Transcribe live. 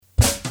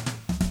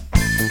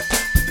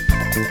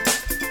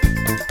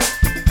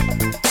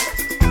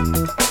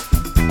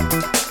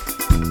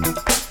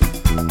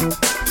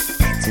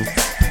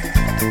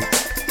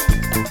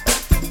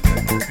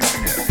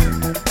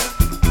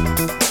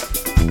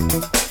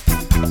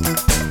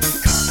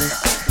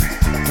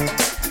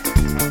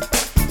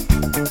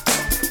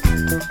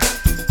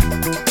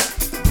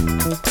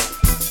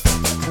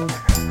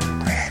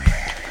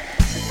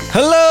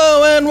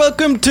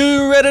Welcome to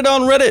Reddit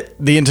on Reddit,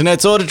 the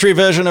internet's auditory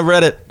version of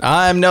Reddit.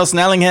 I'm Nelson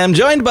Allingham,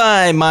 joined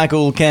by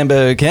Michael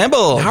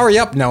Campbell. Hurry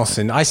up,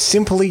 Nelson. I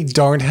simply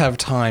don't have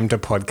time to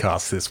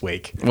podcast this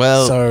week.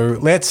 Well, so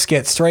let's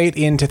get straight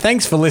into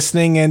thanks for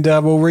listening, and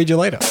we'll read you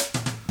later.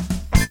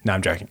 No,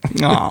 I'm joking.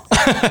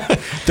 Aw.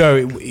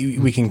 Though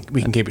we can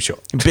keep it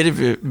short. A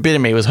bit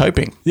of me was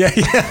hoping. Yeah.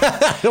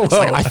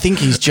 Well, I think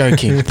he's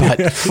joking, but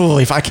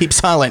if I keep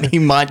silent, he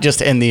might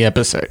just end the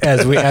episode.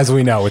 As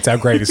we know, it's our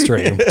greatest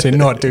dream to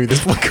not do this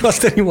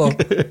podcast anymore.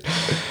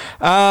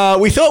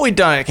 We thought we'd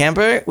done it,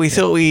 Campo. We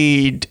thought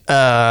we'd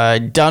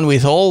done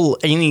with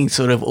any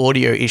sort of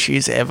audio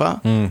issues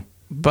ever.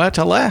 But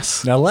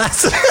alas.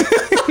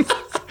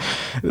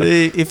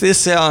 If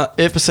this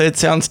episode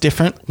sounds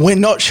different, we're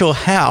not sure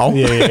how.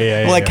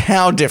 Yeah.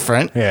 How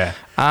different. Yeah.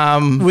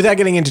 Without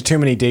getting into too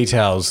many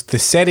details, the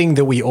setting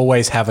that we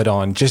always have it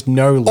on just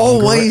no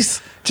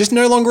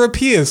longer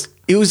appears.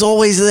 It was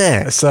always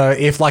there. So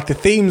if the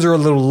themes are a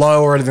little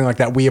low or anything like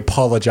that, we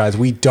apologize.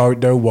 We don't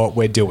know what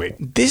we're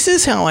doing. This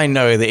is how I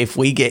know that if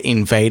we get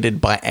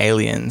invaded by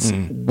aliens,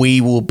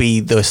 we will be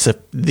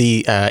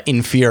the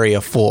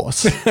inferior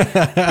force.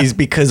 Is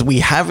because we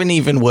haven't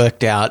even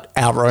worked out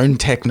our own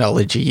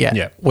technology yet.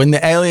 Yeah. When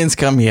the aliens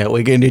come here,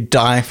 we're going to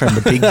die from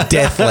a big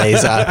death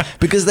laser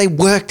because they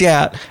worked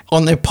out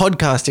on their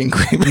podcasting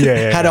equipment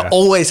how to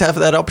always have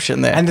that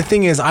option there. And the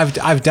thing is,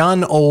 I've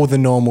done all the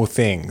normal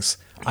things.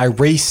 I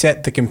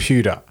reset the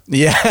computer.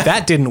 Yeah.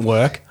 That didn't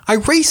work. I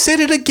reset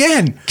it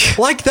again.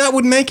 That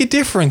would make a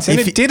difference, and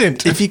it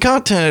didn't. If you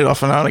can't turn it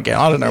off and on again,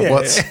 I don't know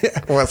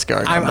what's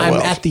going on in the world.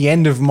 I'm at the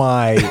end of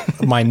my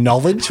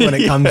knowledge when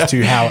it comes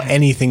to how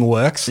anything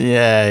works.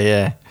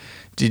 Yeah.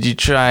 Did you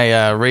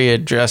try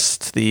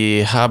readjust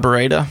the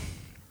carburetor?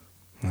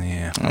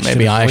 Yeah.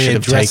 Maybe I should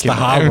have taken the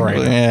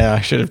carburetor. Yeah,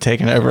 I should have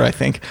taken over, I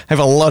think. I have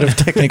a lot of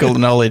technical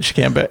knowledge,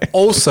 Cambo.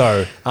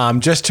 Also,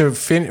 just to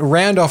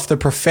round off the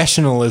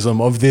professionalism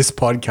of this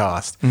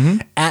podcast,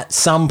 at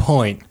some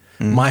point,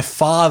 my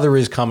father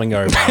is coming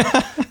over.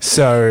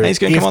 So if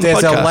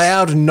there's a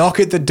loud knock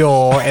at the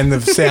door and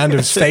the sound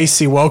of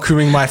Stacey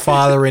welcoming my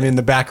father in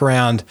the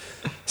background,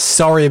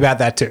 sorry about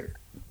that too.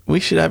 We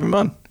should have him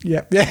on.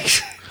 Yeah.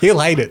 He'll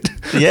hate it.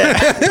 Yeah.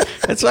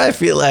 That's why I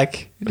feel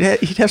like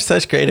he'd have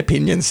such great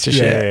opinions to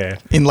share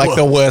in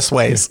the worst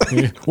ways.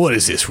 What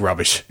is this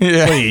rubbish?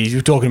 Yeah. What are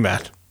you talking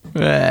about?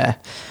 Yeah.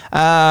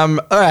 All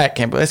right,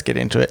 Campbell, let's get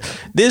into it.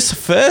 This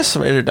first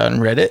Reddit on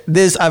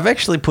Reddit, I've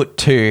actually put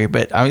two,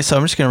 but I'm just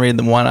going to read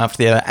them one after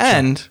the other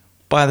and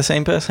by the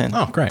same person.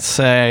 Oh, great.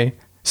 So,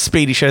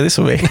 speedy show this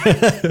will be.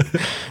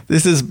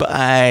 This is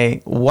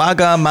by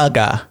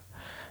Wagamaga.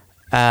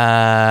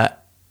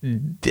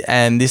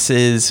 And this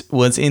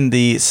was in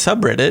the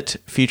subreddit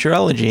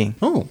Futurology.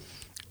 Oh.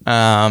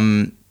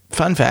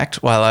 Fun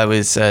fact, while I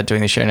was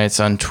doing the show notes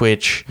on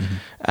Twitch,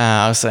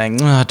 I was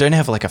saying, I don't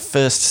have a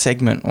first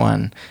segment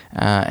one.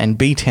 And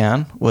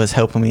B-Town was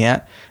helping me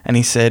out. And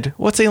he said,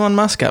 what's Elon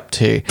Musk up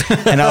to?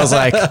 And I was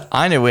like,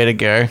 I know where to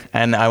go.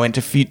 And I went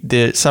to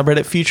the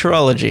subreddit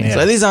Futurology. Yeah.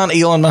 So these aren't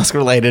Elon Musk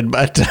related,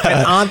 but...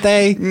 and aren't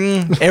they?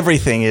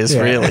 Everything is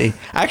really.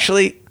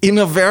 Actually, in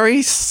a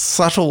very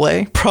subtle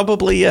way,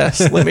 probably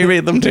yes. Let me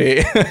read them to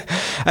you.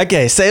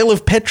 Okay, sale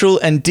of petrol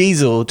and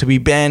diesel to be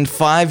banned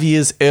 5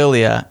 years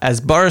earlier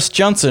as Boris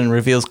Johnson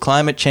reveals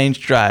climate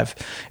change drive.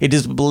 It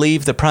is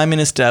believed the Prime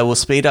Minister will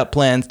speed up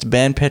plans to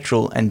ban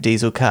petrol and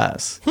diesel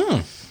cars.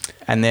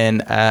 And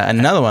then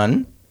another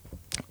one,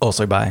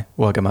 also by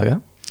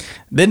Wagamaga.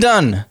 They're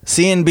done.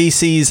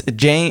 CNBC's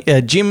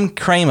Jim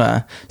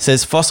Cramer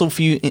says fossil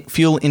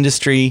fuel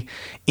industry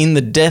in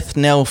the death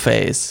knell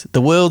phase.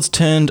 The world's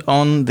turned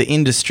on the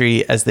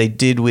industry as they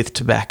did with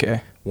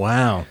tobacco.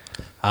 Wow.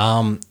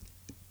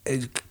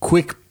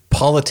 Quick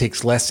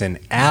politics lesson.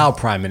 Our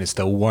Prime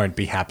Minister won't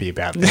be happy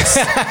about this.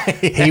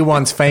 He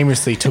once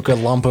famously took a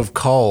lump of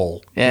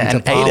coal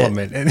into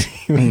Parliament. And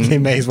he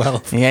may as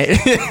well. Yeah.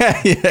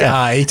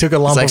 He took a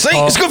lump of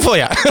coal. It's good for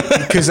you.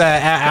 Because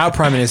our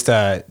Prime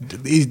Minister,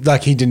 he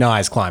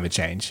denies climate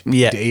change.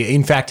 Yeah.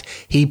 In fact,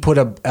 he put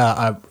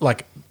a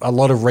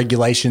lot of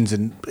regulations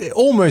and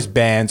almost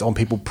bans on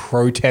people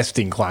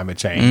protesting climate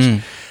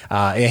change.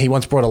 He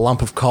once brought a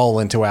lump of coal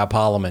into our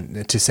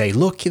parliament to say,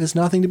 look, there's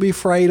nothing to be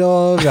afraid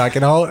of.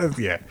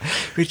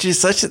 Which is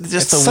just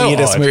the so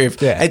weirdest odd.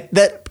 move. Yeah.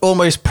 That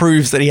almost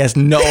proves that he has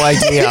no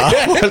idea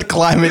what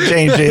climate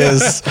change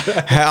is,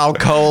 how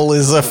coal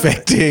is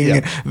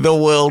affecting the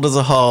world as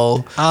a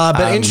whole.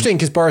 But interesting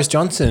because Boris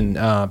Johnson,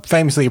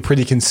 famously a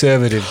pretty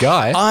conservative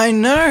guy. I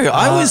know.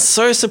 I was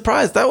so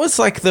surprised. That was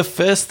the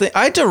first thing.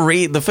 I had to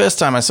read, the first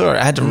time I saw it,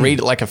 I had to read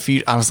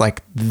it I was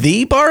like,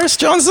 the Boris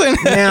Johnson?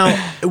 Now,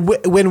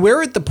 when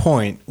we're at the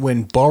point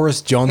when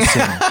Boris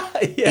Johnson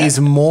is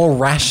more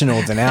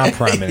rational than our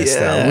Prime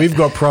Minister, we've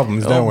got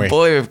problems, don't we? Oh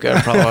boy, we've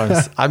got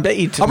problems. I bet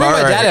you tomorrow...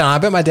 I'll bring my dad in. I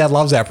bet my dad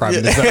loves our Prime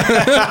Minister.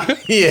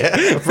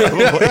 Yeah,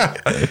 probably.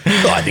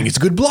 I think it's a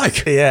good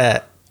bloke.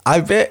 Yeah.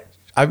 I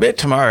bet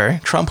tomorrow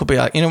Trump will be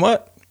like, you know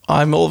what?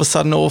 I'm all of a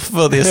sudden all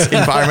for this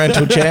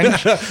environmental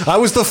change. I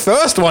was the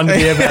first one to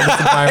hear about this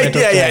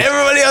environmental change. Yeah,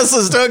 everybody else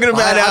was talking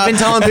about it. I've been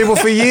telling people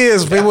for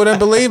years. People don't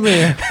believe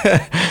me.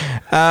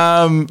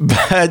 I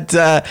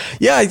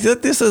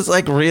thought this was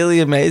like really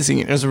amazing.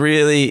 It's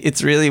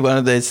really one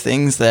of those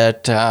things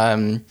that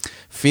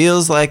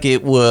feels like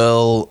it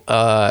will,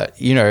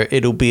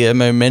 it'll be a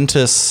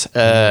momentous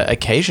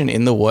occasion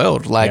in the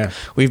world. Like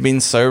we've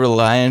been so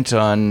reliant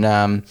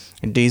on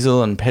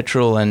diesel and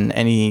petrol and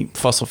any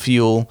fossil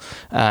fuel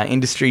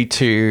industry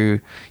to,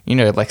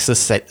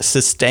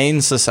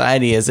 sustain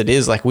society as it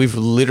is. Like we've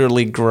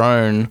literally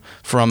grown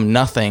from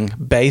nothing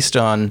based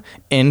on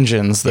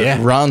engines that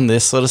run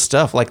this sort of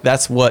stuff. Like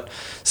that's what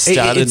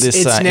started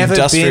this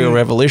industrial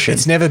revolution.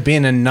 It's never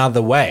been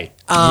another way.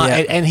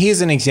 And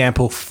here's an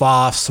example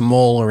far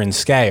smaller in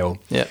scale.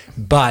 Yeah.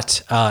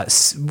 But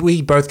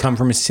we both come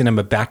from a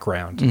cinema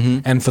background.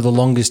 And for the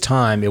longest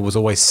time, it was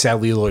always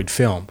celluloid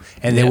film.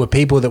 And there were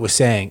people that were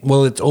saying,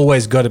 well, it's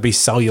always got to be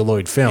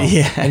celluloid film.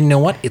 Yeah. And you know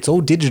what? It's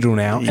all digital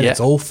now and it's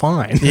all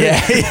fine.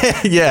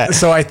 Yeah.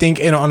 So I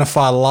think on a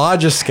far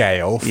larger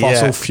scale,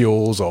 fossil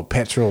fuels or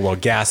petrol or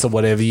gas or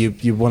whatever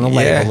you want to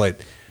label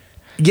it.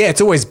 Yeah,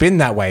 it's always been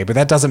that way, but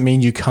that doesn't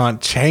mean you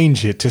can't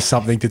change it to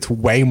something that's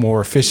way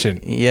more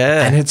efficient.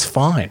 Yeah. And it's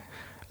fine.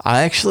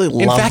 I actually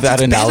love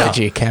that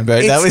analogy,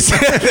 Cambo. That was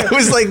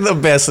like the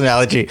best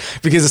analogy,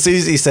 because as soon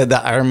as he said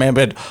that, I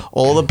remembered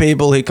all the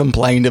people who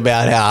complained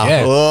about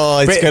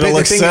how it's going to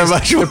look so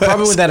much worse. The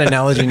problem with that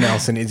analogy,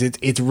 Nelson, is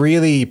it's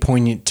really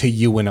poignant to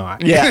you and I.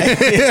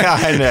 Yeah,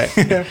 I know.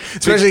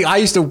 Especially, I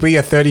used to be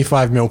a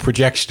 35mm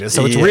projectionist,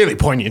 so it's really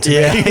poignant to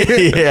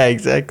me. Yeah,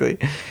 exactly.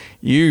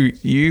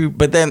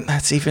 But then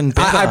that's even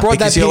better. I brought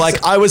that. You're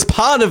like, I was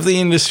part of the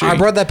industry. I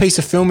brought that piece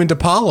of film into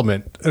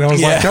Parliament, and I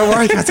was like, don't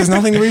worry, guys, there's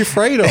nothing to be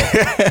afraid of.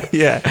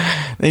 Then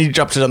you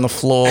dropped it on the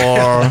floor,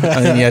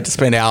 and then you had to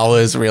spend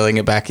hours reeling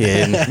it back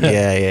in.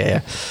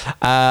 I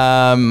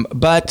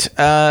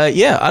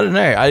don't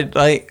know.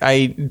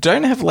 I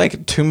don't have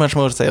like too much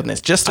more to say on this.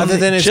 Just other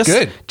than it's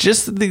good.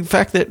 Just the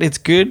fact that it's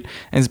good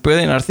and it's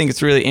brilliant. I think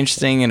it's really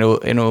interesting, and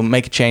it'll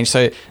make a change.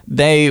 So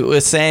they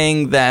were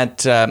saying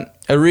that.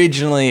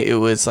 Originally, it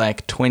was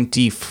like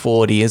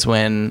 2040 is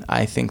when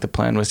I think the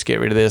plan was to get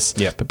rid of this.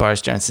 Yep. But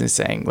Boris Johnson is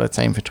saying, let's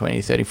aim for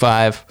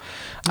 2035.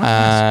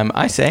 Nice.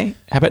 I say,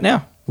 how about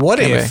now? What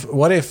if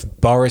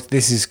Boris,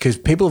 this is because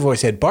people have always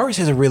said Boris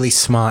is a really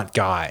smart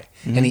guy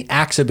and he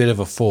acts a bit of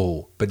a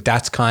fool, but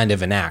that's kind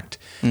of an act.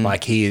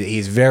 Like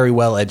he's very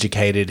well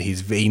educated.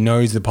 He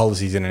knows the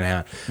policies in and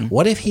out.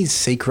 What if he's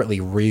secretly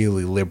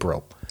really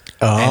liberal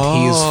and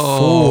he has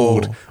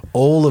fooled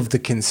all of the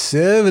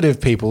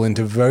conservative people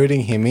into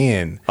voting him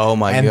in? Oh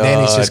my God. And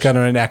then he's just going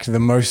to enact the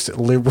most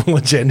liberal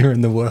agenda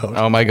in the world.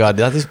 Oh my God,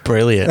 that is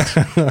brilliant.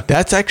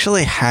 That's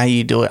actually how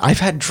you do it. I've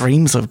had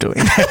dreams of doing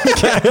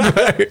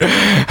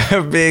that.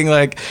 Of being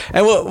like,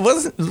 and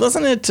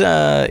wasn't it,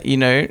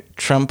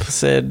 Trump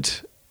said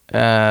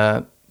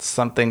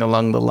something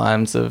along the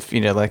lines of,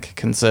 like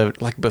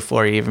conservative, like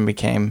before he even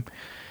became,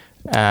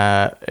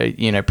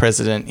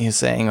 president, he's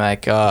saying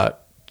like,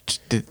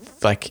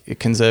 like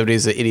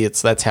conservatives are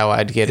idiots. That's how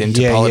I'd get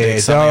into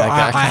politics. So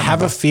I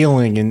have a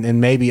feeling,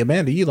 and maybe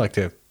Amanda, you like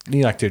to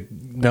let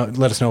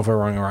us know if we're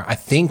wrong or right. I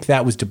think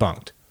that was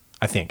debunked.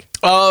 I think.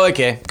 Oh,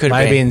 okay. Could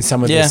maybe in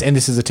some of this, and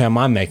this is a term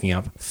I'm making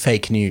up,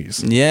 fake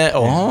news. Yeah.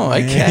 Oh,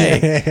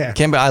 okay.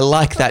 Kimber, I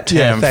like that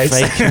term,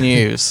 fake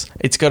news.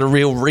 It's got a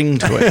real ring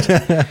to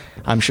it.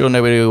 I'm sure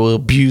nobody will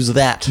abuse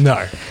that.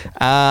 No.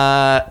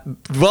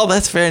 Well,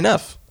 that's fair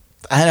enough.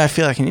 And I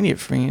feel like an idiot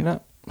for bringing it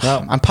up.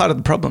 Well, I'm part of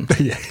the problem.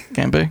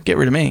 Cambo, get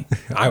rid of me.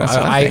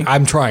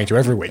 I'm trying to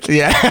every week.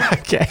 Yeah,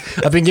 okay.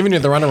 I've been giving you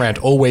the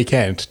runaround all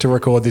weekend to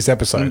record this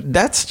episode.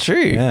 That's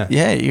true.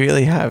 Yeah, you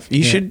really have.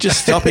 You should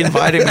just stop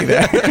inviting me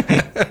there.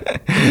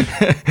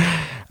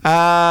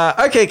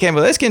 Okay,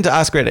 Cambo, let's get into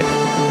Ask Reddit.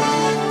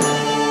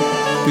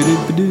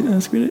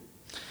 Ask Reddit.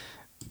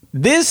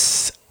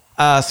 This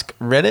Ask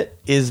Reddit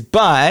is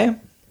by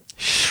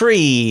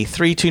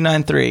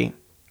Shri3293.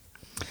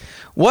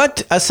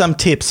 What are some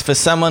tips for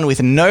someone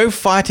with no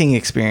fighting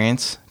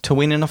experience to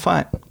win in a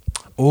fight?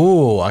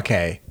 Oh,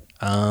 okay.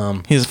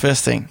 Here's the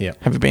first thing. Yeah.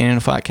 Have you been in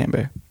a fight,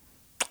 Cambo?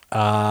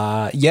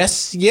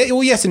 Yes. Yeah.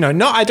 Well, yes and no.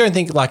 No, I don't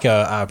think like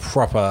a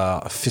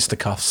proper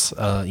fisticuffs.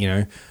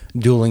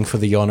 Dueling for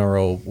the honor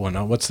or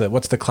whatnot. What's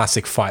the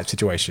classic fight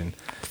situation?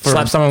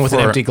 Slap someone with an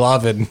empty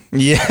glove and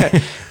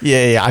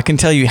yeah. I can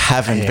tell you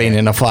haven't been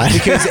in a fight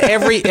because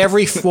every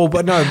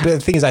but the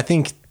thing is, I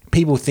think.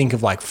 People think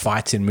of like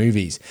fights in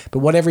movies, but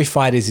what every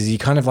fight is you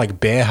kind of like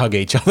bear hug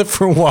each other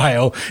for a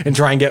while and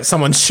try and get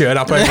someone's shirt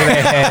up over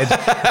their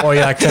head, or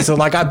you're like, so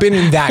like I've been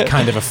in that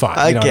kind of a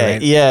fight. You know what I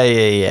mean?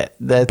 Yeah.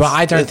 But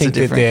I don't think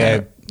that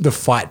they're the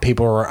fight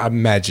people are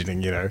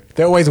imagining. They're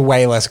always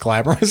way less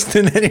glamorous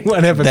than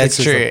anyone ever.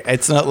 That's true.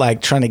 It's not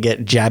like trying to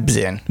get jabs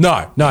in.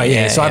 No.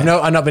 Yeah. So I've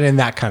not been in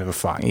that kind of a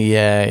fight.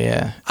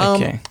 Yeah.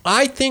 Okay.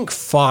 I think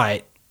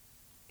fight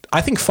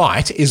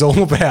is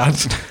all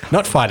about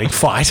not fighting.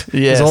 Fight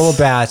is all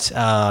about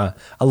a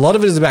lot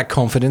of it is about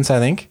confidence. I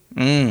think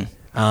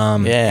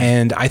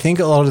And I think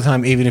a lot of the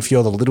time, even if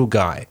you're the little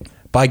guy,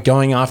 by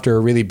going after a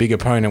really big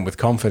opponent with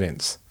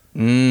confidence,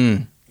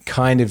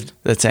 kind of...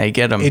 That's how you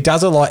get them. It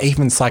does a lot,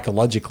 even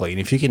psychologically. And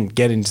if you can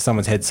get into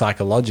someone's head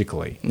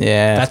psychologically,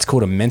 that's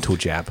called a mental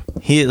jab.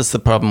 Here's the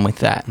problem with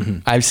that.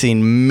 I've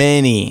seen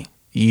many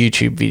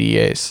YouTube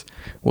videos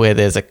where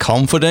there's a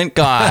confident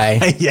guy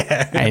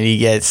and he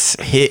gets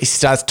hit, he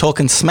starts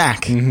talking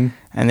smack, and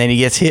then he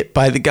gets hit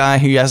by the guy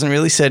who hasn't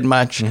really said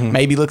much,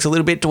 maybe looks a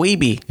little bit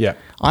dweeby.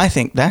 I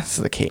think that's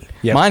the key.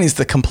 Mine is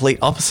the complete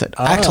opposite.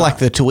 Act like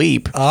the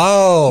dweeb.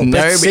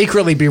 But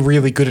secretly be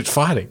really good at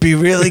fighting. Be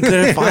really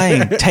good at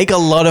fighting. Take a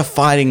lot of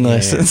fighting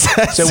lessons.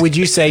 So would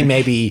you say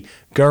maybe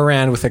go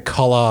around with a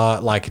collar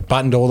like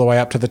buttoned all the way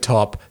up to the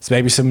top, so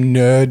maybe some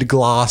nerd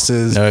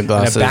glasses, and a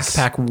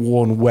backpack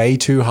worn way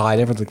too high,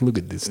 and everyone's like, look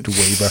at this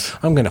dweeber,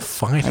 I'm going to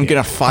fight him. I'm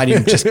going to fight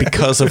him just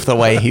because of the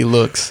way he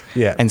looks.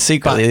 And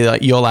secretly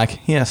you're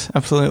like, yes,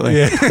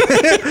 absolutely.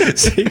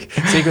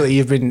 Secretly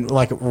you've been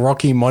like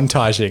Rocky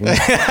montaging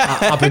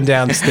up and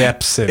down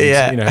steps and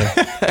you know,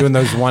 doing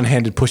those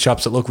one-handed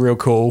push-ups that look real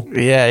cool.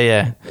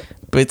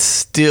 But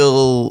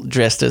still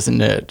dressed as a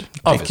nerd.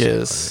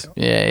 Because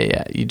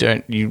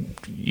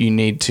you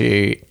need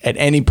to, at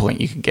any point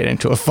you can get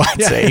into a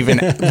fight. So even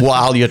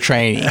while you're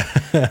training,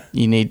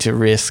 you need to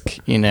risk,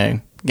 you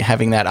know,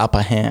 having that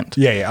upper hand.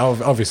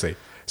 Obviously.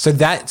 So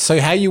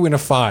how you win a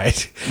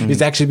fight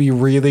is actually be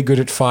really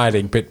good at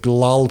fighting, but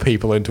lull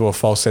people into a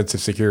false sense of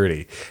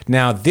security.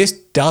 Now, this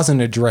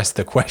doesn't address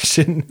the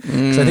question.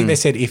 Because I think they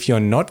said if you're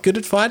not good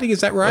at fighting,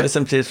 is that right? What are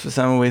some tips for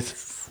someone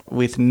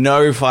with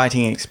no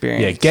fighting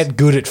experience? Get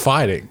good at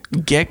fighting.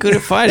 Get good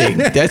at fighting.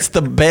 That's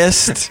the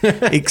best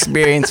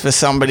experience for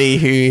somebody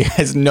who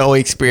has no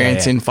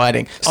experience in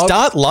fighting.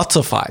 Start lots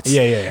of fights.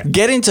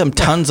 Get into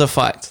tons of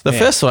fights. The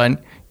first one,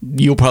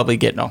 you'll probably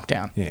get knocked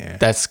down.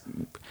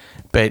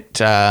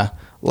 But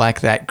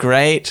like that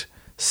great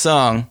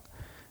song,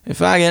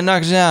 If I Get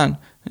Knocked Down,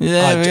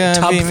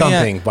 Tub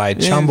Thumping by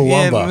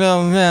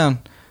Chumbawamba.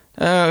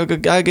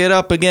 I get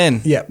up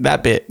again.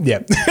 That bit.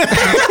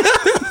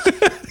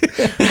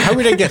 How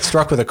we don't get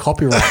struck with a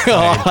copyright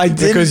claim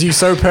because you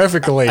so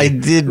perfectly. I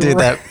did do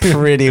that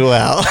pretty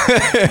well.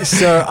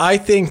 So I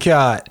think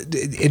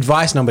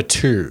advice number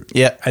 2.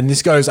 And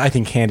this goes, I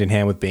think, hand in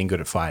hand with being good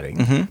at fighting.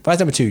 Advice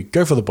number 2,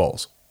 go for the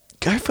balls.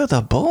 Go for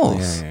the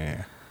balls.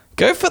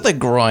 Go for the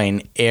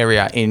groin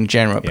area in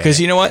general. Because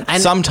you know what?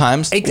 And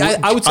sometimes,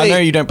 I would say, I know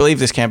you don't believe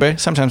this, Cambo,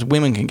 sometimes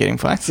women can get in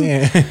fights.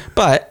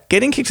 But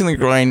getting kicked in the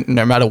groin,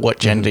 no matter what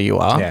gender you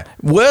are,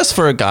 worse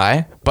for a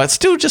guy, but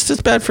still just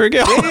as bad for a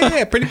girl.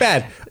 Pretty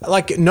bad.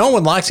 Like, no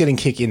one likes getting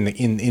kicked in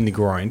the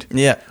groin.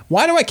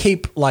 Why do I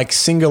keep, like,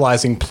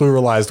 singleizing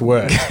pluralized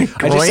words?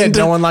 I just said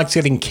no one likes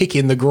getting kicked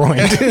in the groin.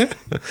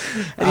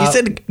 And you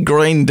said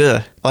groined,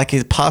 like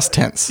his past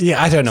tense.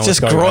 I don't know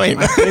just what's going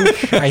on.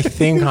 I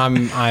think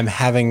I'm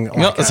having...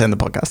 Like, let's end the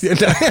podcast.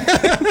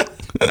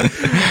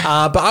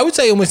 But I would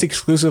say almost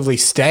exclusively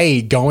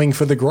stay going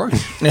for the groin.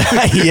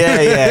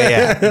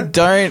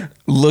 Don't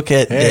look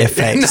at their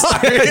face.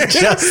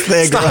 Just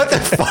their groin. Start the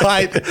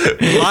fight.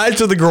 Right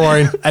to the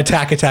groin.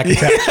 Attack.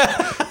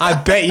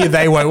 I bet you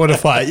they won't want to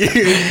fight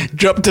you.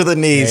 Drop to the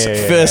knees.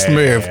 First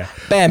move.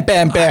 Bam,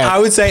 bam, bam. I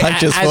would say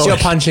as you're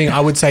punching, I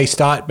would say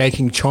start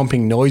making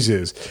chomping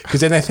noises.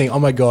 Because then they think, oh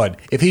my God,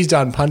 if he's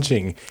done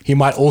punching, he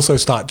might also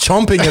start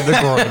chomping at the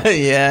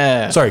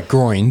groin. Sorry,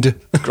 groined.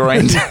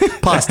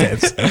 Past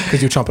tense.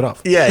 Because you chomp it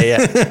off.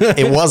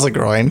 It was a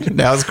groin.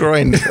 Now it's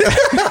groined.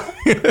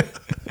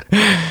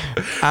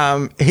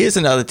 Here's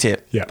another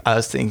tip I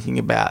was thinking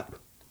about.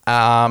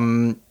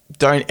 Don't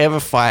ever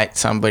fight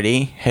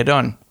somebody head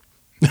on.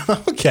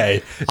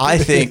 Okay. I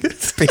think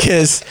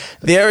because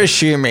they're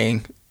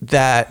assuming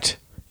that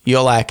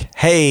you're like,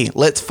 hey,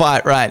 let's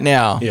fight right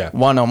now,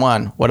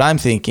 one-on-one. What I'm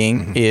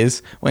thinking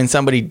is when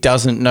somebody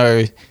doesn't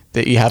know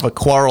that you have a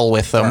quarrel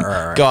with them,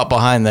 go up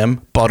behind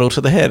them, bottle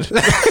to the head.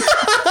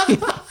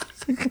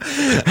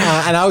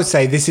 And I would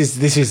say this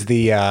is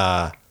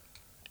the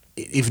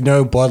if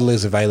no bottle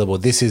is available,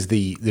 this is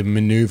the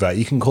maneuver.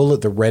 You can call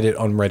it the Reddit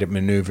on Reddit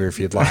maneuver if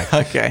you'd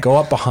like. Go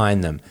up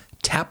behind them,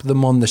 tap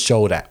them on the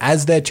shoulder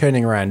as they're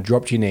turning around.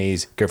 Drop to your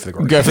knees. Go for the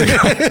groin. Go for the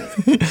groin.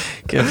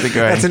 Go for the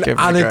groin. That's an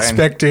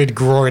unexpected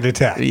groin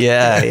attack.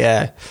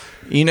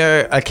 You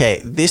know,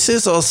 okay, this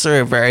is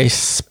also a very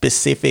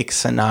specific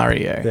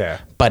scenario.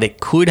 But it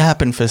could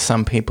happen for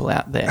some people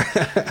out there.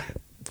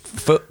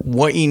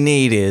 What you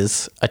need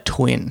is a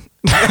twin.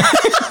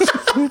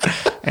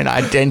 An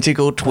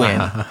identical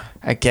twin.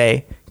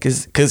 Okay?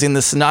 Because in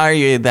the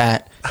scenario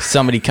that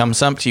somebody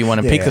comes up to you,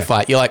 want to pick the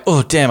fight, you're like,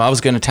 oh, damn, I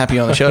was going to tap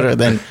you on the shoulder,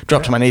 then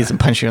drop to my knees and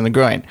punch you in the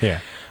groin.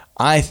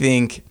 I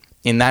think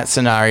in that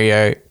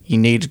scenario, you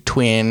need a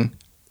twin.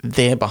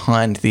 They're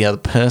behind the other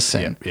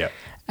person.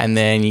 And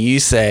then you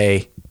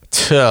say,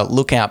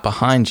 look out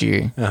behind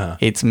you.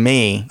 It's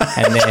me.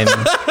 And then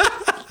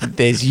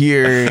there's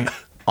you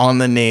on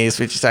the knees,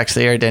 which is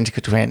actually your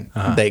identical twin,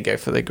 they go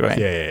for the groin.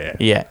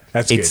 Yeah.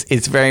 That's good.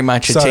 It's very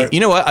much a team. You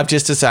know what? I've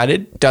just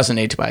decided doesn't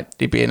need to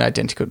be an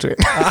identical twin.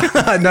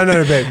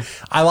 No, babe.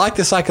 I like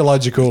the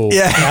psychological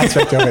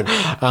aspect of it.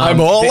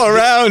 I'm all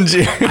around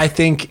you. I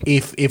think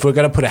if we're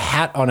going to put a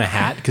hat on a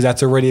hat, because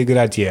that's already a good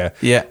idea.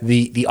 Yeah.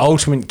 The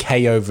ultimate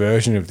KO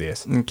version of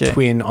this,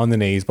 twin on the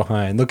knees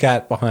behind. Look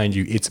out behind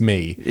you. It's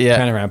me. Yeah.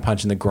 Turn around,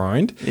 punching the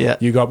groin. Yeah.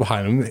 You got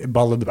behind him,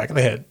 bottle in the back of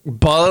the head.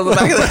 Bottle in the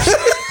back of the head.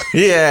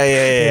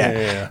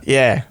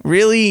 Yeah.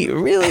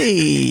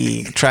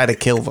 Really try to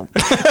kill them.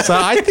 So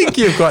I think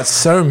you've got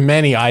so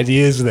many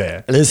ideas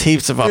there. There's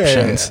heaps of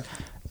options.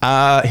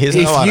 Here's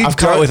another one. I've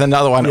come up with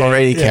another one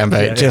already,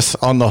 Cambo, just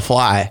on the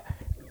fly.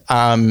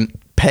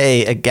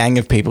 Pay a gang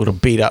of people to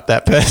beat up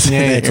that person.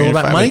 Yeah, it's all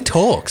about money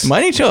talks.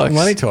 Money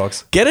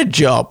talks. Get a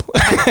job.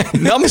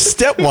 Number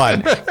step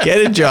 1.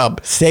 Get a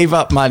job. Save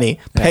up money.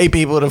 Pay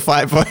people to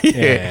fight for you.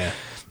 Yeah.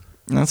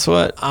 That's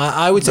what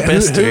I would say.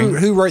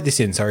 Who wrote this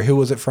in? Sorry, who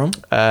was it from?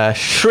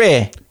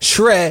 Shre.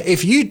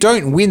 If you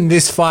don't win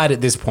this fight at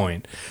this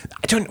point,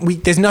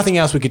 there's nothing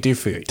else we could do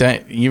for you.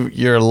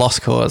 You're a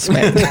lost cause,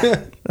 man.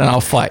 And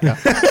I'll fight you.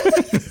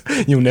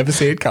 You'll never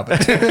see it coming.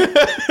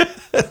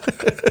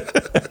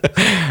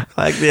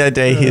 I like the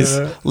idea he's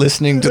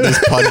listening to this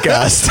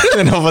podcast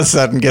and all of a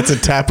sudden gets a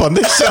tap on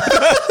the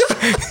shoulder.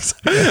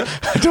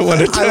 I don't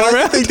want to turn around.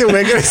 I think that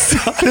we're going to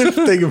start to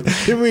think of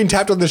him being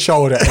tapped on the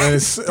shoulder and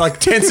it's like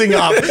tensing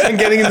up and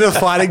getting into the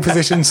fighting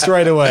position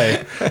straight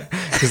away.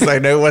 Because they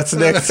know what's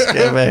next.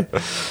 Yeah, man.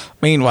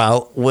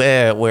 Meanwhile,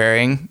 we're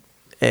wearing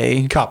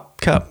a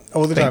cup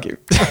all the time. Thank you.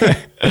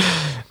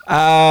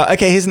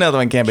 Okay, here's another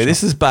one, Cambo.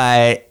 This is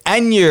by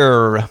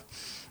Anur.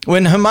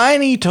 When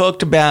Hermione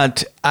talked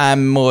about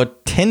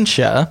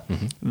Amortentia,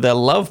 the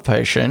love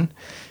potion,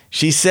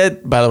 she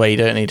said, by the way, you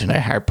don't need to know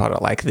Harry Potter.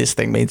 Like, this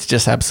thing means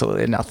just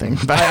absolutely nothing.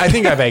 But I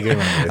think I vaguely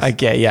remember this.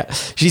 Okay, yeah.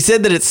 She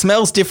said that it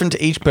smells different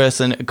to each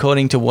person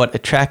according to what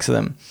attracts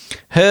them.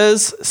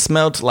 Hers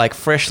smelled like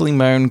freshly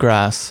mown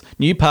grass,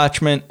 new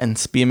parchment, and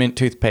spearmint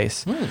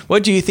toothpaste.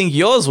 What do you think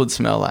yours would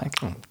smell like?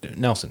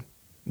 Nelson.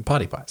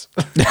 Party pies.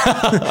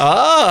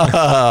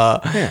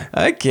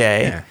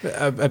 Okay. Yeah.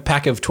 A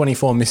pack of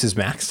 24 Mrs.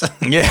 Max.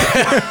 Yeah.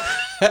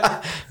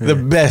 The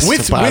best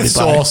with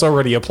sauce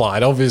already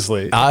applied,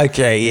 obviously.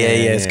 Okay,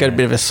 yeah. It's got a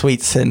bit of a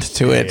sweet scent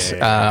to it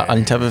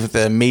on top of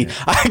the meat.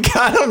 I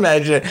can't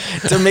imagine.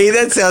 To me,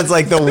 that sounds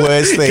like the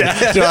worst thing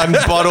to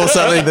unbottle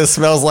something that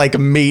smells like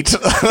meat,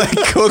 like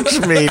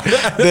cooked meat,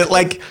 that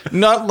like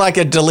not like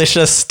a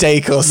delicious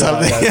steak or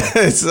something. No.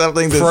 It's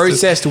something that's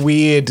processed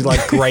weird,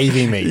 like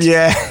gravy meat.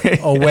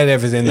 Or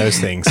whatever's in those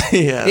things.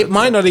 Yeah, it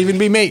might not even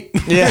be meat.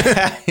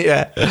 Yeah.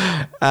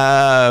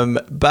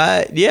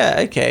 But yeah,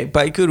 okay,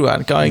 but good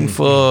one. Going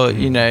for,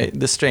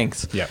 the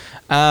strengths. Yeah.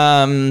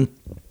 I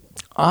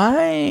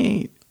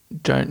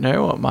don't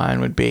know what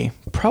mine would be.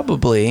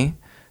 Probably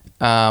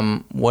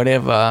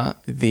whatever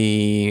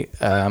the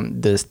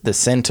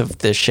scent of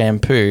the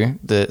shampoo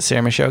that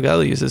Sarah Michelle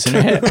Gellar uses in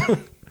her hair.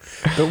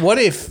 But what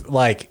if,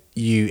 like,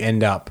 you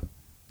end up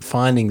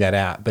finding that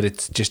out, but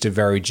it's just a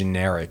very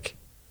generic,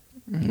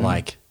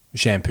 like,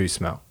 shampoo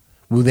smell?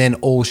 Will then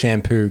all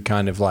shampoo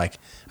kind of like...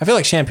 I feel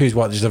like shampoo is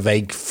just a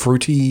vague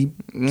fruity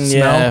smell?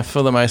 Yeah,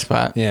 for the most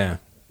part. Yeah.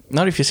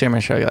 Not if you see Sarah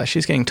Michelle Gellar.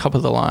 She's getting top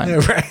of the line.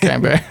 Yeah,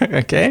 right.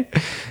 Okay.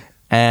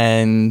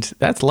 And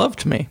that's love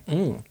to me.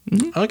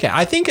 Okay.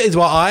 I think as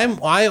well,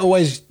 I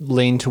always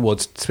lean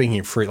towards, speaking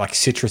of fruit, like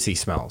citrusy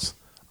smells.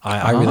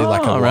 I really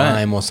like a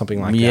lime or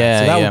something like that.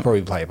 So that would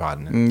probably play a part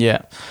in it.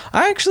 Yeah.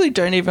 I actually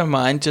don't even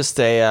mind just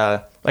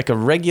a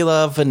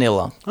regular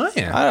vanilla. Oh,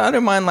 yeah. I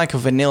don't mind like a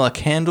vanilla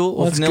candle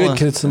or that's vanilla. Good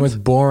because it's the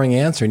most boring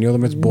answer and you're the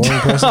most boring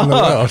person in the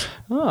world.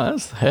 Oh,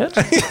 that's hurt.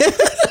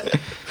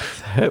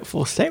 It's a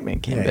hurtful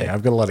statement, Kim. Yeah,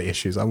 I've got a lot of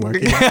issues I'm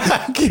working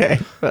on. Okay.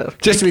 Well,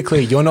 just to be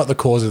clear, you're not the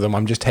cause of them.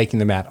 I'm just taking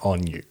them out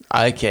on you.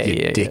 Okay,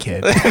 you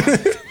dickhead.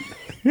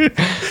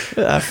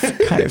 I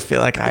kind of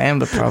feel like I am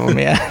the problem,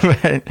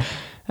 but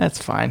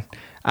that's fine.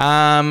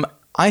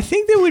 I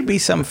think there would be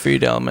some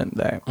food element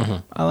though.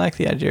 I like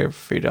the idea of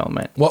food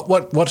element.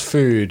 What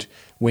food,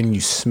 when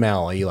you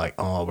smell, are you like,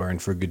 oh, we're in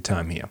for a good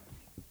time here?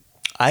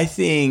 I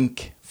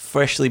think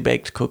freshly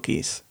baked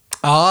cookies.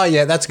 Oh,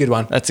 yeah, that's a good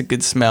one. That's a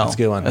good smell. That's a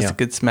good one. That's a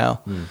good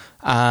smell.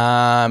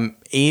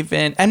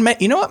 Even, and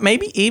you know what?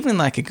 Maybe even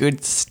like a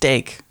good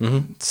steak.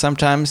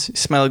 Sometimes you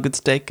smell a good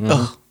steak.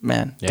 Oh,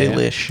 man,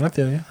 delish.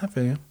 Yeah. I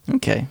feel you.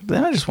 Okay,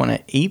 then I just want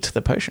to eat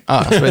the potion. Oh,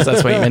 I suppose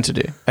that's what you meant to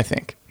do, I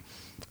think.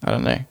 I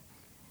don't know.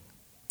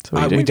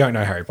 We don't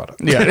know Harry Potter.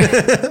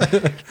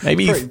 Yeah.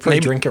 maybe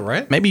drink it,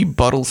 right? Maybe you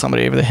bottle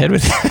somebody over the head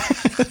with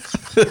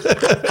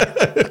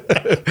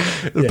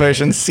the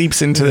potion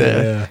seeps into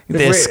their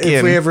skin.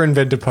 If we ever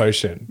invent a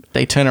potion,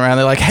 they turn around,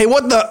 they're like, hey,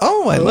 what the?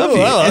 Oh, I love you.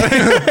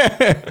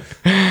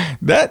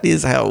 That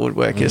is how it would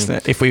work, isn't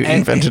it? If we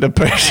invented a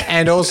potion.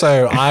 And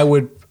also,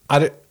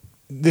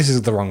 this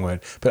is the wrong word,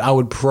 but I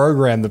would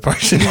program the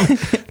potion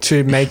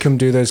to make him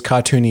do those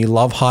cartoony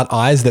love heart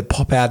eyes that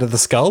pop out of the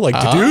skull, like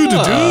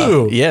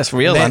do-do. Yes,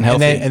 real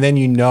unhealthy. And then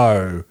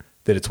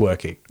that it's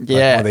working.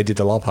 Yeah. Like, they did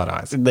the lopard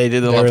eyes. They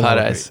did the lopard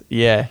eyes.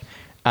 Yeah.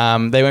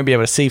 They won't be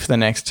able to see for the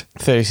next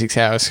 36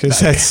 hours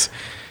because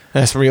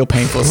that's real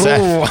painful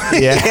stuff.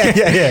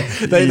 Yeah.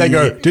 They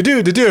go,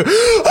 do.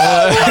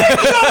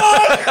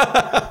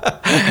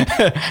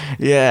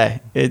 Yeah.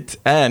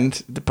 And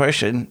the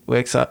potion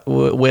wears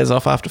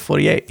off after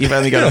 48. You've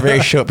only got a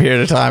very short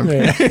period of time.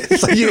 Yeah.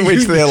 So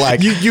which they're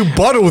like. You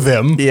bottle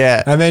them.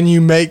 Yeah. And then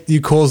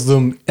you cause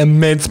them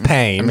immense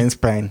pain.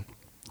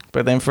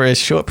 But then for a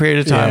short period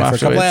of time afterwards.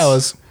 For a couple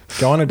hours,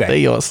 go on a date. They're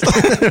yours.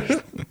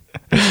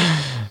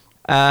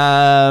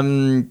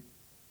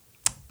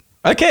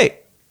 Okay.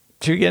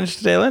 Should we get into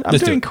Today I Learned? I'm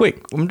doing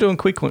quick,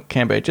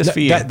 Cambo, just for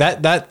you.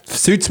 That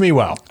suits me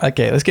well.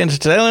 Okay, let's get into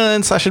Today I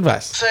Learned /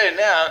 advice. So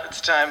now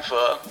it's time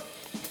for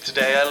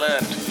Today I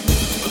Learned.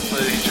 Let's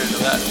play the intro to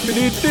that.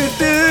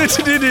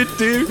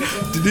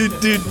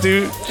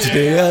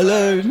 Today I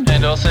Learned.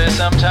 And also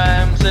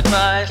sometimes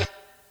advice.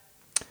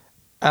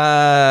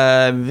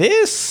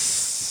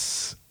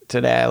 This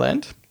Today I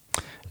Learned.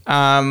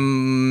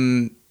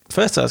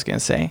 First I was going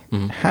to say,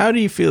 how do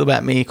you feel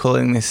about me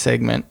calling this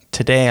segment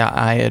Today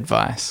I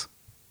Advice?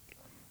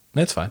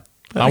 That's fine.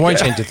 Okay. I won't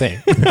change a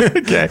thing.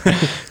 Okay.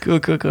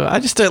 Cool. I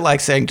just don't like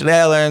saying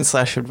Today I Learned /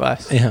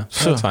 advice. Yeah,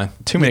 sure. That's fine.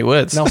 Too many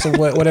words. Nelson,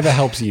 whatever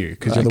helps you,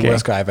 because you're the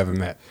worst guy I've ever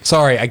met.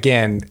 Sorry,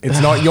 again,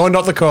 you're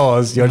not the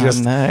cause. You're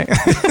just... No.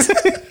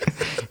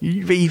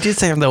 But you did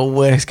say I'm the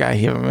worst guy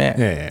you ever met.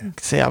 Yeah.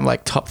 See, I'm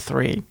like top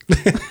 3.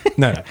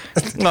 No.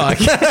 Oh,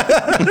 okay.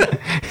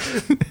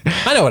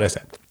 I know what I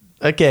said.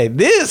 Okay,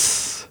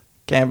 this,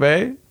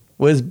 Cambo,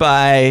 was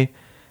by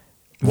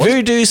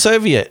Voodoo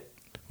Soviet.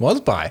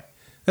 Was by?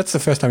 That's the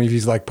first time you've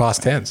used like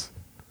past tense.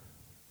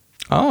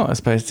 Oh, as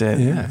opposed to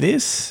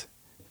this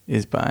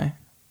is by.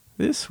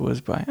 This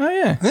was by. Oh,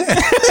 yeah.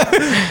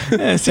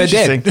 It's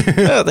interesting.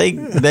 Well,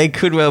 they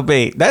could well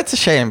be. That's a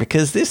shame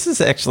because this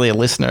is actually a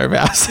listener of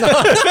ours.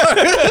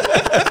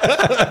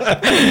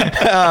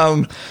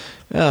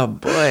 Oh,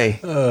 boy.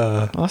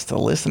 Lost a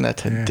listener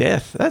to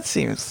death. That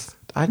seems...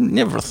 I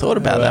never thought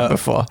about that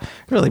before.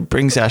 It really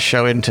brings our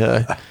show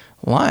into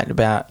light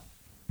about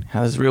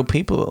how there's real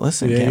people that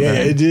listen.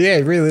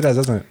 It really does,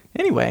 doesn't it?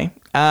 Anyway,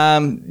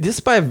 this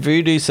is by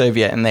Voodoo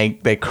Soviet, and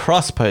they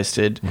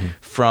cross-posted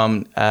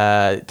from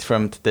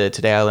the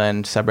Today I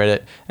Learned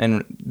subreddit,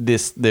 and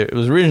it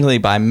was originally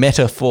by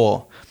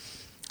Meta4,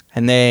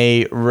 and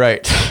they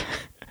wrote...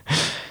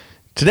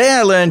 Today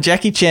I learned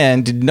Jackie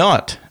Chan did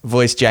not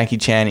voice Jackie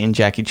Chan in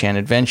Jackie Chan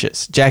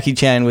Adventures. Jackie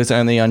Chan was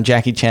only on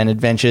Jackie Chan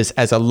Adventures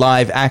as a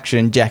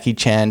live-action Jackie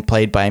Chan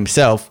played by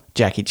himself,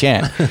 Jackie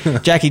Chan.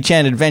 Jackie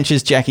Chan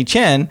Adventures Jackie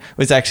Chan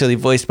was actually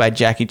voiced by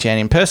Jackie Chan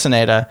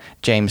impersonator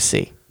James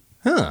C.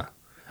 Huh.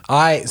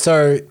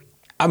 So,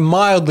 a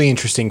mildly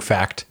interesting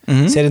fact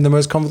said in the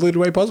most convoluted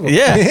way possible.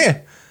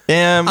 Yeah.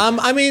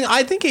 I mean,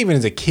 I think even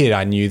as a kid,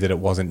 I knew that it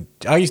wasn't.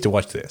 I used to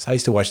watch this. I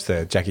used to watch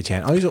the Jackie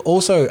Chan.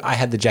 I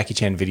had the Jackie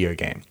Chan video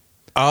game.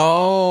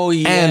 Oh,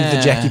 yeah. And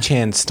the Jackie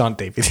Chan stunt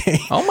DVD.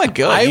 Oh, my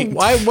God.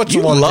 I watched a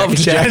lot of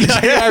Jackie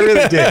Chan. I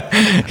really did.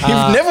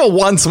 You've never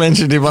once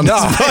mentioned him on this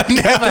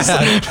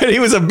podcast, but he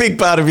was a big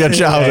part of your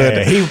childhood.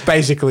 Yeah, he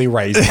basically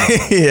raised me.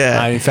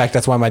 Yeah. In fact,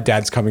 that's why my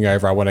dad's coming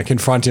over. I want to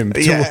confront him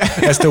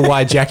as to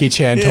why Jackie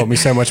Chan taught me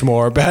so much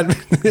more about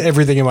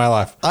everything in my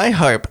life. I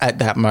hope at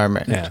that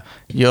moment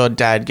your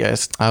dad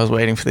goes, I was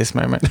waiting for this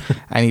moment,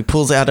 and he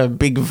pulls out a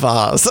big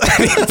vase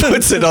and he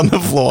puts it on the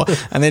floor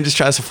and then just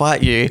tries to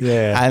fight you.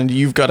 Yeah. And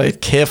you've got to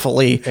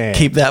carefully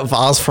keep that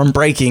vase from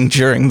breaking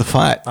during the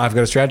fight. I've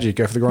got a strategy.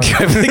 Go for the groin.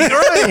 Go for the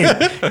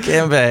groin.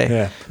 Gambe.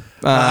 Yeah.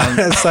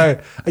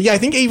 I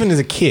think even as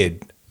a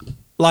kid,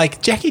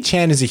 like Jackie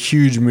Chan is a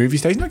huge movie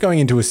star. He's not going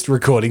into a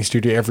recording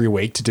studio every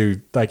week to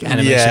do like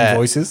animation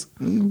voices.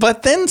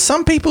 But then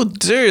some people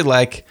do.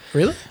 Like,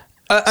 really?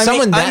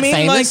 Someone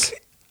famous? Like,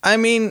 I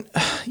mean,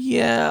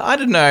 yeah, I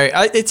don't know.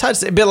 It's hard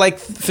to say. But like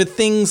for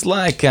things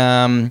like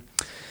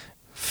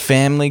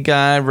Family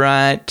Guy,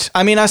 right?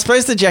 I mean, I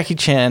suppose the Jackie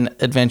Chan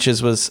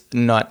Adventures was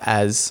not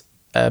as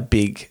a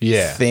big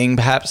thing,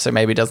 perhaps, so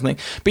maybe it doesn't think.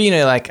 But, you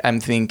know, like, I'm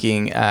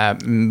thinking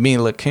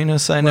Mila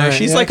Kunis, I know. Right,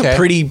 she's a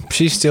pretty...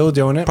 She's still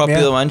doing it.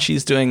 Popular one.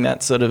 She's doing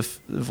that sort of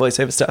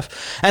voiceover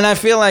stuff. And I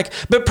feel like...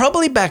 But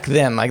probably back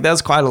then, like, that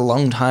was quite a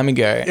long time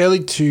ago. Early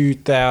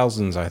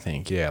 2000s, I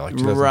think. Yeah, like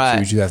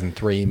 2002,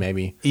 2003,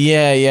 maybe.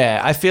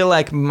 Yeah. I feel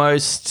like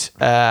most...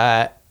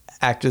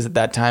 actors at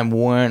that time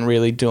weren't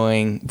really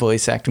doing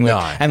voice acting,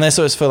 unless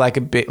it was for like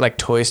a bit like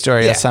Toy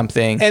Story or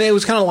something. And it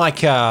was kind of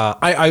like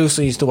I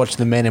also used to watch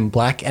the Men in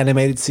Black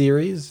animated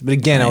series, but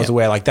again, I was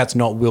aware like that's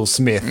not Will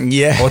Smith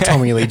or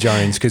Tommy Lee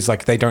Jones because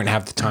like they don't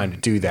have the time to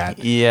do that.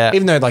 Yeah,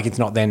 even though like it's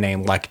not their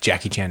name, like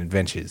Jackie Chan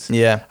Adventures.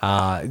 Yeah.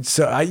 I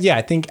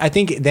think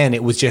then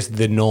it was just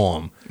the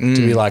norm to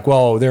be like,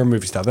 well, they're a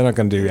movie star, they're not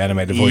going to do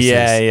animated voices.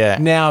 Yeah.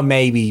 Now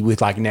maybe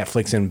with like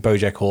Netflix and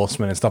BoJack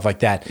Horseman and stuff like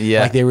that,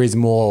 like there is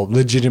more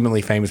legitimately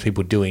legitimately famous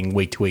people doing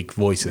week-to-week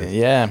voices.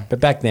 Yeah. But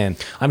back then,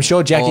 I'm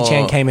sure Jackie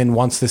Chan came in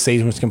once the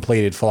season was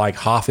completed for like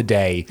half a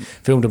day,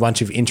 filmed a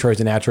bunch of intros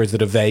and outros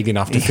that are vague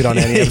enough to fit on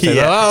any episode.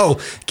 Yeah. Oh,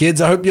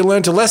 kids, I hope you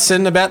learned a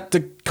lesson about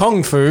the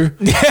Kung Fu.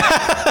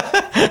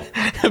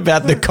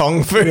 About the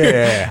Kung Fu?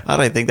 Yeah. I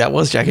don't think that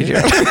was Jackie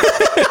Chan.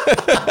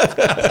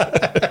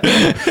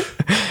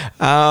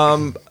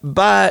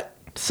 But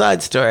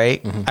side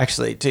story,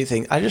 actually, two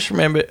things. I just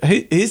remember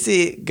who's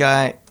the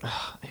guy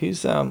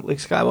who's Luke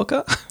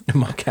Skywalker?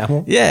 Mark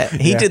Hamill. Yeah,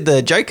 he did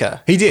the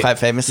Joker. He did quite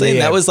famously. Yeah, and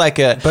yeah. that was like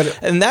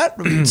and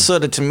that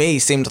sort of to me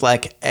seemed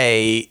like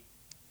a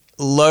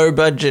low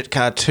budget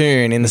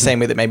cartoon in the same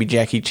way that maybe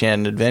Jackie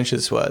Chan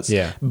Adventures was.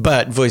 Yeah.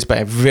 But voiced by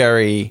a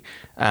very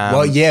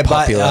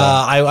popular. But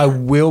I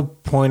will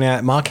point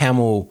out Mark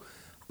Hamill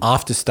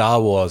after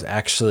Star Wars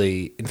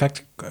actually, in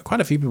fact,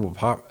 quite a few people,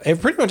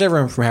 pretty much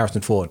everyone from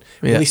Harrison Ford,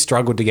 really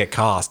struggled to get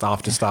cast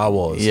after Star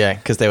Wars. Yeah,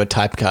 because they were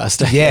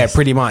typecast. I Yeah, guess.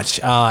 pretty much.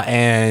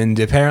 And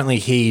apparently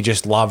he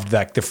just loved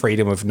like the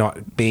freedom of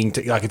not being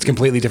like it's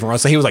completely different role.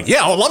 So he was like,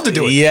 "Yeah, I'd love to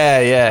do it."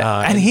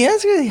 Yeah. And he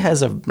really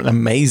has an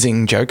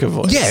amazing Joker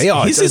voice.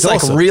 Yeah. He's just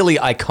like really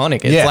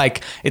iconic.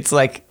 It's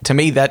like to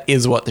me that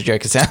is what the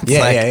Joker sounds like.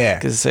 Yeah.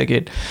 Because it's so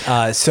good.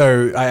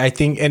 So I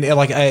think, and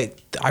like I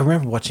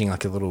remember watching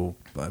like a little.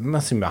 It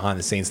must have been behind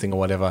the scenes thing or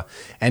whatever.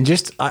 And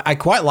just, I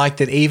quite liked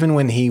that even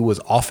when he was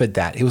offered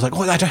that, he was like,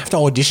 "Oh, I don't have to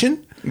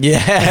audition?"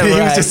 Yeah. He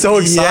was just so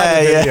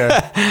excited.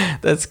 Yeah.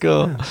 That's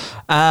cool.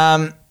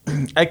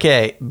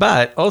 Okay.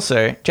 But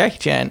also, Jackie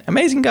Chan,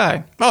 amazing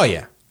guy. Oh,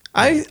 yeah.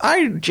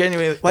 I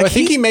genuinely, like, I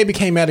think he maybe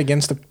came out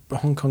against the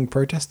Hong Kong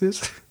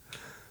protesters.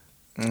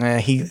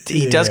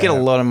 He does get a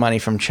lot of money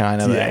from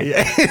China, though.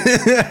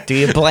 Yeah. Do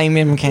you blame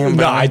him, Campbell?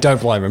 No, I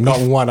don't blame him.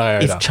 Not one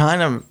iota. If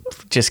China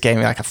just gave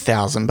me like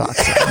 $1,000,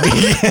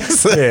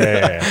 yes.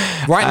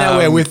 Yeah. Right now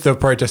we're with the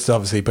protesters,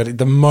 obviously, but at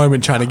the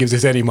moment China gives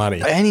us any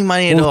money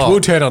at all, we'll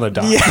turn on a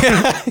dime.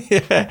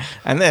 Yeah.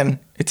 And then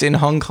it's in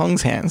Hong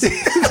Kong's hands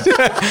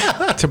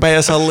to pay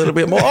us a little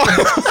bit more.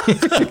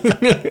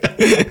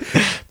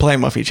 Play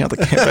them off each other.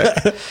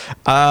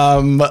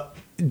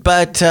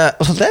 But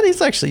that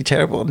is actually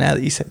terrible. Now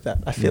that you said that,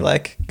 I feel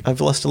like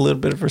I've lost a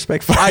little bit of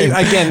respect for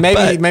him.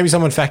 Maybe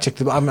someone fact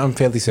checked. I'm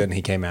fairly certain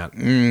he came out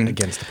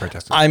against the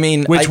protesters. I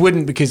mean, which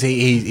wouldn't, because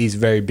he's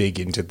very big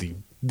into the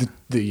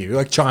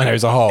like China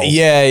as a whole.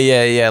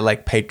 Yeah,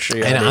 like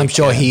patriotic. And I'm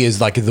sure he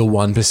is like the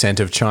 1%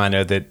 of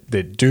China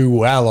that do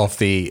well off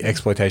the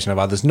exploitation of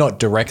others, not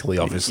directly,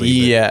 obviously.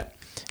 Yeah,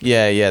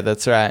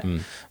 that's right.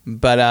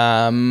 But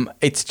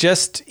it's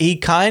just, he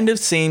kind of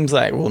seems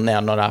like, well, now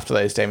not after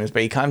those statements,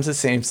 but he kind of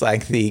seems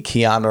like the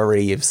Keanu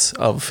Reeves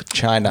of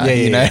China,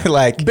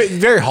 like, but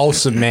very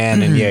wholesome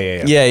man. And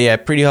yeah,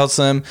 pretty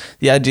wholesome.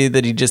 The idea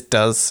that he just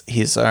does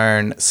his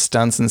own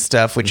stunts and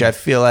stuff, which I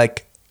feel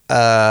like,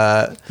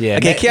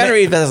 Keanu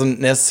Reeves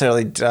hasn't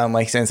necessarily done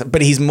like sense,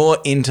 but he's more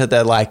into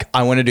the like,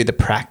 I want to do the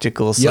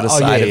practical sort of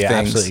side of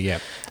things. Absolutely, yeah.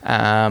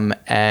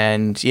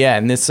 And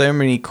there's so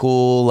many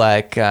cool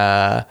like.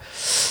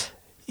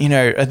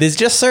 There's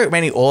just so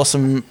many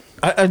awesome.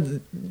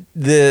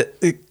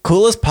 The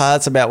coolest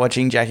parts about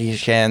watching Jackie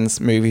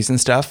Chan's movies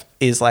and stuff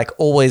is like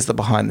always the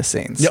behind the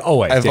scenes. Yeah,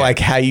 always. Of like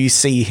how you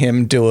see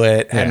him do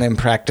it and then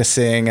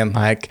practicing and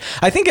like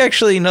I think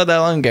actually not that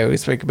long ago we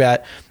spoke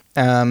about.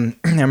 I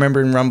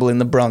remember in Rumble in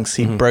the Bronx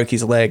he broke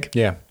his leg.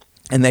 Yeah.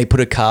 And they put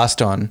a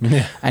cast on,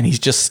 and he's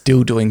just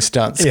still doing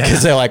stunts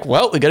because they're like,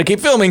 "Well, we got to keep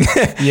filming."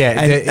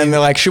 And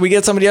they're like, "Should we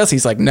get somebody else?"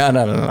 He's like,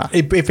 "No."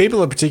 If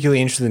people are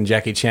particularly interested in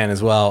Jackie Chan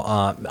as well,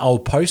 I'll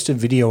post a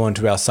video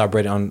onto our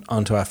subreddit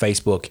onto our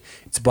Facebook.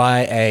 It's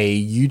by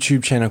a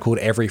YouTube channel called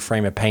Every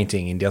Frame a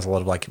Painting. He does a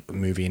lot of like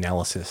movie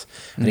analysis,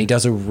 and he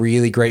does a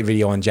really great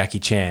video on Jackie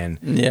Chan.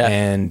 Yeah,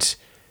 and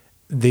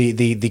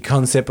the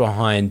concept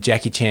behind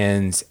Jackie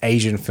Chan's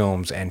Asian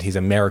films and his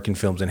American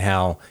films, and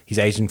how his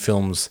Asian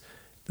films,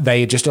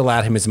 they just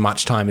allowed him as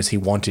much time as he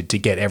wanted to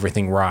get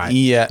everything right.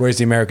 Yeah. Whereas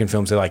the American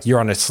films are like,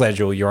 you're on a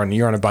schedule, you're on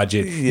a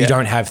budget. Yeah. You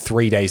don't have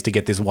 3 days to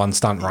get this one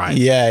stunt right.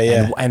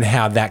 Yeah. And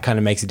how that kind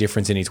of makes a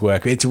difference in his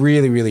work. It's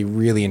really, really,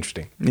 really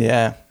interesting.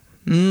 Yeah.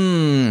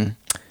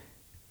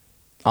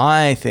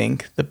 I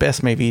think the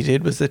best movie he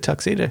did was The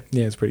Tuxedo.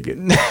 Yeah, it's pretty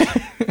good.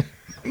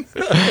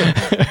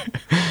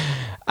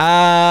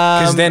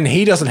 Because then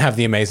he doesn't have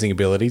the amazing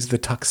abilities. The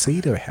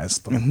Tuxedo has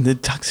them. The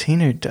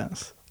Tuxedo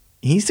does.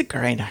 He's a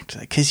great actor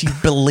because you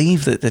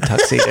believe that the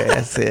Tuxedo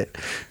has it,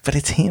 but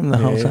it's him the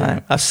whole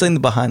time. I've seen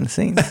the behind the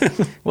scenes.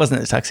 It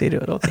wasn't the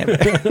Tuxedo at all.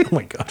 Oh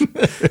my God.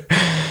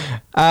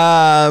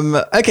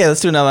 Okay,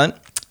 let's do another one.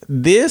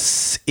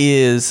 This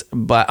is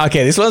by...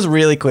 Okay, this one's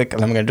really quick,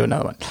 and I'm going to do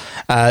another one.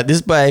 This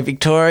is by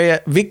Victor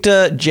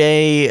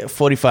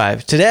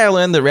J45. Today I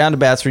learned that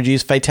roundabouts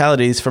reduce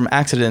fatalities from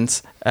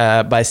accidents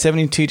by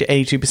 72 to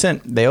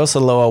 82%. They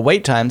also lower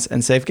wait times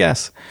and save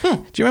gas. Do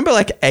you remember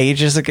like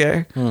ages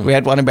ago, we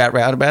had one about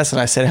roundabouts, and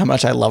I said how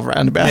much I love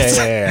roundabouts?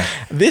 Yeah.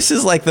 This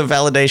is like the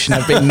validation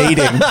I've been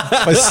needing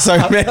for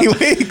so many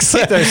weeks.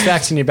 Keep those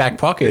facts in your back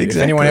pocket.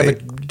 Exactly. If anyone ever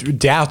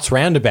doubts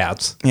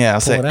roundabouts. Yeah,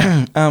 I'll say,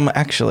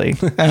 actually.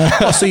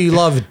 So you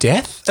love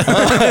death?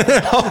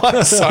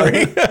 I'm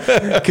sorry.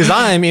 Because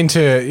I'm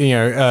into,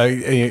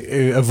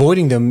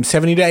 avoiding them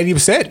 70 to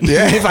 80%,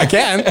 if I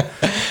can.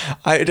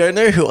 I don't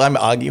know who I'm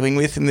arguing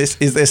with in this.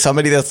 Is there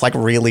somebody that's like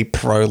really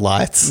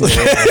pro-lights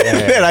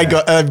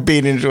that I've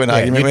been into an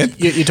argument with?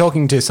 You're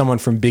talking to someone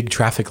from Big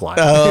Traffic Light.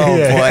 Oh,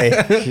 boy.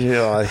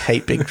 I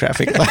hate Big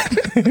Traffic Light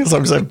because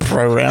I'm so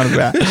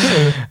pro-roundabout.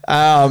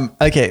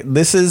 Okay,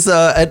 this is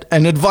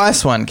an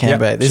advice one,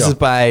 Cambo. This is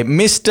by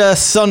Mr.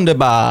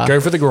 Sonderbar. Go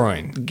for the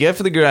groin. Go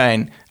for the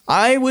groin.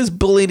 I was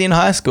bullied in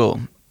high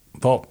school.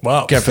 Oh,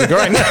 wow. Go for the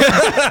groin.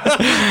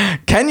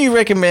 Can you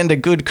recommend a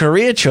good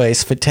career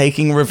choice for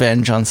taking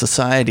revenge on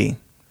society?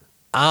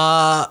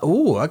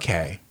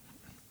 Okay.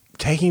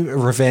 Taking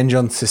revenge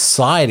on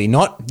society,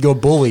 not your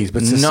bullies,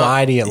 but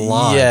society at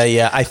large.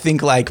 Yeah. I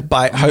think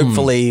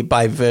hopefully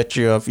by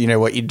virtue of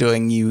what you're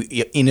doing, you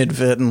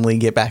inadvertently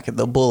get back at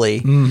the bully.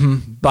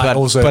 Mm-hmm. But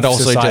also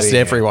just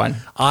everyone.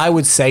 I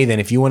would say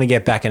then, if you want to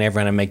get back at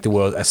everyone and make the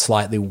world a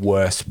slightly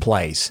worse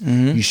place,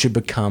 you should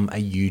become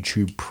a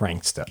YouTube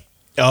prankster.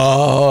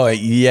 Oh,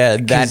 yeah,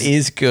 that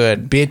is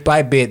good. Bit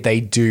by bit, they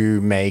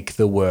do make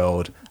the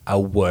world a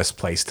worse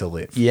place to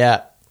live.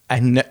 Yeah.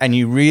 And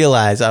you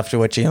realize after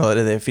watching a lot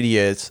of their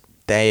videos,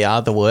 they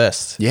are the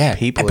worst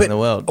people in the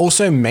world.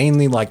 Also,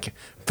 mainly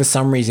for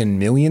some reason,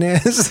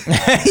 millionaires.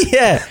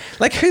 Yeah.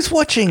 Like, who's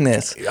watching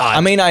this?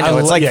 I know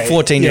it's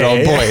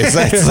 14-year-old boys.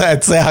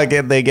 That's how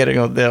they're getting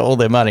all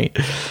their money.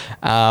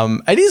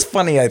 It is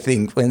funny, I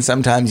think, when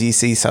sometimes you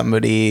see certain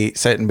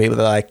people that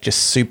are like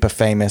just super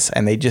famous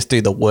and they just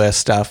do the worst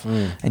stuff.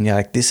 And you're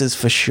like, this is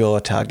for sure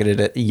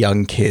targeted at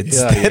young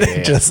kids.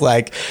 Just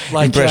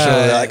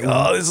impressionable. Like,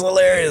 oh, this is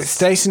hilarious.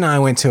 Stacey and I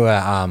went to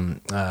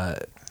a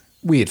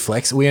weird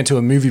flex. We went to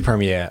a movie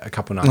premiere a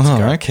couple nights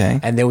ago. Okay.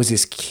 And there was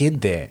this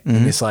kid there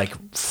in this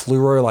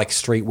fluoro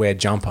streetwear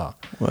jumper.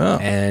 Wow.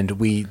 And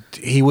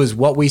he was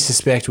what we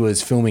suspect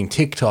was filming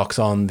TikToks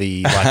on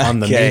the on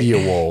the media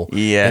wall.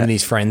 Yeah. And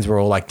his friends were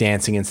all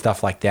dancing and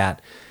stuff like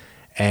that.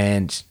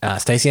 And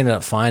Stacey ended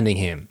up finding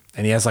him.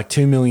 And he has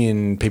 2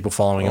 million people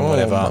following him,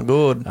 whatever. Oh my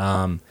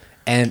God.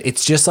 And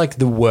it's just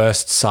the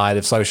worst side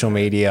of social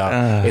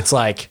media. It's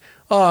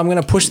oh, I'm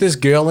going to push this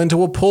girl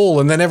into a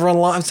pool, and then everyone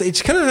laughs.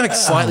 It's kind of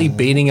slightly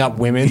beating up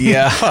women,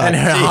 and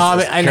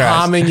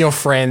harming your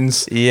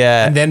friends,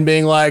 and then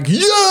being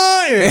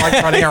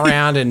running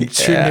around and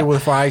shooting people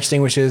with fire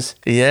extinguishers.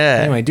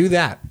 Yeah. Anyway, do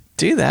that.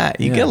 You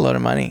get a lot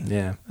of money.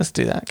 Yeah. Let's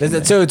do that.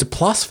 So it's a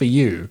plus for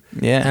you,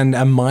 and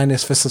a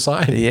minus for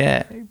society.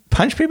 Yeah.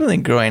 Punch people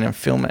in the groin and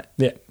film it.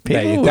 Yeah.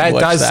 People that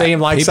does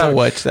seem like people something.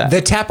 Watch that. The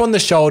tap on the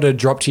shoulder,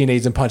 drop to your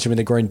knees and punch him in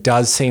the groin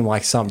does seem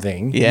like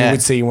something you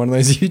would see in one of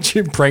those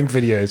YouTube prank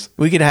videos.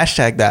 We could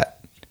hashtag that.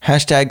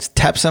 Hashtag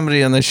tap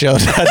somebody on the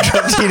shoulder,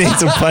 drop to your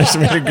knees and punch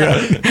them in the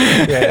groin.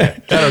 Yeah,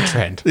 that'll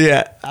trend.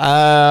 Yeah.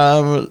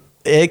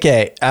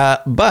 Okay.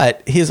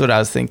 But here's what I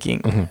was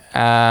thinking.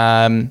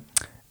 Mm-hmm.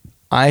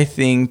 I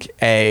think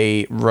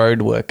a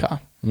road worker.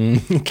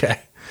 Okay.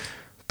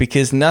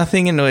 Because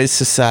nothing annoys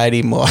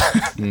society more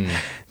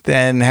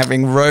than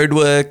having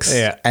roadworks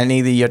and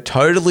either you're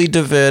totally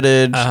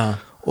diverted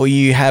or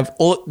you have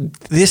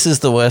this is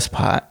the worst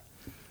part.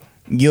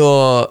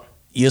 You're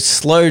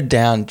slowed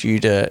down due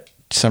to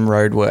some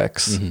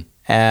roadworks.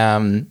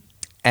 Mm-hmm.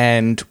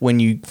 And when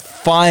you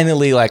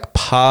finally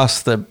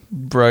pass the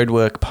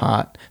roadwork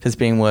part that's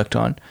being worked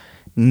on,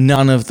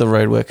 none of the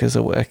road workers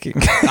are working.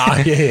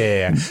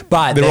 Yeah.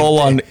 But they're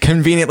all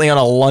conveniently on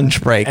a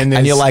lunch break. And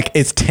you're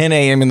it's 10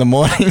 a.m. in the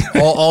morning.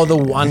 or the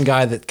one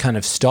guy that kind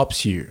of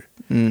stops you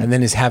and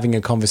then is having a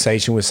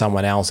conversation with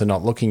someone else and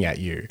not looking at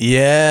you.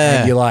 Yeah.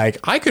 And you're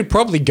I could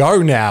probably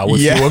go now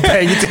if you were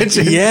paying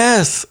attention.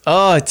 Yes.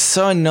 Oh, it's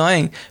so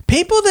annoying.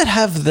 People that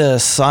have the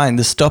sign,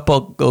 the stop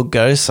or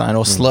go sign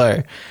or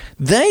slow,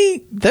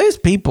 those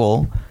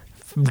people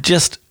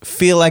just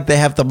feel like they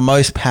have the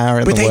most power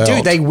in the world. But they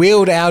do. They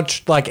wield out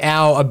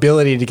our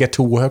ability to get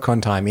to work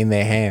on time in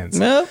their hands.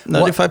 No,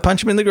 not if I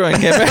punch them in the groin.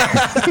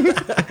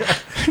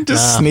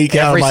 Just sneak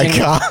out of my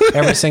car.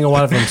 Every single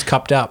one of them's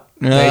cupped up.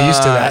 They're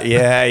used to that.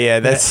 Yeah,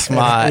 that's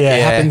smart. Yeah,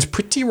 it happens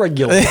pretty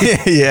regularly.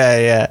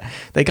 Yeah.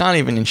 They can't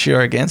even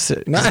insure against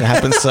it because it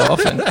happens so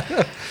often.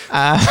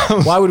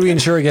 Why would we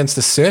insure against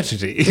the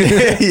certainty?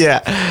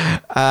 Yeah.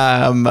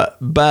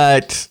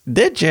 But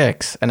they're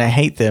jerks and I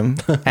hate them.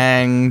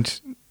 And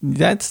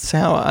that's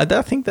how I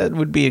think that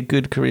would be a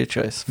good career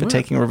choice for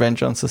taking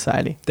revenge on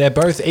society. They're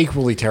both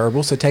equally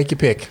terrible, so take your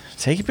pick.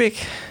 Take your pick.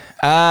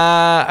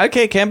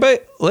 Okay, Cambo,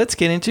 let's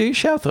get into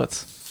shower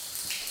thoughts.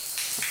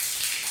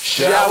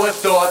 Shower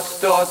thoughts,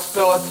 shower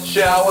thoughts,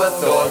 shower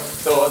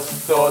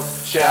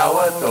thoughts,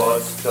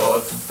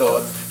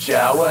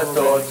 shower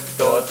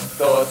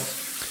thoughts.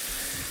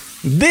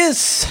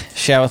 This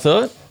shower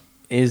thought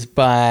is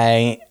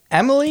by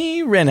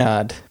Amelie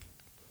Renard.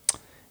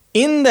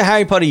 In the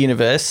Harry Potter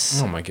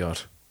universe... Oh my God.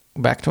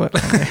 Back to it.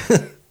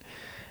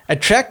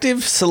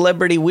 Attractive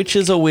celebrity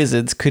witches or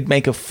wizards could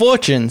make a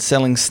fortune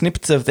selling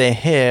snippets of their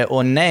hair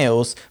or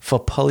nails for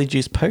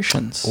polyjuice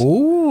potions.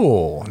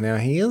 Ooh, now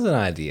here's an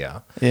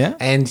idea. Yeah.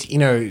 And,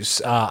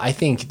 I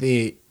think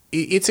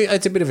it's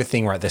a bit of a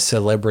thing, right? The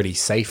celebrity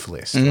safe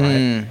list,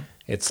 right?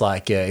 It's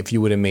like if you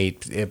were to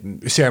meet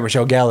Sarah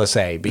Michelle Gellar,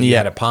 say, but you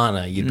had a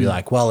partner, you'd be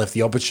like, well, if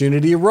the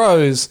opportunity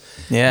arose,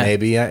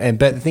 maybe. But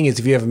the thing is,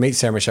 if you ever meet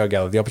Sarah Michelle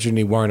Gellar, the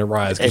opportunity won't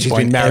arise because she's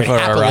been married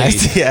happily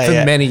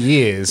for many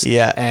years.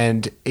 Yeah.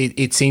 And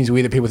it seems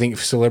weird that people think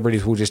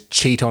celebrities will just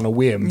cheat on a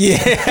whim.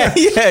 Yeah.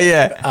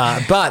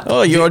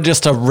 But you're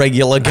just a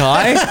regular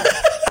guy.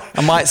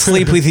 I might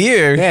sleep with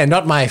you. Yeah,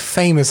 not my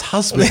famous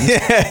husband.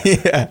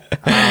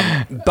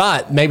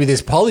 But maybe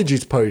this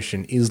polyjuice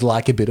potion is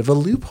like a bit of a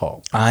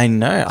loophole. I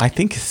know. I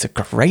think it's a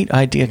great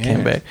idea,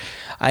 Cambo.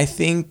 I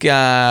think,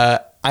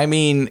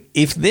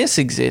 if this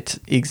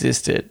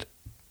existed,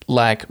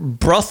 like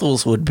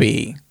brothels would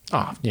be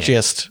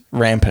just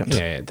rampant.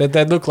 Yeah,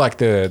 they'd look like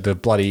the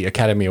bloody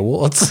Academy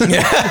Awards.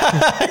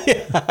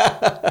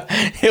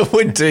 It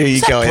would do.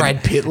 You go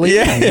Brad Pitt.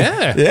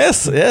 Yeah.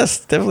 Yes,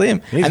 definitely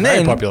him. He's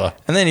very popular.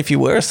 And then if you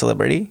were a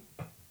celebrity,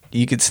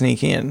 you could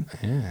sneak in.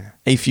 Yeah.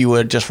 If you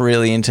were just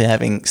really into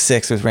having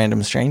sex with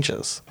random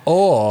strangers.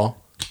 Or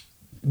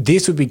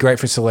this would be great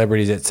for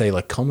celebrities at, say,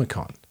 like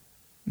Comic-Con.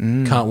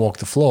 Can't walk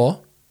the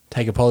floor.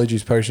 Take a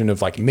polyjuice potion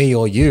of like me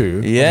or you.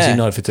 Yeah. Obviously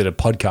not if it's at a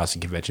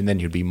podcasting convention, then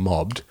you'd be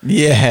mobbed.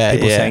 Yeah.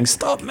 People saying,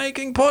 stop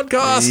making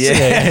podcasts.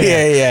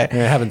 Yeah. It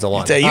happens a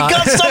lot. You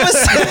got some.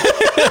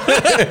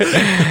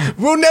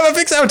 We'll never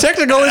fix our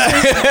technical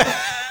issues.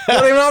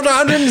 Not even after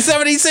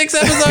 176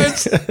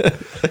 episodes.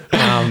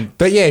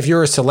 But yeah, if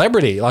you're a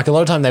celebrity, like a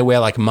lot of time they wear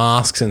like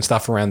masks and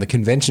stuff around the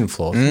convention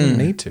floor. You wouldn't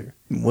need to.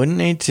 Wouldn't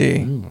need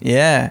to.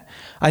 Yeah.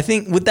 I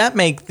think, would that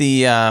make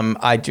the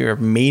idea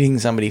of meeting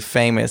somebody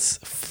famous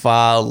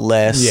far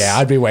less? Yeah,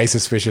 I'd be way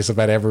suspicious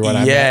about everyone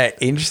I met.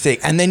 Interesting.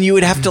 And then you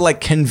would have to like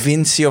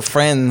convince your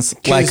friends,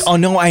 like, oh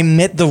no, I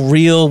met the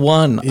real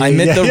one. I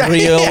met the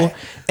real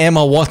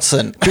Emma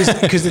Watson.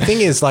 Because the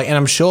thing is, like, and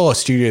I'm sure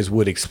studios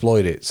would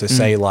exploit it. So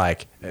say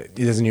like,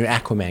 there's a new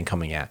Aquaman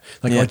coming out.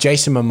 Like,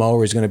 Jason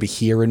Momoa is going to be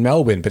here in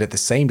Melbourne, but at the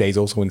same day he's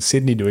also in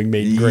Sydney doing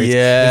meet and greets.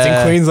 Yeah. He's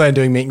in Queensland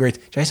doing meet and greets.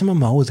 Jason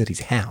Momoa was at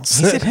his house.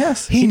 He's at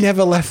house. He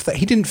never left that.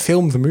 He didn't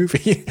film the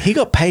movie. He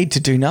got paid to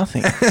do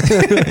nothing.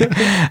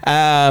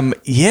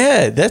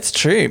 Yeah, that's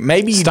true.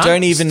 Maybe you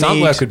don't even need...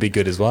 Stunt work would be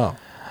good as well.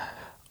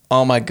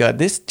 Oh my God,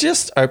 this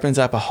just opens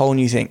up a whole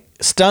new thing.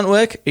 Stunt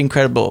work,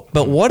 incredible.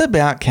 But what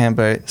about,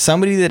 Cambo,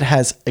 somebody that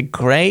has a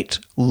great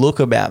look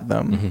about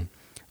them,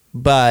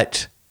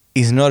 but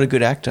is not a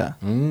good actor?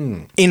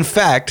 In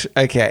fact,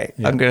 I'm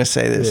going to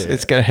say this.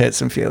 It's going to hurt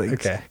some feelings.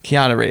 Okay.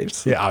 Keanu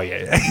Reeves. Yeah. Oh,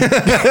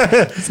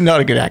 yeah. He's not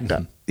a good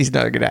actor. He's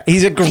not a good actor.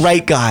 He's a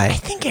great guy. I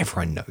think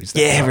everyone knows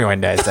that. Yeah, everyone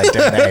knows that,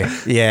 don't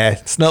they? Yeah.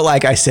 It's not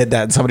like I said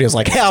that and somebody was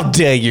like, how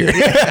dare you?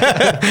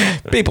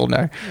 People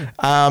know.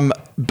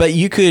 But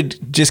you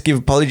could just give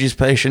polyjuice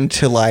potion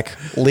to like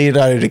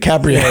Leonardo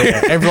DiCaprio.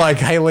 Yeah. Everyone's like,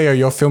 hey, Leo,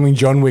 you're filming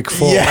John Wick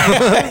 4.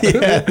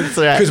 Yeah, that's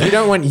right. Because we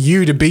don't want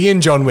you to be in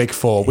John Wick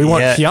 4. We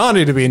want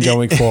Keanu to be in John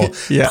Wick 4.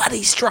 But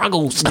he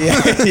struggles.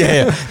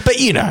 Yeah. But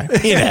you know.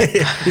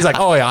 He's like,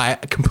 oh, yeah, I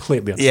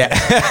completely understand.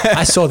 Yeah.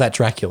 I saw that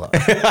Dracula.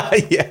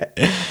 Yeah.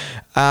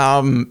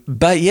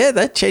 But yeah,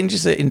 that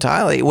changes it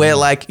entirely. Where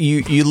like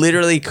you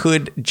literally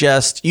could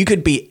you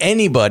could be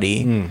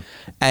anybody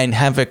and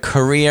have a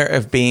career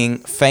of being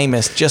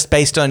famous just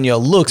based on your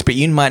looks, but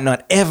you might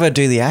not ever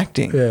do the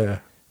acting. Yeah.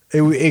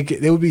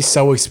 It would be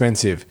so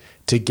expensive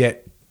to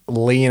get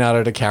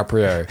Leonardo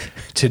DiCaprio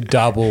to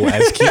double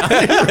as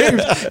Keanu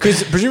Reeves,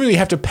 because presumably you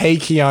have to pay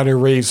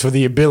Keanu Reeves for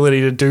the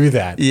ability to do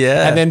that,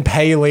 and then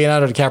pay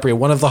Leonardo DiCaprio,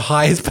 one of the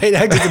highest paid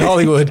actors in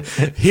Hollywood,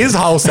 his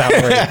whole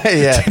salary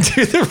to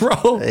do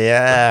the role.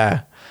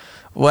 Yeah.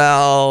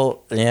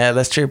 Well, yeah,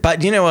 that's true.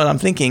 But you know what I'm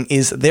thinking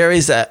is there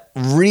is a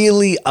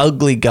really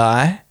ugly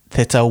guy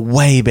that's a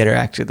way better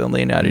actor than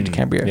Leonardo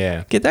DiCaprio.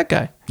 Yeah. Get that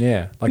guy.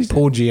 Yeah. Like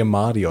Paul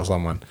Giamatti or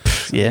someone.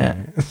 Yeah.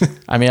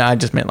 I mean, I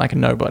just meant like a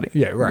nobody.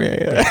 Yeah,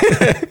 right.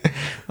 Yeah.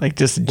 Like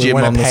just Jim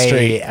on the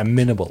street. A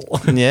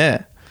minimal.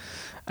 Yeah.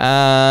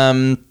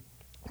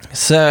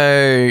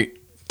 So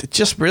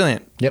just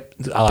brilliant. Yep.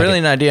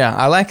 Brilliant idea.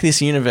 I like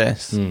this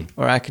universe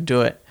where I could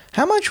do it.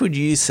 How much would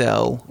you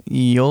sell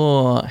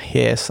your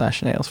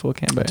hair/nails for,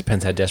 Cambo?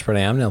 Depends how desperate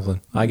I am,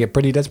 Nelson. I get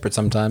pretty desperate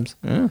sometimes.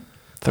 $3.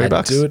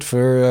 I'd do it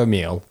for a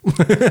meal.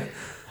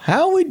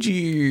 How would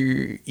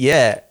you...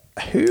 Yeah.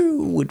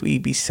 Who would we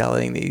be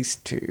selling these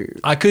to?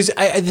 Because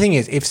the thing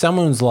is, if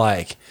someone's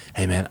like,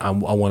 hey man, I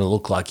want to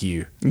look like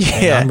you.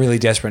 Yeah. I'm really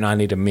desperate and I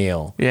need a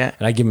meal. Yeah.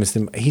 And I give him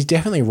some, he's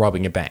definitely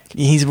robbing a bank.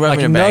 He's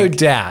robbing a bank. No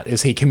doubt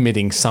is he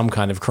committing some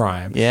kind of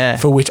crime. Yeah.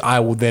 For which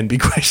I will then be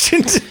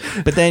questioned.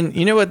 But then,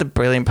 you know what the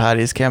brilliant part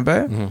is,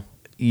 Cambo?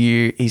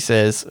 He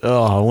says,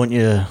 oh, I want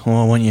your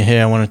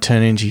hair. I want to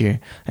turn into you.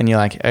 And you're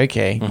like,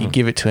 okay. You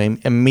give it to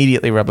him,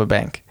 immediately rob a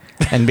bank.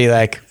 And be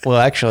like, well,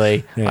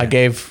 actually, I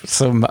gave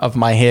some of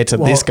my hair to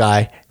this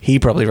guy. He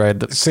probably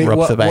robbed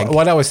the bank.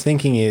 What I was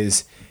thinking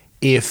is,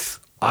 if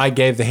I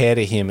gave the hair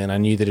to him and I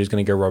knew that he was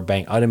going to go rob a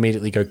bank, I'd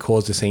immediately go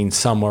cause the scene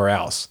somewhere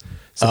else.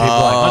 So people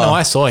are like, oh no,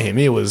 I saw him.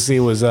 He was he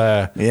was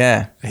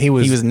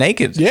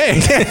naked.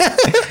 Yeah.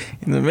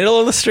 In the middle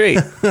of the street.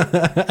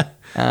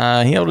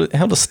 He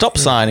held a stop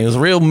sign. He was a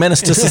real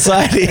menace to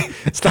society.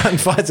 Starting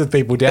fights with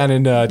people down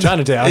in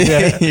Chinatown.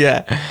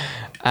 Yeah.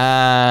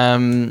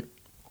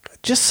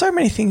 Just so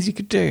many things you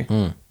could do.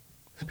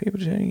 For people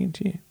turning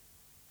into you.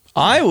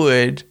 I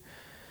would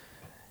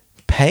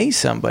pay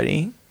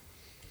somebody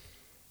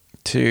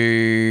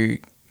to...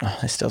 Oh,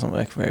 this doesn't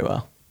work very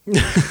well.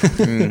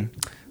 I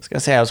was going to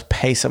say I would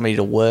pay somebody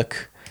to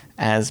work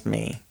as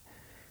me.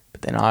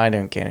 But then I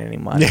don't get any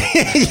money.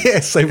 Yeah,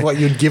 so what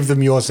you'd give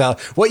them your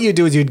salary. What you'd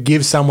do is you'd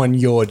give someone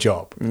your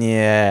job.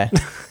 Yeah.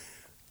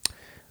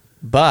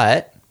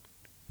 But,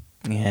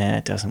 yeah,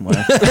 it doesn't work.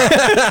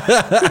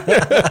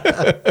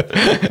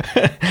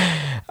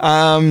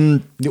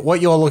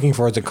 What you're looking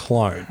for is a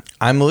clone.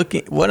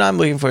 What I'm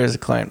looking for is a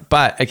clone.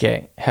 But,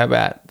 okay, how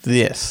about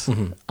this?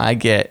 Mm-hmm. I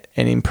get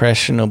an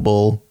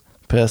impressionable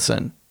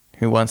person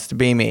who wants to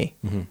be me.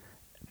 Mm-hmm.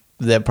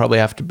 They'll probably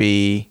have to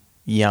be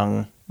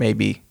young,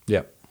 maybe.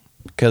 Yep.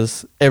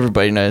 Because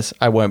everybody knows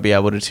I won't be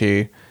able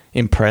to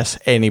impress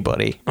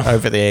anybody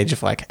over the age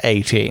of like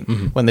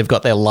 18 when they've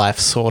got their life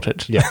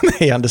sorted. Yeah.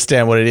 They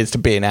understand what it is to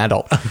be an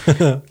adult.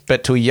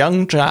 But to a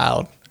young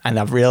child, and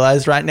I've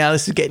realized right now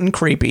this is getting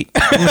creepy.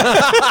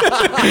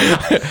 I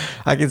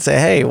can say,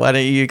 hey, why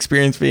don't you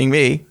experience being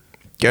me?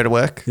 Go to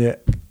work. Yeah.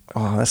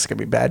 Oh, that's going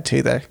to be bad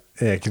too, though.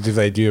 Yeah, because if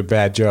they do a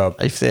bad job.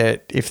 If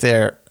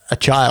they're a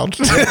child.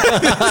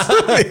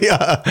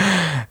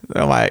 I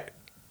might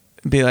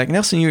be like,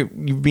 Nelson,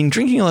 you've been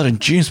drinking a lot of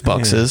juice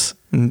boxes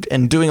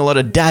and doing a lot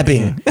of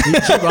dabbing. You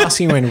keep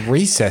asking when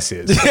recess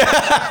is.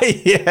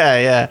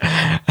 Yeah.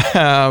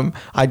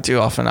 I do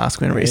often ask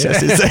when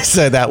recess is,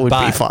 so that would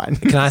be fine.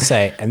 Can I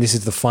say, and this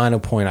is the final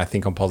point I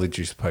think on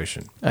Polyjuice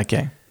Potion.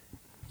 Okay.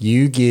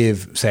 You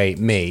give, say,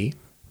 me,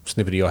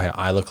 snippet of your hair,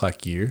 I look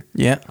like you.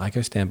 Yeah. I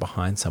go stand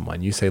behind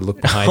someone. You say, look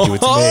behind you,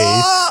 it's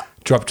me.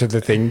 Drop to the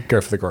thing, go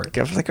for the groin.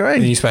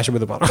 And you smash it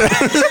with a bottle.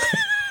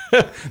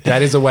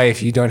 That is a way,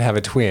 if you don't have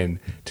a twin,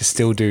 to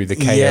still do the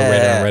KO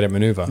Reddit on Reddit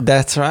maneuver.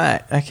 That's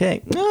right.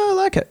 Okay. No, I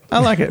like it.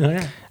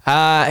 Okay.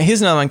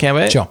 Here's another one,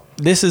 Cambo. Sure.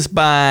 This is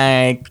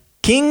by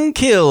King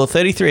Kill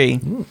 33.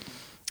 Ooh.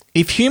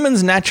 If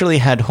humans naturally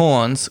had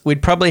horns,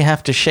 we'd probably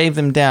have to shave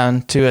them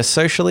down to a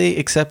socially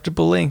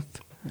acceptable length.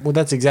 Well,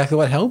 that's exactly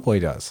what Hellboy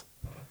does.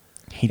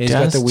 He's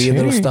got the weird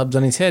little stubs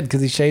on his head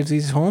because he shaves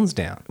his horns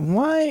down.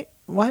 Why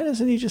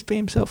doesn't he just be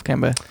himself,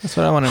 Cambo? That's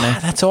what I want to know.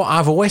 That's all.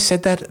 I've always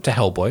said that to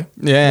Hellboy.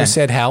 Yeah. I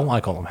said Hal.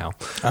 I call him Hal.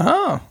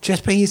 Oh.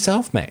 Just be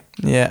yourself, mate.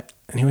 Yeah.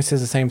 And he always says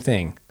the same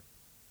thing.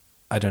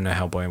 I don't know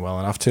Hellboy well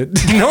enough to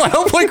know a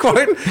Hellboy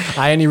quote.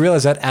 I only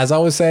realized that as I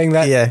was saying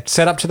that,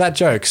 set up to that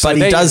joke. So but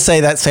he does say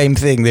that same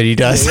thing that he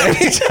does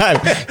every time.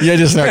 You're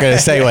just not going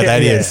to say what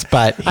that is.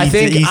 But I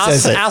think he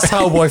says it. Us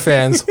Hellboy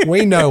fans,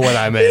 we know what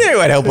I mean. You know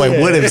what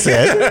Hellboy would have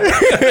said.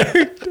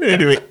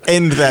 To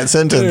end that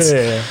sentence.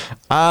 Yeah.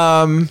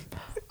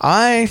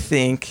 I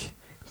think,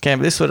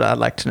 Cam, this is what I'd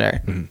like to know.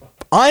 Mm-hmm.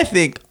 I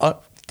think,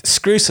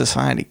 screw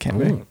society,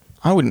 Cam.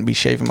 I wouldn't be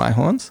shaving my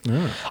horns.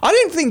 No. I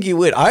don't think you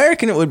would. I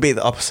reckon it would be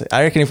the opposite.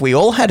 I reckon if we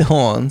all had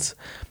horns,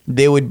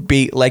 there would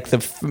be like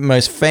the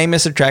most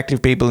famous,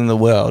 attractive people in the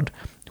world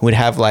would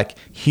have like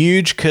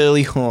huge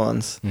curly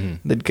horns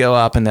that go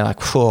up and they're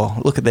like, whoa,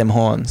 look at them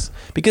horns.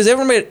 Because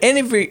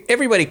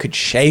everybody could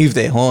shave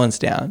their horns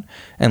down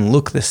and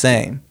look the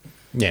same.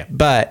 Yeah.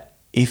 But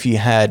if you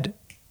had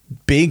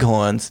big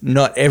horns,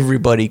 not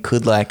everybody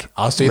could like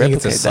do you think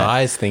it's a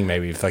size thing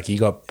maybe if like you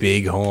got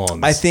big horns?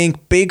 I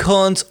think big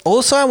horns,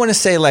 also I want to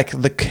say like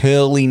the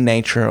curly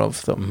nature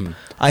of them.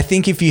 I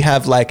think if you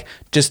have like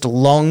just a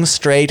long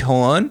straight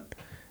horn,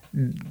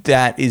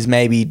 that is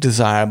maybe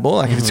desirable,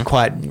 like if it's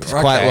quite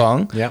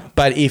long. Yep.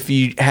 But if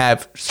you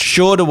have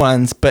shorter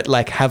ones but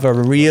like have a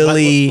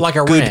really like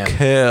a good ram.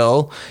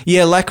 curl,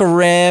 like a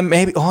ram,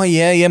 maybe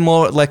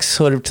more like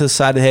sort of to the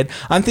side of the head.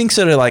 I'm thinking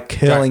sort of like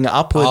curling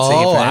upwards.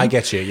 I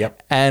get you.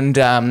 Yep. And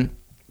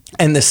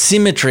the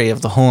symmetry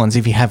of the horns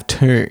if you have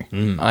two,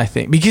 I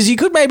think, because you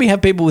could maybe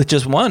have people with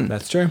just one.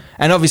 That's true.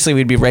 And obviously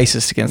we'd be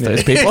racist against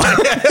those people.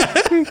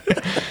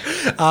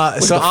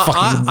 So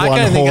I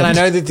kind of think, and I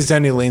know that this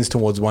only leans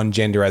towards one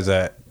gender as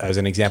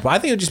an example. I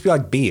think it would just be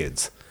like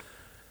beards.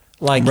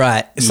 Like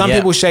some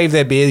people shave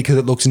their beard because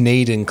it looks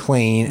neat and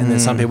clean, and then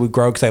some people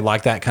grow because they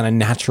like that kind of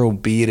natural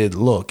bearded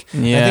look.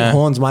 Yeah. I think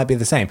horns might be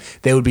the same.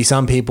 There would be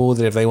some people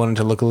that if they wanted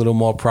to look a little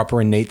more proper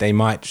and neat, they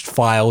might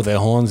file their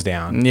horns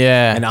down.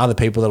 Yeah. And other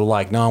people that are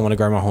like, no, I want to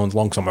grow my horns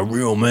long because I'm a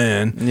real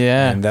man.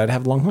 Yeah. And they'd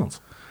have long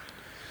horns.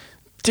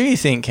 Do you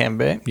think,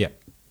 Camber? Yeah.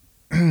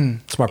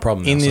 It's my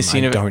problem. In this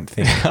universe, I don't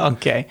think.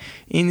 Okay.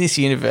 In this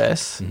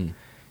universe,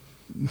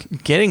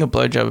 getting a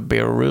blowjob would be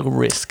a real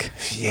risk.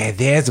 Yeah,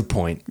 there's a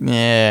point.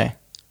 Yeah.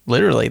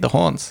 Literally, the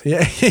horns.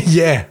 Yeah.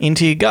 Yeah.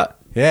 Into your gut.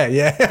 Yeah.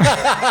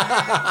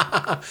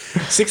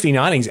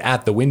 69ing's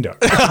at the window.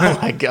 Oh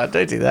my God,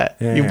 don't do that.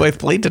 You both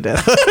bleed to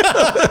death.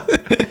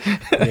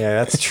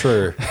 Yeah, that's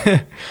true.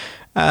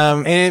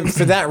 And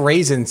for that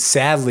reason,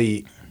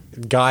 sadly,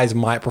 guys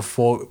might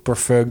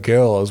prefer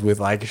girls with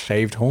like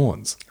shaved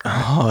horns.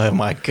 Oh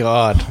my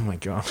god. Oh my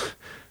god.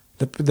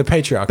 The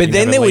patriarchy. But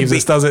then there would be,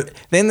 does it?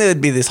 Then there would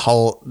be this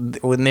whole.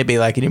 Wouldn't there be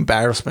like an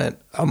embarrassment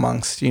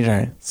amongst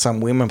some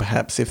women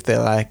perhaps if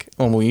they're like,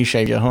 "Oh, well, you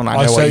shave your horn.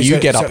 I know what you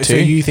get up to." So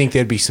you think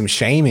there'd be some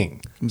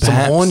shaming, some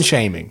horn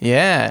shaming?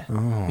 Yeah.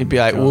 You'd be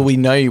like, "Well, we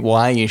know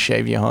why you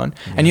shave your horn,"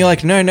 and you're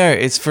like, "No,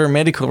 it's for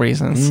medical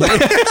reasons."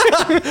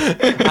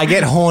 I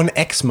get horn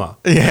eczema.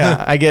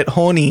 Yeah, I get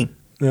horny.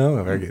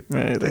 Oh, very good.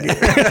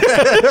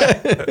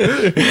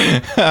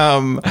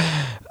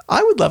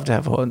 I would love to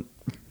have horn.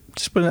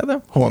 Just put it out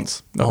there.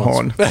 Horns. Not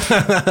horn.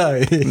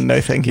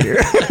 No, thank you.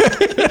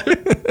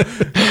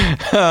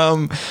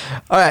 All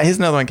right, here's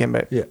another one,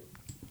 Kembo. Yeah.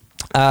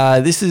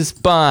 This is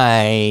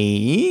by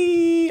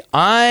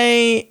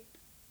I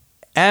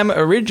Am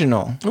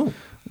Original. Ooh.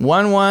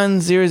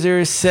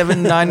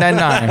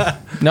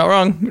 11007999. Not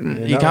wrong.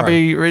 You can't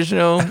be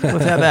original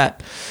without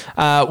that.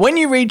 When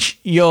you reach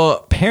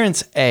your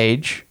parents'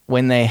 age,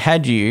 when they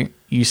had you,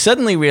 you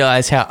suddenly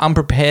realize how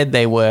unprepared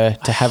they were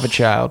to have a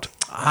child.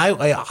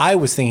 I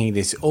was thinking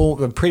this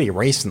pretty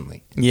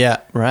recently. Yeah,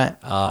 right.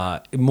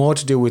 More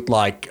to do with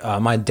like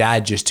my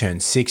dad just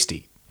turned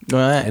 60.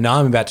 Right. And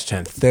I'm about to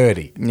turn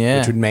 30. Yeah.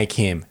 Which would make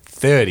him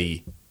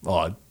 30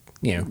 when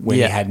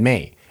he had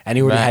me. And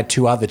he would have had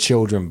 2 other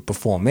children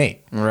before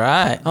me.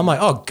 Right. I'm like,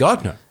 oh,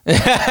 God, no.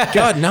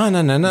 God, no.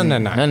 No.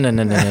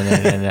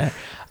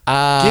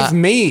 Give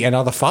me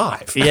another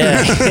 5.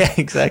 Yeah,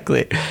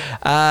 exactly.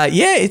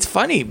 It's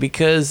funny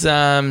because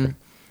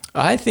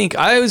I think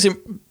I was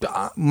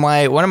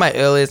one of my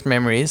earliest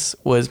memories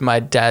was my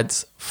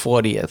dad's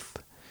 40th,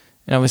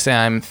 and obviously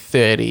I'm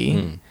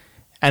 30,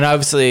 and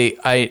obviously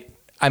I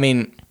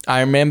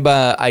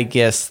remember I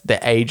guess the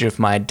age of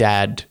my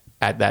dad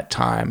at that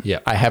time.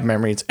 Yeah, I have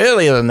memories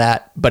earlier than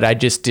that, but I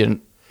just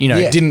didn't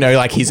know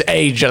like his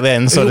age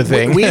then sort of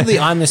thing. Weirdly,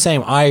 I'm the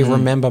same. I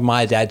remember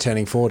my dad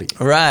turning 40.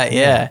 Right.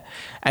 Yeah,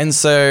 and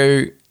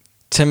so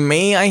to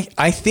me,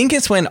 I think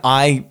it's when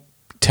I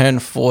turn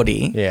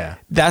 40,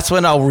 that's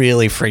when I'll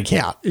really freak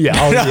out. Yeah,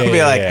 I'll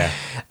be like,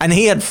 and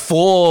he had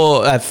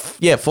 4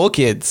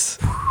 kids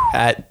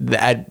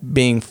at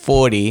being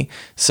 40.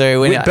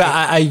 So when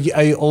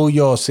are all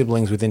your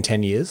siblings within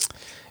 10 years?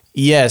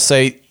 Yeah,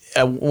 so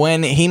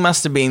when he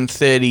must have been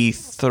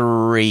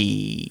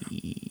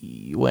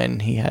 33 when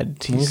he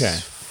had his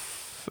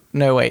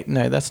no,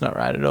 that's not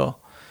right at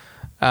all.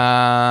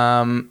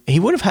 He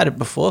would have had it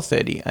before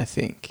 30, I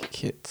think,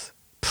 kids.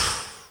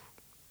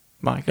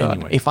 My God,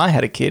 anyway. If I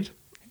had a kid,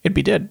 it'd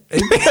be dead.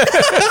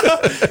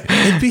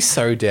 It'd be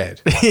so dead.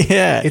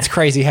 Yeah. It's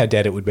crazy how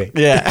dead it would be.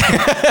 Yeah.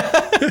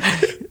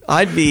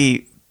 I'd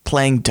be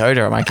playing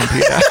Dota on my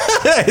computer.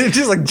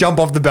 Just like jump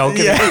off the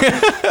balcony. Yeah.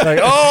 Like,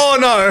 oh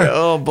no.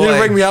 Oh boy.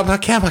 You ring me up. I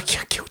can't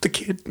kill the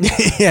kid.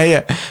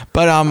 Yeah.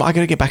 But I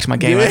got to get back to my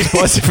game. I have to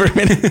pause it for a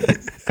minute.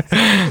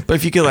 But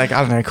if you could, like,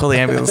 I don't know, call the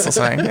ambulance or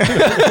something.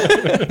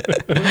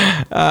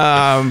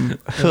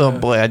 Oh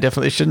boy, I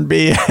definitely shouldn't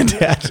be a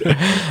dad.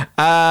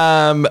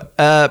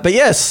 But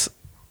yes.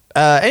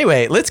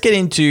 Anyway, let's get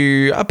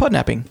into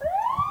podnapping.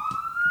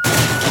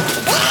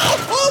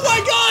 Oh my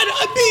God,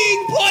 I'm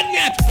being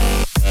podnapped.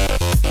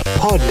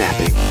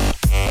 Podnapping.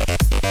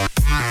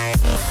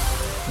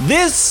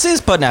 This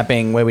is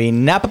Podnapping, where we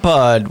nap a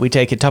pod. We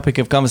take a topic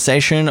of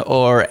conversation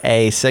or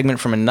a segment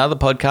from another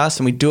podcast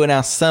and we do it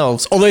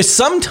ourselves. Although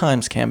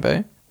sometimes,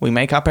 Cambo, we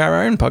make up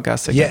our own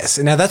podcast segments. Yes.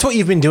 Now, that's what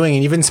you've been doing,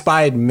 and you've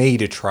inspired me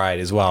to try it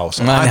as well.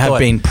 So I have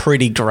been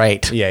pretty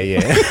great. Yeah.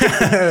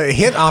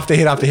 Hit after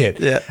hit after hit.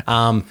 Yeah.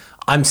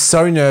 I'm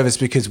so nervous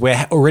because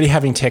we're already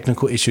having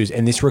technical issues,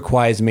 and this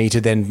requires me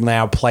to then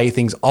now play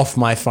things off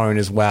my phone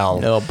as well.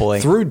 Oh, boy.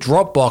 Through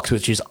Dropbox,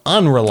 which is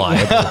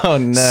unreliable. Oh,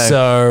 no.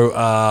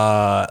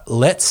 So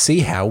let's see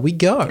how we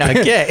go.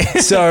 Okay.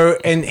 So,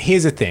 and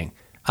here's the thing.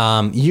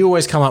 You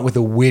always come up with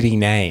a witty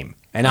name.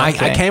 And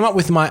I came up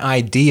with my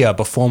idea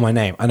before my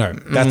name. I know,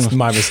 that's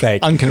my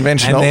mistake.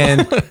 Unconventional.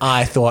 And then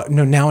I thought,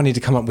 no, now I need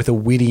to come up with a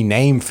witty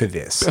name for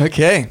this.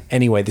 Okay.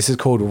 Anyway, this is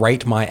called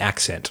Rate My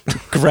Accent.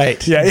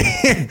 Great.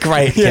 Yeah.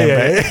 Great.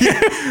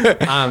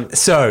 Yeah.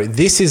 So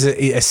this is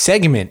a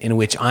segment in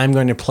which I'm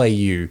going to play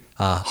you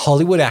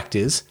Hollywood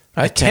actors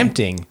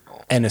attempting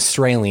an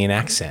Australian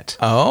accent.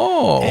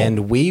 Oh.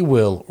 And we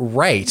will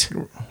rate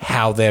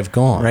how they've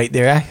gone. Rate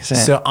their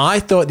accent. So I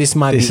thought this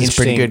might be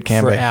interesting good,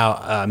 for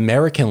our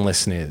American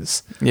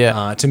listeners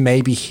to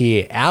maybe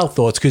hear our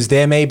thoughts, because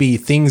there may be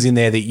things in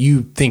there that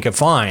you think are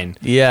fine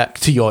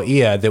to your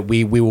ear that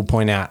we will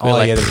point out,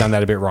 they've done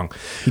that a bit wrong.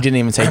 You didn't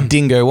even say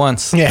dingo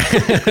once. Yeah.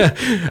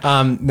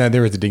 No,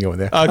 there is a dingo in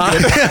there.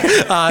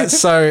 Oh,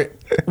 so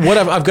what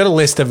I've got a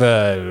list of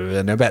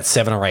about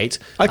 7 or 8.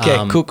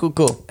 Okay,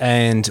 cool.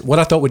 And what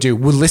I thought we'd do,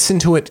 we'll listen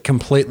to it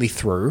completely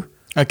through.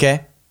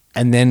 Okay.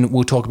 And then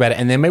we'll talk about it.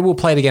 And then maybe we'll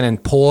play it again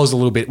and pause a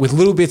little bit with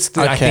little bits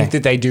that I think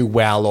that they do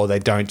well or they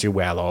don't do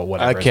well or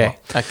whatever. Okay.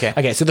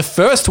 Okay. So the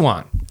first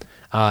one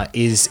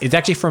it's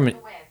actually from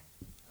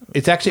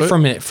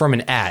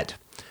an ad,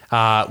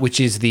 which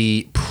is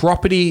the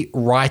Property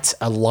Rights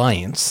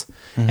Alliance.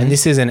 And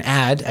this is an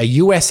ad, a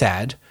US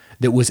ad,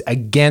 that was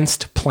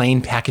against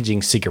plain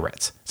packaging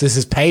cigarettes. So this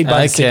is paid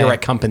by the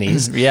cigarette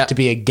companies to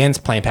be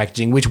against plain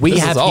packaging, which we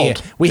have here.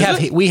 We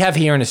have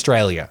here in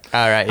Australia.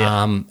 All right.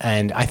 Yeah.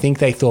 And I think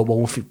they thought,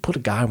 well, if we put a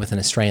guy with an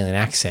Australian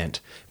accent,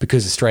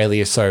 because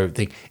Australia is so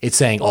it's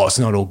saying, oh, it's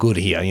not all good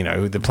here, you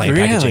know, the plain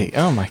packaging.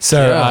 Oh my god.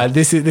 So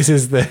this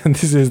is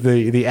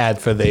the ad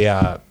for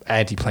the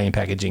anti-plain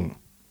packaging.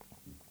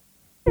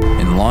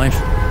 In life,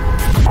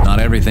 not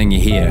everything you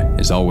hear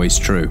is always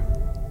true,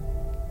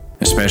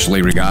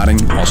 especially regarding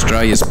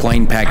Australia's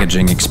plain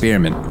packaging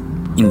experiment.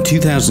 In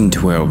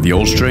 2012, the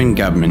Australian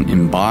government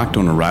embarked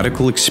on a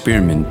radical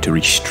experiment to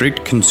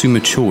restrict consumer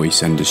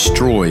choice and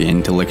destroy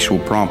intellectual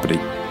property.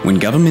 When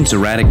governments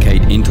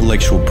eradicate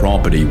intellectual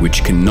property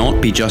which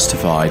cannot be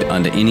justified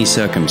under any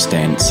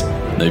circumstance,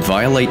 they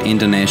violate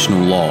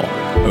international law,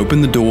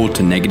 open the door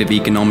to negative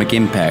economic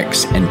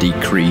impacts, and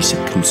decrease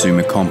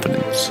consumer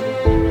confidence.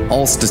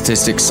 All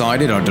statistics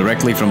cited are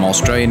directly from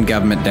Australian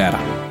government data.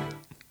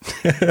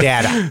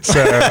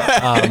 So,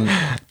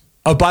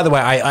 by the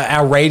way,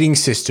 our rating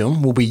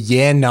system will be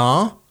yeah,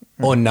 nah,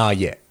 or nah,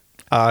 yeah.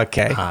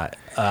 Okay.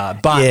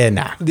 But yeah,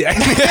 nah.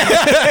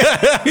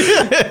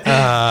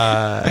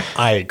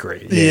 I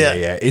agree.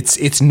 Yeah.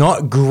 It's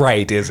not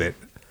great, is it?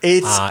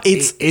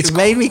 It's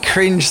made me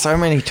cringe so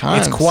many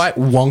times. It's quite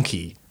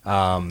wonky.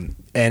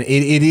 And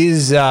it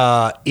is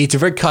it's a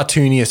very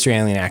cartoony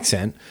Australian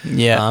accent.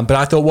 Yeah. But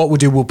I thought what we'll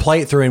do, we'll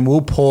play it through and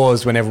we'll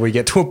pause whenever we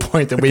get to a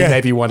point that we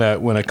maybe want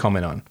to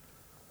comment on.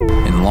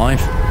 In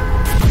life,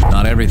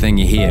 not everything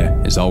you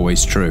hear is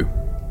always true.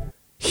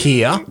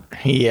 Here,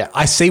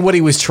 I see what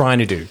he was trying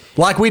to do.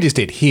 Like we just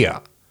did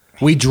here.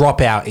 We drop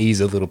our E's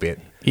a little bit.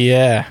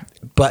 Yeah.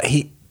 But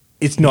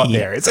it's not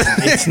there. It's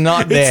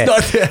not there. It's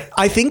not there.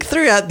 I think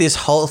throughout this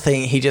whole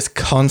thing, he just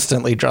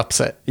constantly drops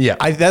it. Yeah.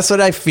 That's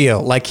what I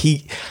feel. Like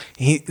he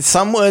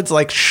some words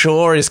like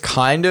sure is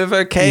kind of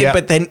okay,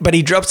 but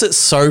he drops it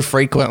so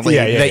frequently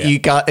that you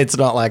can't, it's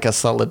not like a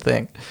solid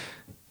thing.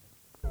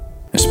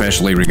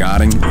 Especially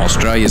regarding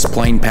Australia's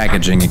plain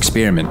packaging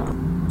experiment.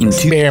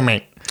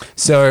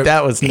 So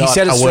that was not he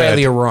said a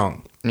Australia word.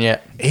 wrong. Yeah.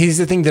 Here's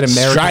the thing that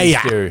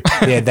Americans do.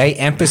 Yeah, they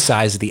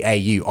emphasize the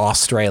AU,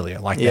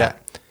 Australia, like that.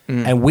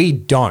 And we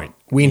don't.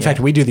 We, in fact,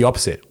 we do the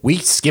opposite. We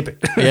skip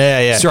it.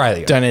 Yeah.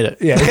 Australia. Don't eat it.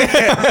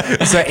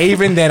 Yeah. So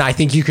even then, I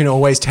think you can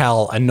always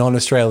tell a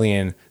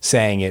non-Australian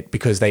saying it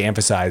because they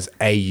emphasize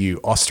AU,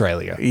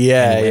 Australia.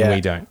 And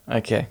we don't.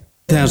 Okay.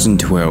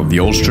 2012, the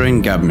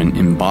Australian government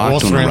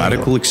embarked on a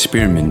radical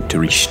experiment to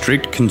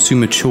restrict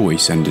consumer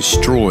choice and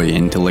destroy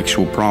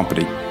intellectual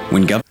property.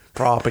 When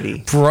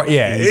Property.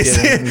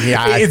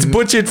 It's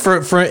butchered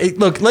for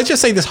look, let's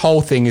just say this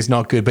whole thing is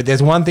not good, but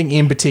there's one thing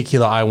in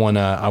particular I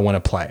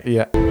wanna play.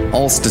 Yeah.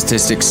 All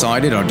statistics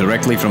cited are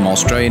directly from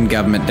Australian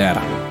government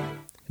data.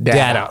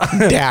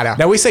 Data.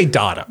 Now we say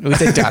data. We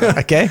say data,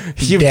 okay?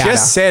 You've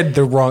just said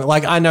the wrong,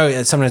 like I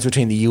know sometimes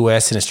between the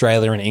US and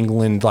Australia and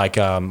England,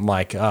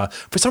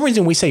 for some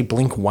reason we say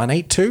Blink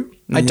 182.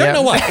 I don't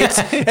know why.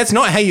 It's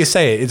not how you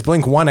say it. It's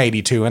Blink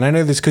 182. And I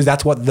know this because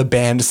that's what the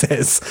band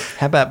says.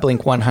 How about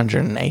Blink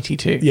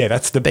 182? Yeah,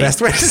 that's the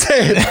best way to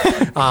say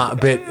it.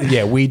 But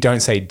yeah, we don't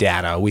say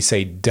data. We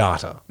say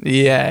data.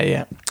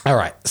 Yeah. All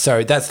right.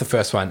 So that's the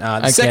first one.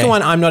 The second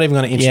one I'm not even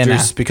going to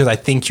introduce because I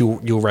think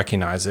you'll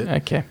recognize it.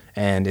 Okay.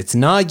 And it's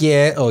nah,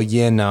 yeah, or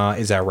yeah, nah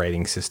is our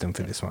rating system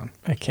for this one.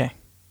 Okay.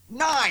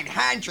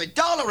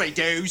 $900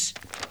 dues?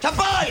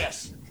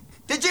 Tobias!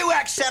 Did you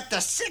accept a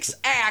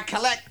 6-hour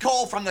collect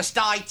call from the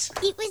States?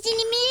 It was an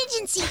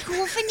emergency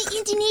call from the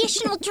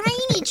International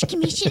Drainage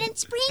Commission in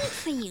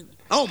Springfield.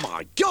 Oh,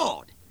 my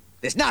God!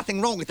 There's nothing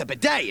wrong with the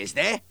bidet, is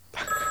there?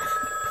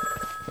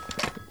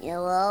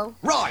 Hello?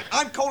 Right,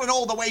 I'm calling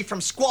all the way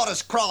from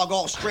Squatters Crag,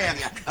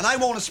 Australia, and I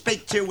want to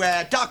speak to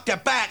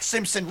Dr. Bat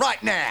Simpson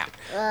right now.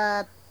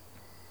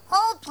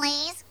 Hold,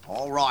 please.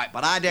 All right,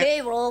 but I did...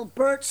 Payroll,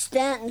 Bert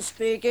Stanton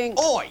speaking.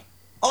 Oi!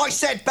 I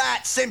said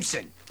Bat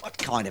Simpson. What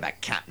kind of a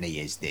company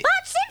is this?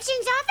 Bart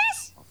Simpson's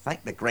office? Oh,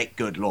 thank the great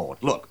good Lord.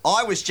 Look,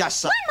 I was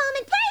just... One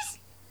moment,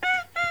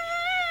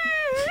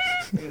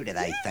 please. Who do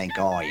they think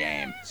I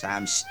am?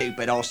 Some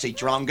stupid Aussie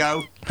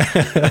drongo?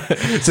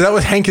 So that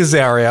was Hank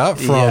Azaria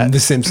from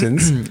The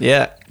Simpsons.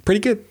 Yeah.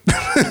 Pretty good.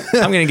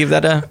 I'm going to give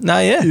that a no,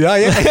 yeah.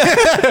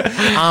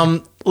 Yeah.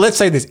 Let's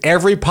say this.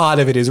 Every part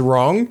of it is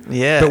wrong.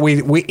 Yeah. But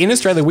we in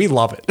Australia, we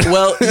love it.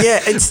 Well, yeah,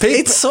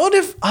 it's sort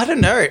of, I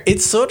don't know.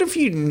 It's sort of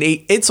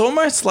unique. It's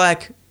almost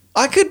like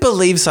I could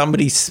believe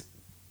somebody's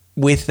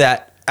with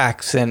that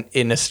accent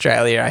in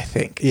Australia, I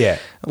think. Yeah.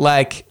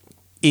 Like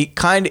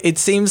it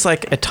seems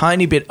like a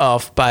tiny bit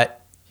off, but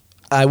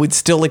I would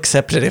still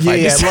accept it if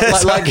I just said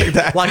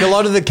that. Like a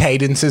lot of the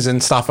cadences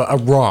and stuff are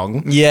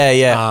wrong.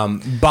 Yeah.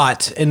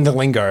 But in the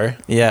lingo,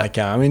 yeah.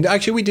 I mean,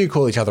 actually, we do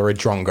call each other a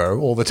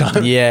drongo all the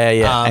time.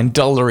 Yeah. And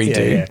dollary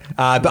do. Yeah.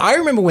 But I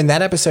remember when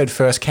that episode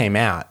first came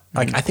out,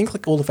 Like I think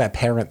like all of our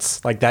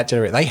parents, like that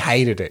generation, they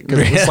hated it because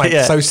it was like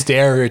so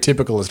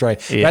stereotypical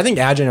Australian. Yeah. But I think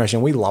our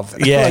generation, we loved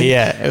it. Yeah,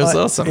 it was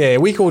awesome. Yeah,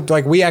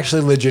 we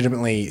actually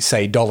legitimately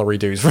say dollary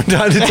doos from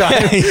time to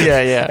time.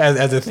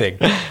 as a thing.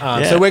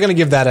 So we're going to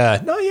give that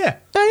a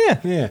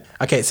yeah.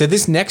 Okay, so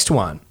this next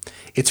one,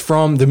 it's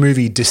from the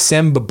movie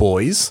December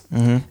Boys,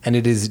 and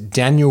it is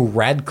Daniel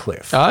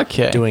Radcliffe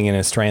doing an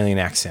Australian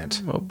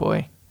accent. Oh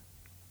boy!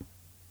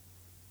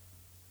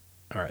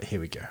 All right, here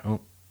we go. Oh,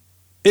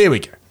 here we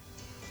go.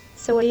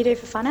 So what do you do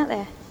for fun out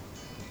there?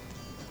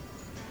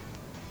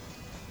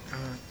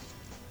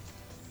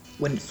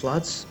 When it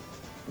floods,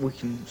 we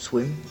can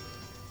swim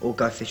or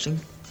go fishing.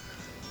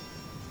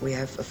 We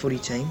have a footy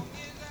team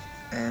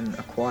and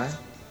a choir.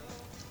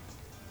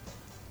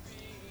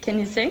 Can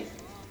you sing?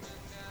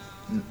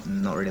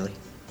 Not really.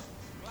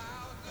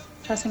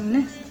 Try singing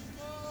this.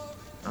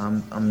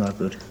 I'm no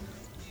good.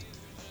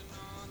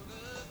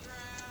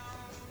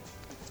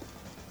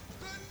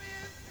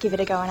 Give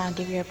it a go and I'll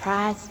give you a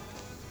prize.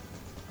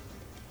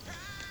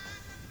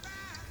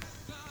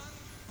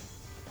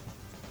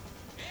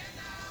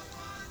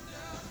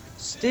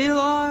 Still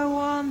I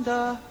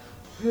wonder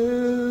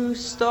who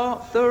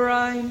stopped the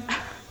rain.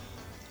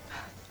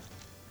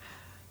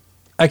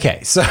 Okay,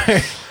 so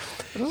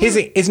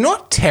it's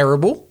not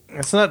terrible.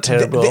 It's not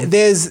terrible.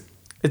 It's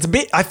a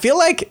bit. I feel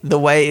like the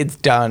way it's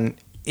done,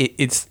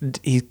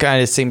 he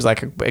kind of seems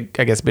like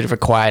I guess a bit of a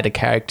quieter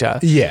character.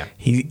 Yeah,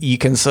 you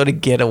can sort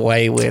of get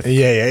away with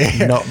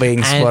not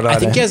being spot on. I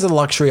think he has a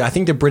luxury. I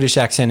think the British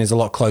accent is a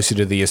lot closer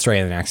to the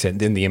Australian accent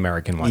than the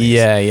American one is.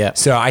 Yeah.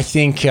 So I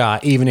think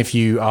even if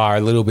you are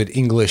a little bit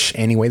English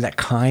anyway, that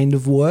kind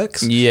of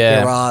works. Yeah,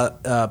 there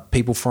are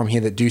people from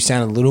here that do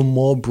sound a little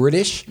more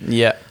British.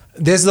 Yeah.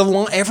 There's the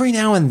line every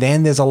now and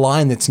then. There's a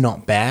line that's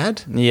not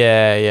bad.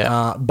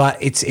 Yeah. But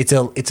it's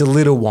a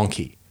little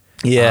wonky.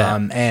 Yeah.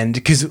 And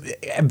because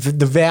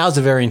the vowels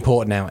are very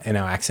important in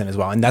our accent as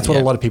well, and that's what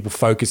a lot of people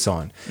focus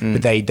on.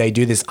 But they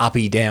do this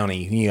uppy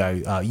downy,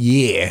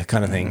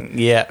 kind of thing.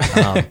 Yeah.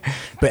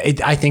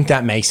 But I think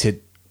that makes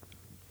it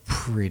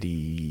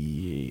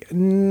pretty.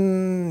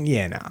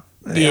 Nah.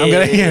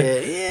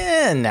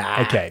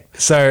 Nah. Okay.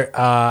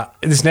 So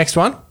this next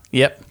one.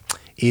 Yep.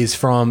 Is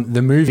from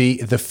the movie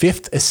The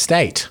Fifth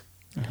Estate,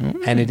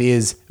 and it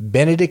is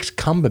Benedict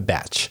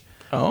Cumberbatch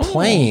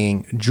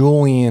playing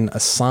Julian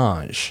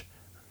Assange,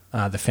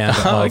 the founder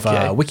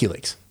of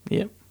WikiLeaks.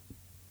 Yep.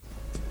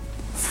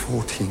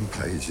 14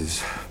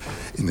 pages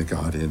in The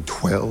Guardian,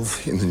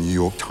 12 in the New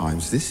York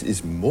Times. This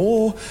is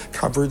more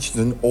coverage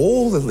than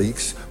all the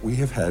leaks we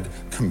have had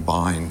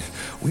combined.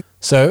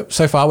 So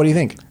far, what do you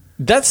think?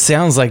 That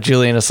sounds like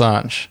Julian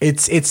Assange.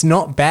 It's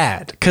not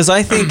bad. Because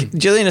I think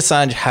Julian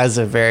Assange has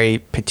a very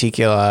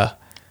particular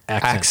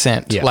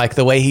accent. Yeah. Like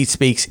the way he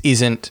speaks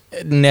isn't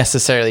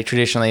necessarily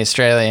traditionally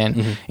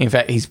Australian. In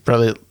fact, he's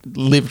probably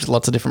lived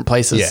lots of different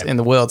places in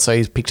the world, so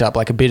he's picked up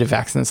like a bit of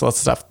accents, lots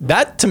of stuff.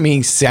 That to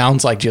me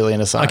sounds like Julian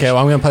Assange. Okay, well,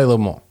 I'm going to play a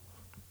little more.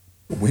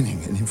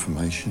 Winning an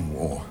information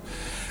war,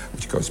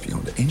 which goes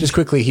beyond any. Just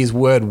quickly, his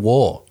word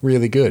 "war"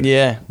 really good.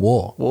 Yeah,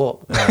 war.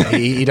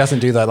 He doesn't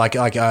do that. Like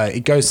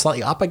it goes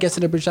slightly up, I guess,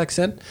 in a British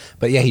accent.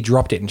 But yeah, he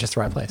dropped it in just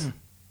the right place.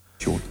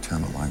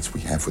 Short-term alliance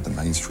we have with the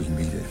mainstream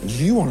media.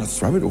 You want to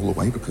throw it all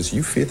away because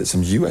you fear that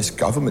some U.S.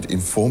 government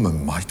informer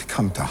might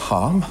come to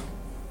harm.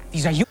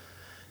 These are you.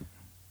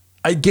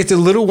 It gets a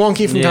little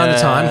wonky from time to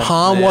time.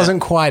 Harm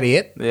wasn't quite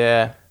it.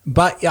 Yeah,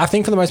 but I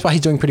think for the most part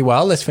he's doing pretty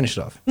well. Let's finish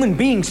it off. Human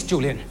beings,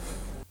 Julian.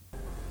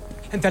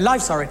 And their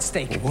lives are at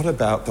stake. Well, what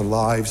about the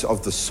lives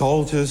of the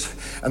soldiers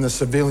and the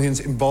civilians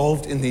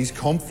involved in these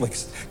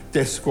conflicts?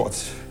 Death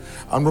squads,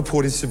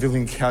 unreported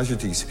civilian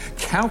casualties.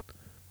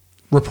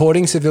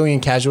 Reporting civilian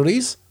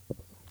casualties?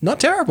 Not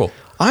terrible.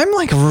 I'm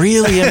like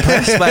really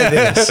impressed by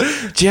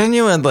this.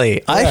 Genuinely.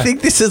 Yeah. I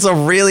think he's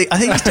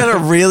done a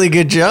really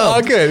good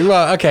job. Oh, good.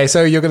 Well, okay,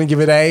 so you're going to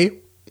give it a...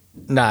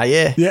 Nah,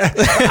 yeah. Yeah.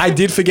 I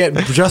did forget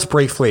just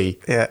briefly.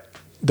 Yeah.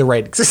 The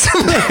rating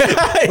system.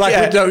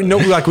 We don't know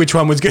which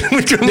one was good and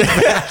which one was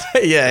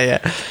bad.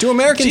 Yeah. Do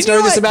Americans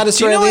know this about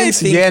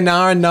Australians? Yeah,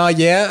 nah, and nah,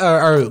 yeah,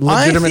 are a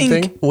legitimate thing?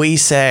 I think we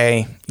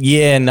say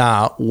yeah,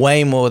 nah,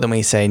 way more than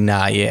we say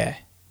nah, yeah.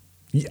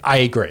 I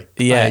agree.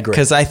 Yeah,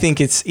 because I think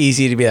it's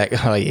easy to be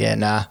like, oh, yeah,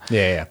 nah.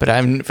 Yeah. But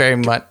I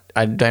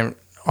don't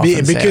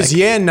often because say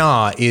yeah,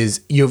 nah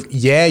is you've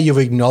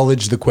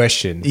acknowledged the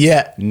question.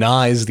 Yeah.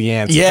 Nah is the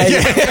answer.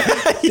 Yeah.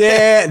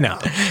 Yeah, no.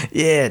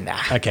 Yeah, nah.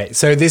 Okay,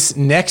 so this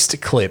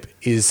next clip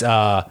is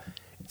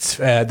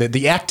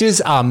the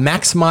actors are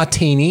Max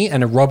Martini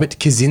and Robert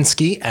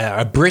Kaczynski,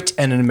 a Brit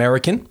and an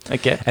American.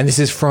 Okay. And this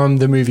is from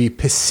the movie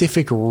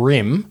Pacific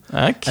Rim.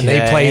 Okay.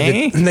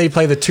 And they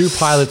play the two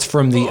pilots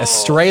from the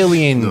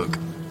Australian... Look,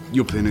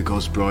 you're playing a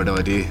God's bride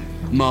idea.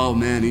 My old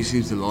man, he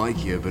seems to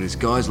like you, but it's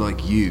guys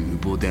like you who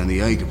brought down the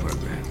Ager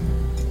program.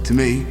 To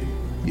me,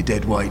 you're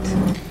dead weight.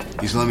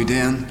 You slow me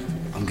down,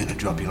 I'm gonna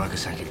drop you like a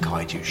sack of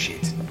kaiju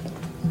shit.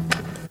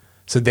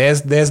 So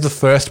there's the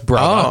first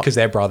brother, because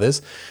they're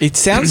brothers. It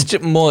sounds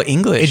more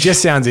English. It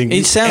just sounds English.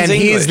 It sounds and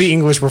English. here's the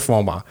English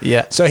performer.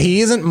 Yeah. So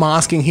he isn't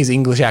masking his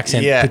English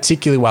accent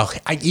particularly well.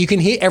 You can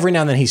hear every now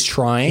and then he's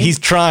trying. He's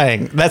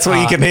trying. That's what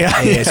you can hear.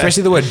 Yeah,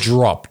 especially the word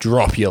drop.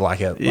 Drop, you like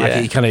it. Like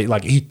he kind of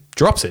like he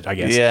drops it, I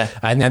guess. Yeah.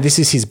 And now this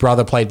is his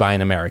brother played by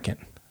an American.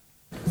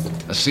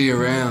 I'll see you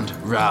around,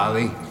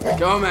 Riley.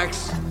 Go,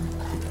 Max. You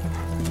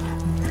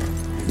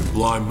can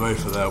blame me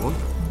for that one.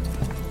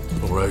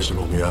 I raised him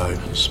on my own,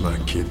 a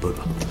smart kid, but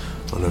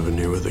I never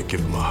knew whether to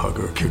give him a hug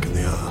or a kick in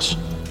the ass.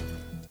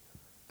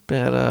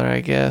 Better,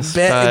 I guess.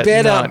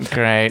 Better. Not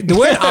great. The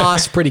word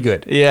ass pretty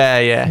good.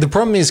 Yeah. The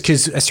problem is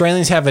because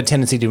Australians have a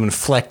tendency to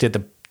inflect at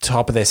the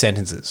top of their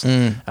sentences.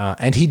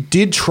 And he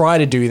did try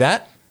to do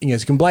that. You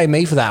can blame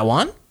me for that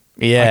one.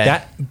 Yeah. Like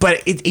that.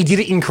 But he did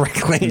it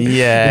incorrectly.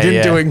 Yeah. He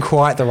didn't do it in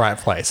quite the right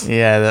place.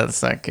 Yeah,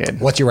 that's not good.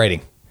 What's your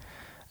rating?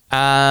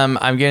 I'm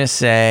going to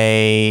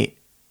say,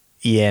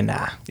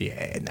 nah.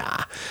 Yeah,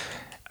 nah.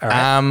 All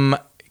right.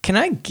 Can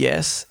I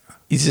guess?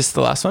 Is this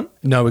the last one?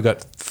 No, we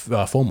got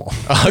 4 more.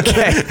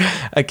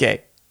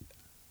 Okay.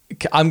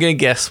 I'm going to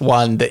guess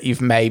one that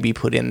you've maybe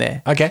put in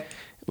there. Okay.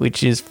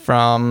 Which is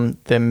from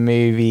the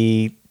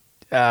movie,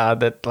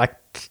 that like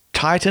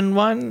Titan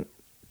one.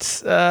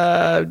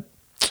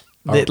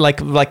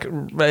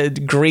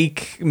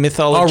 Greek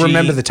mythology. Oh,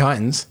 Remember the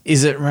Titans.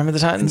 Is it Remember the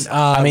Titans?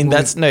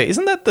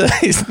 Isn't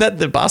that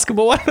the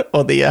basketball one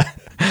or the?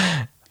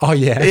 Oh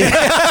yeah,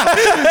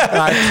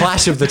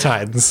 Clash of the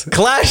Titans.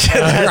 Clash.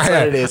 That's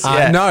what it is.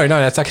 Yeah. No,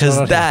 that's actually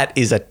because that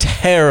is a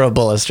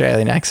terrible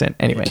Australian accent.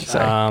 Anyway,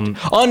 sorry.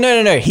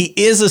 No. He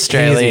is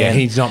Australian.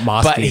 He's not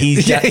masking. But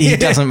he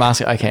doesn't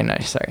mask it. Okay, no,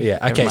 sorry.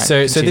 Yeah. Okay.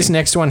 So this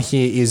next one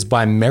here is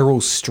by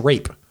Meryl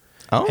Streep.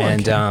 Oh,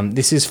 and okay.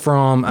 This is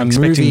from a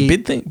movie,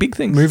 big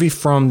things. Movie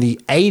from the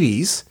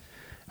 80s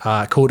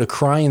called A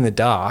Cry in the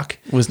Dark.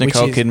 Was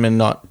Nicole Kidman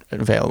not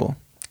available?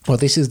 Well,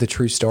 this is the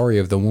true story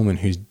of the woman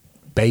whose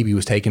baby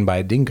was taken by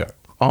a dingo.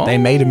 Oh. They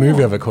made a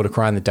movie of it called A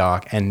Cry in the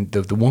Dark, and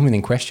the woman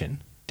in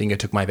question, dingo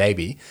took my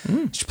baby.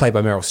 She's played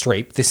by Meryl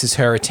Streep. This is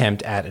her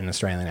attempt at an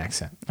Australian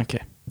accent.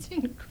 Okay. It's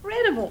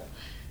incredible.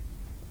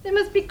 There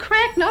must be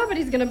crack.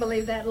 Nobody's going to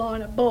believe that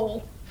line of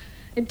bull.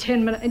 In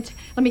 10 minutes,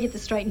 let me get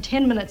this straight. In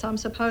 10 minutes, I'm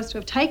supposed to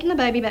have taken the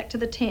baby back to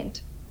the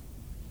tent,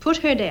 put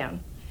her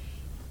down,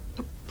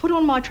 put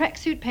on my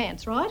tracksuit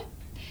pants, right?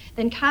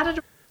 Then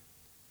carted.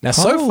 Now,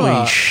 so Holy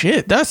far,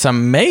 shit, that's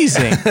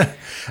amazing.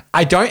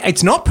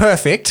 It's not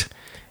perfect.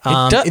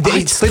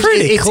 It's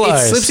pretty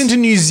close. It slips into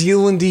New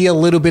Zealandy a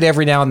little bit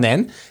every now and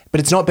then, but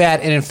it's not bad.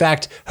 And in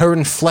fact, her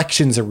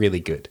inflections are really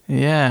good.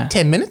 Yeah.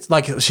 10 minutes,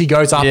 like she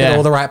goes up in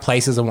all the right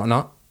places and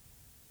whatnot.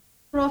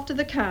 Off to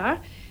the car.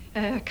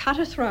 Cut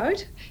her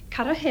throat,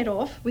 cut her head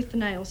off with the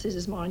nail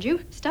scissors, mind you.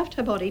 Stuffed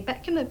her body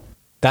back in the.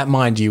 That,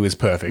 mind you, is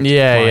perfect.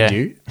 Yeah, mind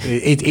you,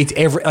 it's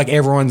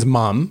everyone's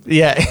mum.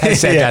 Yeah, has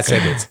said that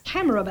sentence.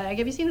 Camera bag.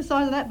 Have you seen the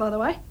size of that, by the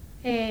way?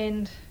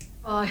 And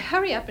I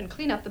hurry up and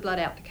clean up the blood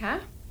out the car,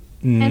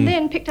 and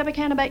then picked up a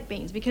can of baked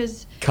beans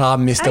because car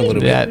missed a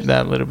little bit.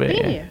 That little bit.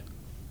 Been here,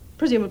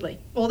 presumably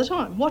all the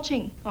time,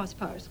 watching. I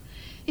suppose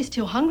he's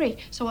still hungry,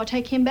 so I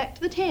take him back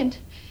to the tent.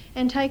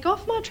 And take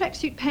off my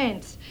tracksuit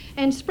pants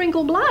and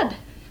sprinkle blood,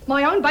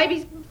 my own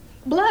baby's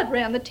blood,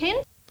 round the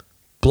tent.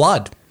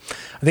 Blood.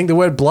 I think the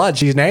word blood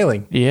she's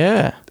nailing.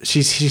 Yeah,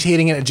 she's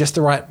hitting it at just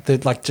the right.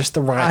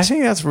 I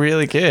think that's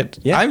really good.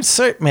 Yeah, I'm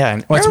so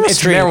man. Well,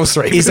 it's Meryl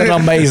Streep. Is an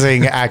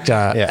amazing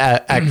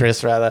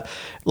actress rather.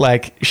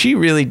 Like she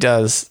really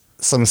does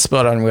some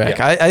spot on work.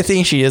 Yeah. I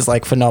think she is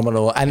like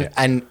phenomenal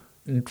and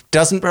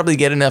doesn't probably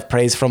get enough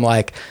praise from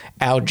like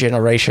our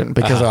generation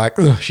because they're like,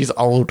 she's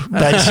old,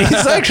 but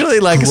she's actually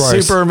like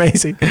super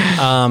amazing.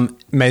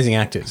 Amazing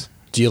actors.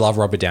 Do you love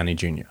Robert Downey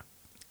Jr.?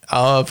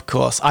 Of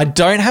course. I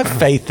don't have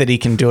faith that he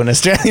can do an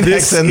Australian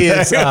accent.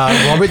 This is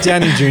Robert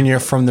Downey Jr.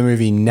 from the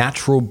movie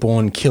Natural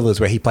Born Killers,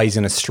 where he plays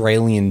an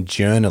Australian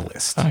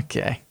journalist.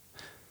 Okay.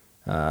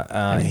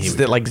 He's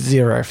like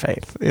zero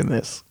faith in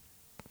this.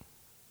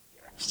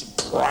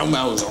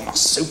 Promos on the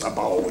Super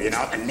Bowl, the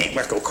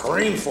network will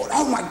cream for it.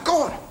 Oh my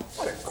God,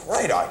 what a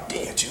great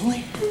idea,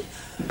 Julie.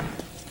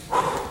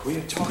 We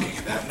are talking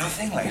about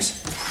nothing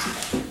less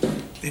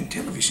than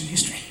television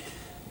history.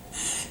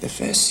 The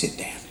first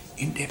sit-down,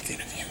 in-depth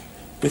interview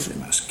with the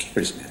most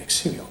charismatic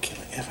serial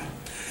killer ever.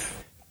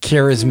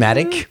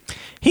 Charismatic?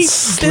 He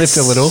slipped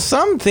a little.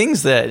 Some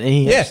things that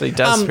he actually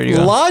does pretty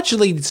well.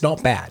 Largely, it's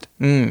not bad.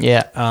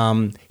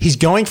 He's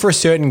going for a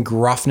certain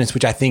gruffness,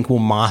 which I think will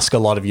mask a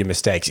lot of your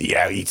mistakes.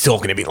 Yeah, he's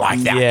talking a bit like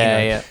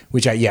that.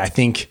 Which I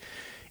think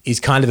is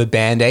kind of a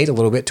band-aid a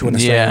little bit to an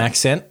Australian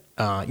accent.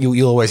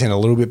 You'll always sound a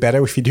little bit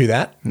better if you do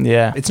that.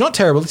 Yeah. It's not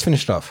terrible. Let's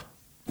finish it off.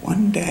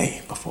 One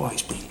day before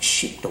he's being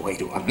shipped away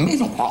to a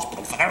mental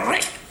hospital for the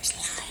rest of his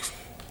life.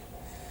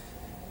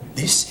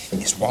 This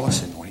is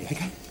Wallace and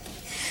Noriega.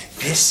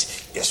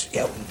 This is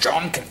Elton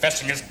John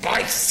confessing his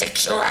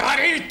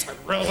bisexuality to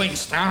Rolling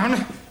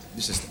Stone.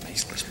 This is the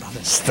Baseless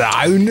Brothers.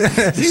 Stone?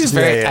 He's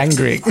very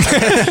angry.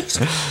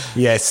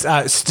 Yes,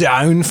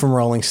 Stone from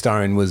Rolling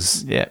Stone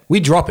was... Yeah. We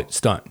drop it,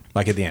 Stone,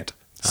 like at the end.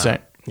 Stone.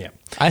 Yeah.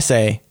 I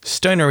say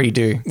stonery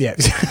do. Yeah.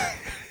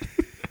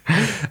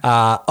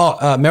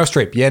 Meryl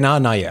Streep. Yeah, nah,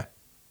 yeah.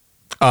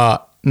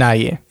 Nah,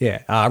 yeah.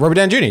 Yeah. Robert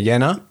Downey Jr. Yeah,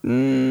 nah.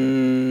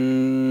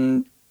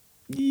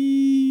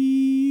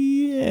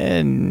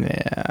 Yeah,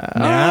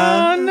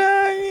 nah.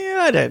 No,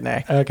 I don't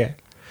know. Okay.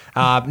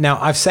 Now,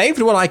 I've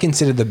saved what I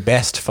consider the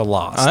best for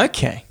last.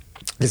 Okay.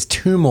 There's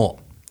two more.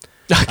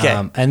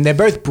 Okay. And they're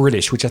both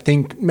British, which I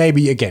think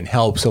maybe, again,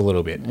 helps a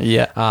little bit.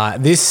 Yeah.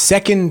 This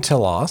second to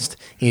last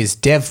is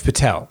Dev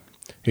Patel,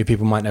 who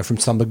people might know from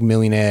Slumdog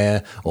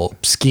Millionaire or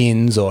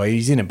Skins, or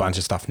he's in a bunch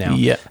of stuff now.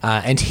 Yeah.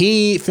 And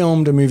he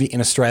filmed a movie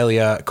in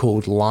Australia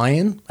called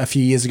Lion a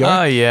few years ago.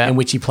 Oh, yeah. In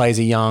which he plays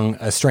a young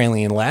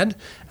Australian lad.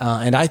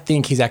 And I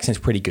think his accent's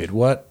pretty good.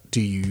 What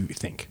do you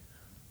think?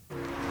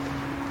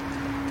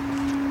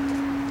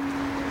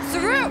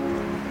 Saru,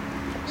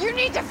 you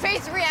need to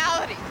face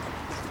reality.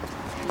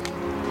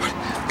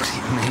 What do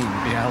you mean,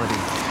 reality?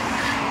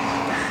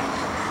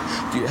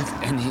 Do you have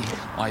any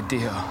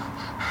idea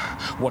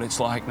what it's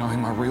like knowing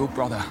my real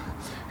brother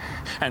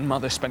and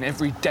mother spend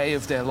every day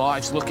of their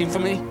lives looking for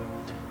me?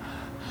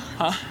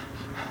 Huh?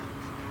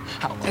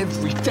 How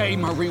every day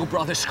my real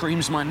brother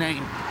screams my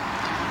name.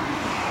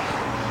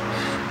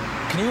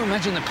 Can you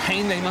imagine the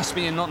pain they must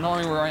be in not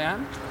knowing where I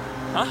am?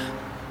 Huh?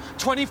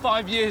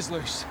 25 years,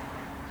 Luce.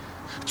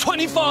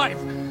 25!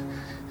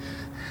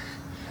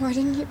 Why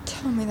didn't you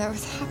tell me that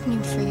was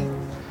happening for you?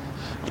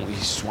 We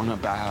swung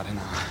about in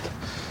our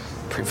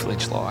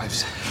privileged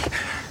lives.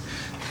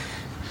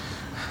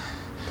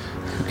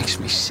 It makes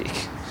me sick.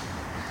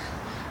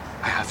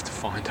 I have to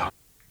find her.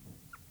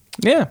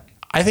 Yeah.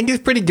 I think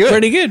it's pretty good.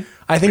 Pretty good.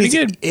 I think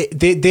Pretty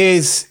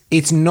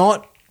it's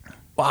not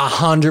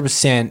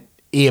 100%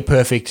 ear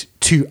perfect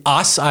to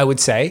us, I would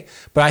say,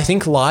 but I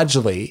think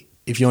largely,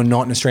 if you're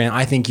not an Australian,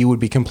 I think you would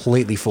be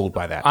completely fooled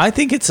by that. I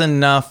think it's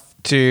enough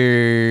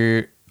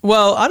to...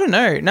 Well, I don't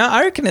know. No,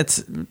 I reckon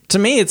it's... To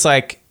me, it's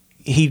like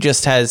he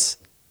just has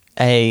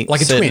a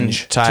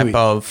twinge type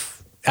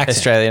of accent.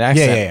 Australian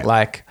accent. Yeah.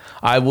 Like,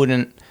 I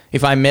wouldn't...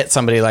 If I met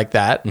somebody like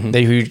that,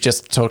 who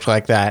just talked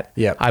like that,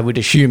 I would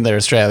assume they're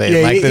Australian.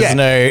 There's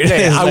no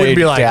I wouldn't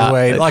be like, doubt.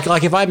 wait.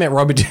 Like if I met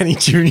Robert Downey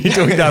Jr.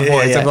 doing that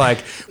voice, I'd be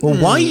like,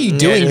 well, why are you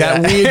doing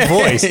that weird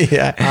voice?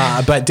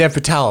 But Dev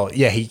Patel,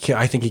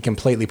 I think he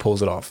completely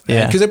pulls it off.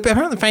 Yeah. Because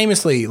apparently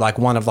famously, like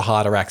one of the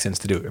harder accents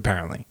to do,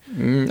 apparently.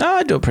 No,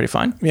 I do it pretty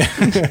fine. Yeah.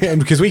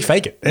 Because we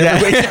fake it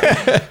every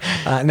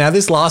week. Now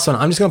this last one,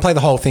 I'm just going to play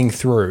the whole thing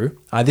through.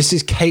 This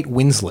is Kate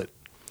Winslet.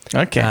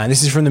 Okay.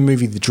 This is from the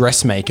movie The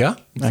Dressmaker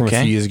from a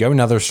few years ago,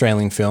 another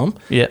Australian film.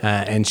 Yeah.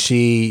 And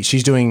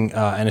she's doing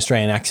an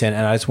Australian accent,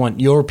 and I just want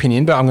your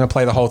opinion, but I'm going to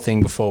play the whole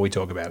thing before we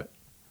talk about it.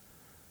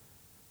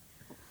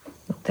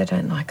 Look, they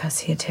don't like us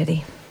here,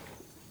 Teddy.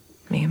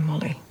 Me and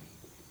Molly.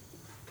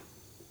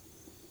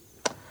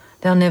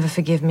 They'll never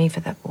forgive me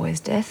for that boy's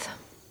death.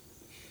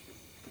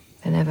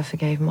 They never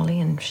forgave Molly,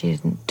 and she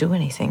didn't do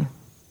anything.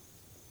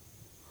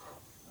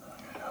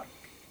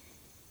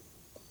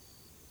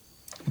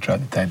 I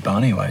tried to take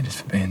Barney away just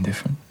for being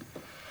different.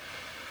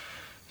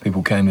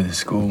 People came to the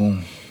school,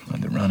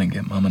 had to run and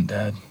get Mum and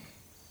Dad.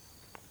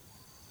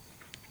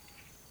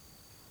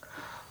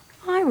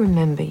 I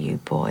remember you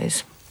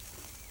boys.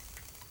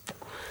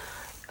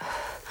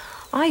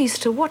 I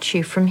used to watch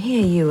you from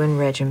here, you and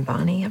Reg and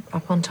Barney,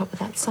 up on top of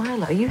that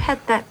silo. You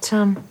had that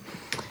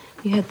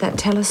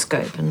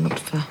telescope and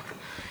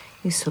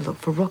used to look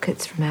for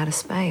rockets from outer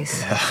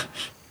space. Yeah.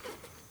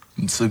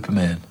 And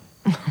Superman.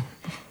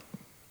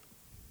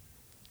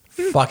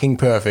 Fucking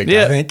perfect,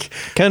 I think.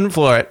 Couldn't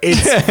floor it.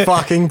 It's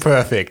fucking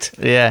perfect.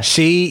 Yeah.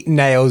 She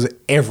nails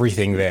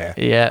everything there.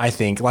 Yeah. I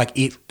think. Like,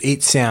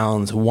 it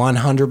sounds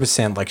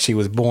 100% like she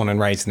was born and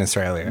raised in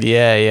Australia.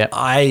 Yeah.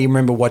 I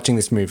remember watching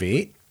this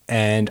movie,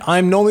 and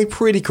I'm normally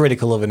pretty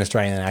critical of an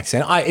Australian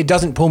accent. It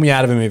doesn't pull me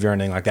out of a movie or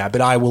anything like that,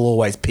 but I will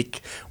always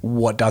pick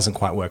what doesn't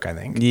quite work, I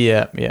think.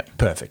 Yeah.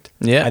 Perfect.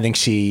 Yeah. I think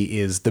she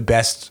is the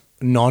best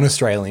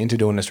non-Australian to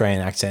do an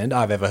Australian accent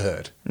I've ever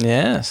heard.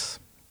 Yes.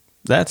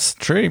 That's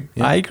true.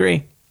 Yeah. I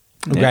agree.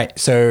 Great.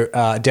 So,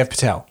 Dev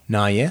Patel.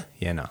 Nah, yeah?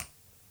 Yeah, no.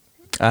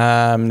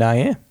 Nah,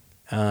 yeah.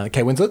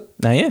 Kate Winslet?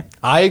 Nah, yeah.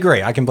 I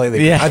agree. I completely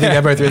agree. Yeah. I think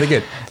they're both really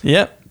good.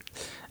 Yep.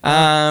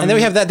 And then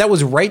we have that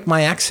was Rate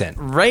My Accent.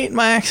 Rate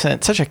My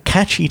Accent. Such a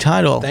catchy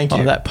title of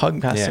that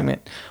podcast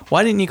segment.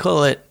 Why didn't you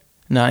call it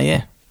Nah,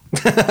 yeah?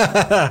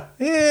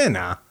 Yeah,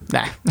 nah.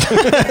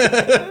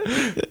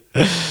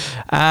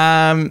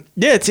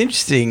 Yeah, it's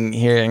interesting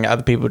hearing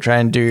other people try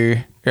and do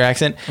your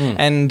accent.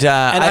 And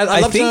I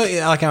love to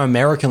know, like, our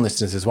American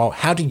listeners as well.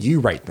 How do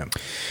you rate them?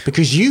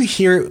 Because you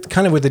hear it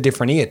kind of with a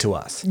different ear to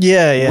us.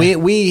 Yeah.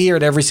 We hear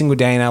it every single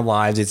day in our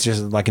lives. It's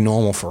just like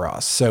normal for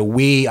us. So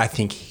we, I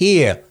think,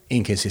 hear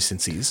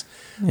inconsistencies.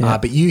 Yeah.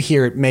 But you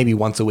hear it maybe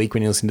once a week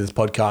when you listen to this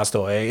podcast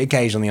or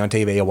occasionally on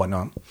TV or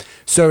whatnot.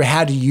 So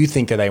how do you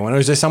think that they went? Or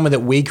is there someone that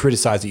we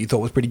criticized that you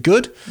thought was pretty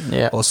good?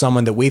 Yeah. Or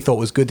someone that we thought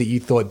was good that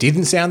you thought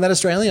didn't sound that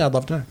Australian? I'd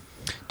love to know.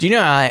 Do you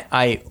know,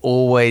 I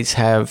always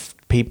have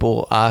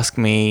people ask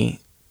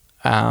me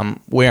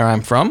where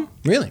I'm from.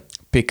 Really?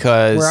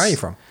 Because... Where are you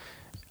from?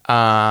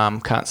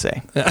 Can't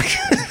say.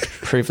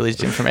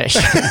 Privileged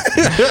information.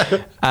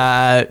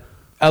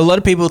 A lot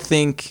of people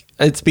think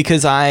it's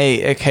because I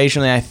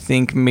occasionally, I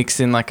think, mix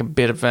in like a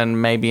bit of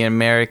maybe an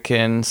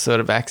American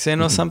sort of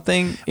accent or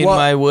something in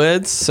my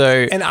words.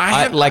 So, and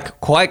I like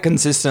quite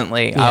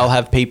consistently, I'll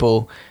have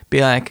people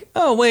be like,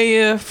 "Oh, where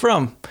you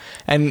from?"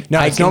 And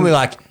no, it's normally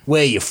like,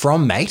 "Where you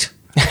from, mate?"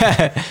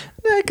 Yeah,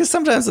 because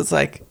sometimes it's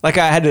like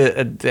I had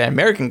an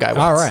American guy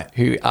once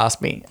who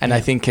asked me, and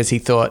I think because he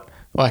thought,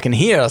 well, I can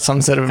hear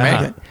some sort of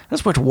American. I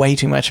just watch way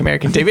too much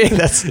American TV.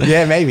 That's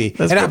maybe.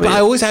 But I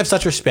always have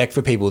such respect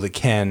for people that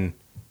can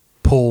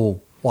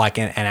pull like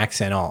an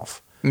accent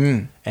off.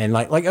 And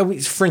like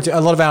for instance,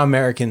 a lot of our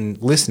American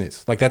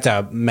listeners, like that's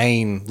our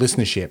main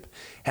listenership.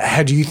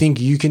 How do you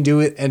think you can do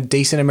it a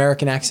decent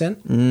American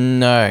accent?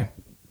 No.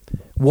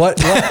 What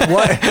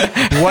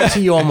to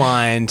your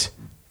mind?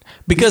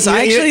 Because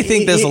I actually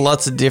think there's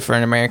lots of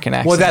different American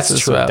accents. Well, that's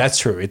true. Well. That's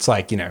true. It's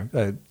like,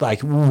 like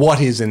what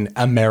is an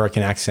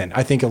American accent?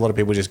 I think a lot of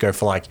people just go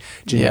for like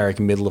generic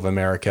middle of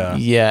America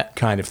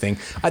kind of thing.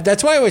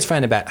 That's what I always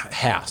find about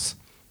House.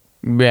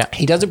 Yeah.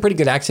 He does a pretty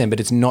good accent, but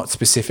it's not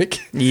specific.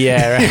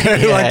 Yeah,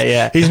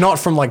 right. He's not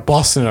from like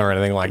Boston or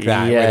anything like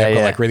that, where they've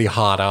got like really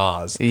hard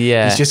R's.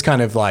 Yeah. He's just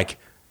kind of like,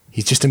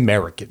 he's just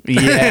American.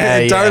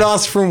 Yeah. Don't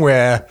ask from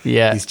where.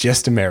 Yeah. He's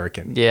just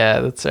American.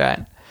 Yeah, that's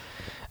right.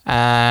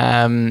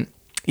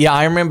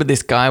 I remember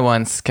this guy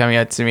once coming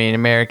up to me in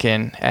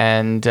American,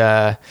 and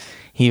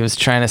he was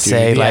trying to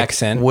say like,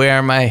 accent. "Where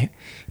am I?"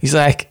 He's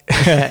like,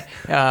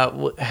 now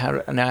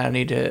I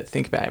need to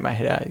think about it in my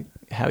head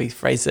how he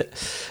phrased it.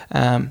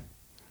 I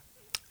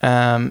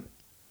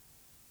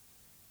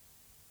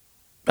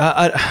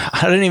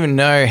don't even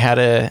know how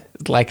to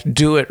like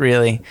do it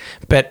really,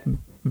 but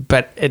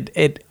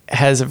it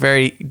has a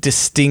very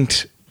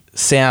distinct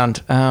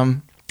sound.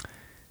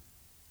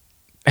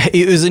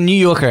 It was a New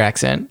Yorker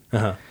accent.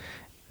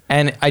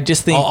 And I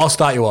just think... I'll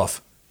start you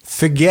off.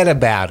 Forget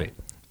about it.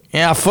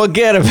 Yeah,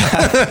 forget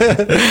about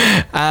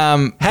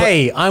it.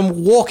 Hey,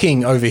 I'm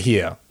walking over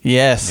here.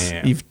 Yes,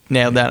 you've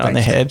nailed that on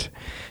the head.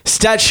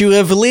 Statue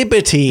of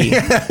Liberty.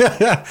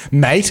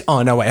 Mate?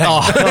 Oh, no, wait.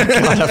 Oh,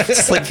 God, I've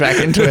slipped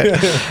back into it.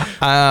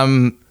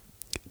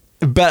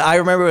 But I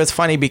remember it was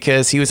funny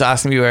because he was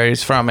asking me where he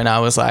was from, and I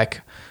was like...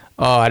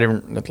 Oh, I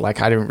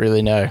didn't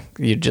really know.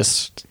 You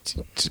just,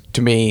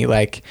 to me,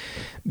 like,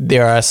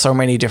 there are so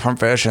many different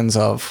versions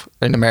of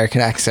an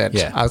American accent.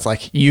 Yeah. I was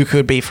like, you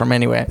could be from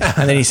anywhere.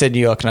 And then he said New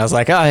York, and I was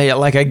like, oh, yeah,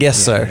 like, I guess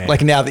so. Yeah.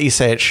 Like, now that you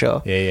say it,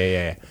 sure.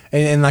 Yeah.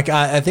 And like,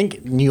 I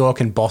think New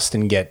York and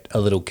Boston get a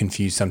little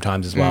confused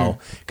sometimes as well,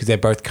 because they're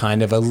both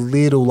kind of a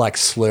little, like,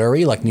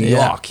 slurry, like New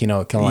York, kind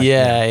of like.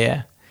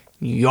 Yeah.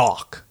 New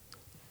York.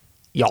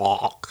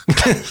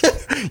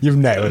 You've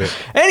nailed it.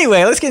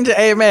 Anyway, let's get into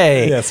AMA.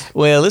 Yes.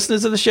 Where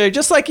listeners of the show,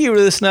 just like you,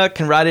 listener,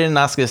 can write in and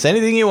ask us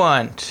anything you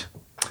want.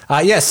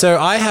 So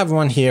I have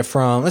one here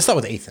from, let's start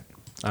with Ethan.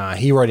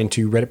 He wrote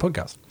into Reddit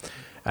Podcast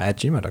at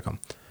gmail.com.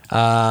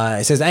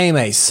 It says,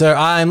 AMA, so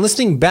I'm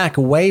listening back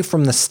way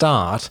from the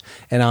start,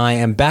 and I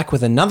am back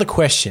with another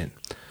question.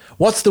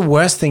 What's the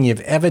worst thing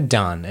you've ever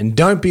done? And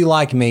don't be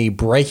like me,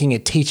 breaking a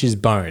teacher's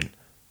bone.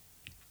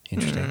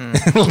 Interesting.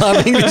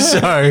 Loving the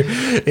show.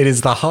 It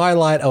is the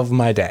highlight of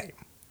my day.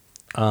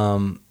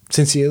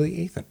 Sincerely,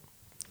 Ethan.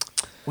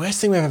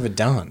 Worst thing we've ever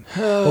done.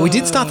 Well, we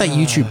did start that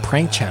YouTube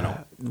prank channel.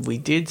 We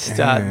did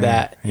start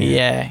that,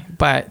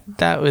 but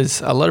that was,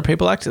 a lot of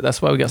people liked it.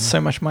 That's why we got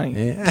so much money.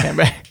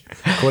 Yeah.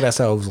 Called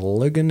ourselves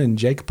Logan and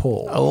Jake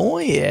Paul. Oh,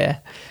 yeah.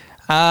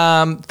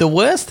 The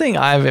worst thing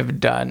I've ever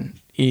done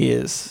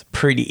is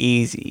pretty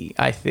easy,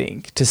 I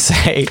think, to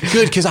say.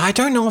 Good, because I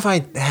don't know if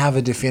I have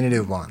a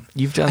definitive one.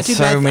 You've done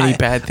so many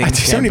bad things. I do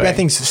so many bad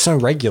things so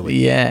regularly.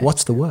 Yeah.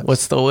 What's the worst?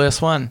 What's the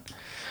worst one?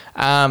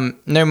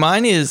 No,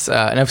 mine is,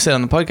 and I've said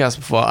on the podcast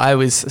before, I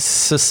was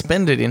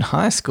suspended in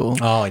high school.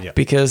 Oh, yeah.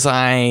 Because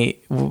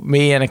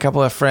me and a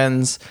couple of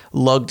friends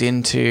logged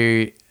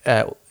into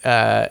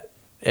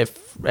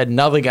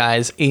another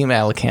guy's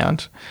email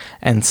account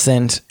and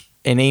sent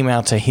an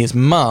email to his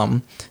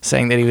mum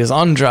saying that he was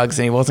on drugs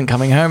and he wasn't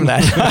coming home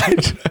that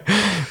night,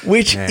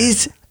 which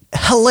is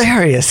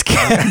hilarious,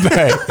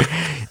 Cambo.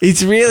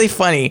 It's really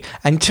funny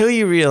until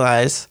you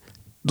realize,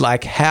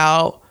 like,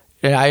 how,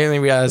 I only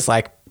realized,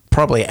 like,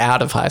 probably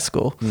out of high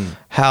school,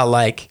 how,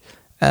 like,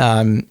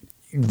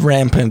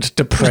 rampant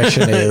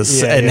depression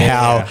is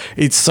how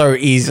it's so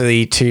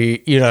easy to,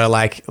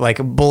 like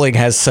bullying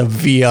has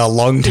severe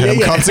long-term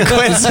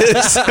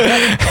consequences.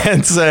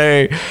 And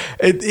so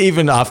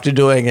even after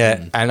doing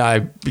it and I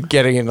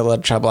getting into a lot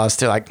of trouble, I was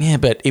still like, yeah,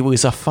 but it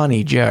was a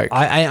funny joke.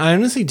 I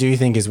honestly do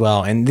think as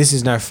well, and this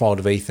is no fault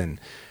of Ethan,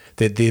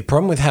 that the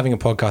problem with having a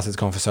podcast that's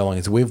gone for so long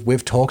is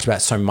we've talked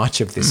about so much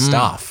of this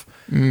stuff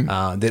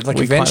that, like,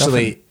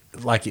 eventually,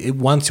 like,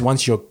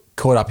 once you're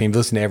caught up in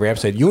listening to every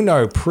episode, you'll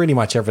know pretty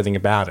much everything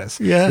about us.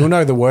 Yeah. You'll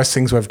know the worst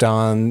things we've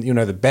done. You'll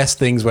know the best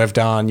things we've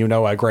done. You'll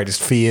know our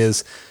greatest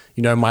fears.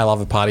 You know my love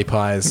of party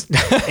pies.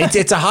 I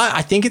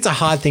think it's a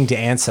hard thing to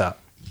answer.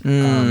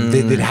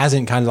 That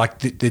hasn't kind of,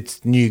 like,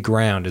 it's new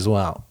ground as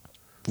well.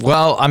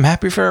 Well, I'm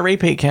happy for a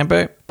repeat,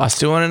 Campo. I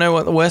still want to know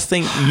what the worst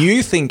thing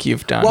you think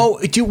you've done. Well,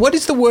 what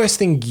is the worst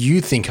thing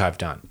you think I've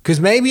done? Because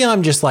maybe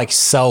I'm just like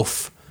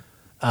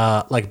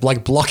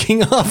like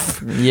blocking off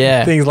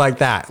things like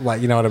that.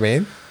 Like, you know what I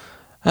mean?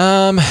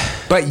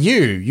 But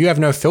you have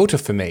no filter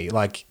for me.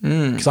 Like,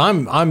 because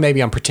I'm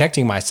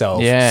protecting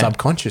myself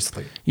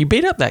subconsciously. You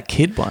beat up that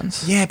kid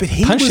once. Yeah, but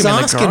he was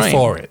asking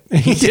for it.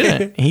 He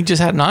didn't. He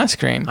just had an ice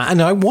cream. And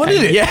I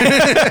wanted it. Yeah.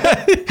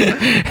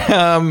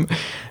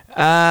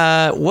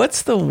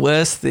 What's the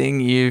worst thing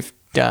you've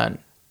done?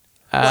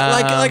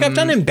 Like I've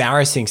done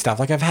embarrassing stuff.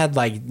 Like I've had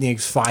like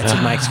fights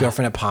with my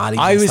ex-girlfriend at parties.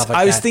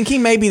 I was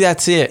thinking maybe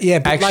that's it. Yeah,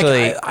 but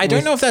actually, I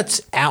don't know if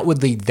that's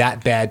outwardly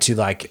that bad to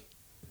like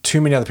too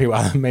many other people.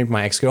 Other than maybe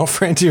my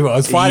ex-girlfriend who I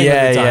was fighting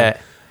at the time. Yeah.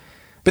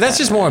 But that's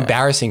just more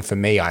embarrassing for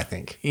me, I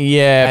think.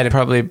 Yeah,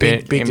 probably a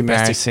bit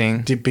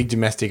embarrassing. Big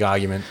domestic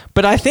argument.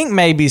 But I think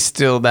maybe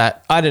still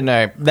that, I don't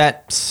know,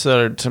 that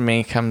sort of to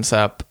me comes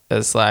up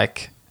as I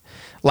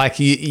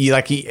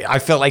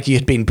felt like you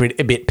had been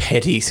a bit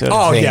petty sort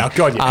of thing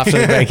after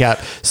the breakup.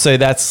 So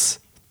that's,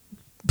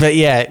 but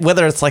yeah,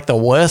 whether it's like the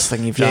worst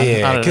thing you've done.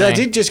 Yeah, because I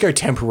did just go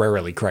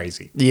temporarily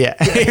crazy. Yeah.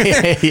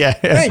 Yeah.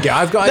 There you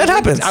go. That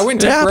happens. I went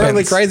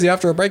temporarily crazy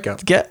after a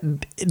breakup.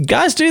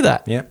 Guys do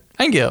that. Yeah.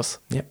 And girls.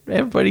 Yep.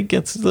 Everybody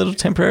gets a little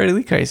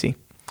temporarily crazy.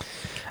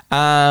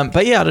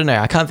 But yeah, I don't know.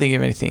 I can't think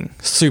of anything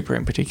super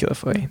in particular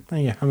for you. Oh,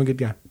 yeah, I'm a good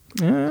guy.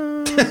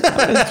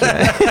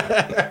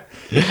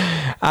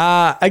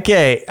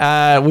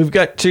 Okay, we've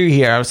got two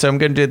here, so I'm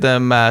going to do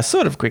them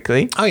sort of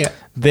quickly. Oh, yeah.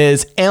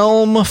 There's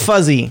Elm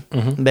Fuzzy.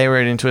 They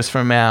wrote into us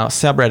from our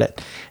subreddit.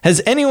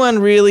 Has anyone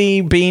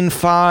really been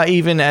far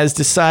even as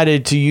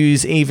decided to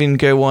use even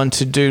go on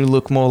to do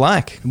look more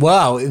like?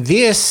 Well,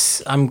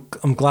 this, I'm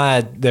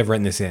glad they've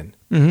written this in.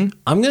 I'm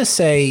going to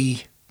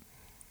say,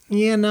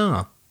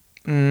 no.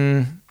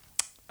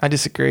 I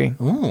disagree.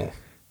 Oh.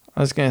 I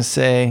was going to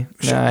say,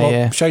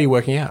 show you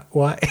working out.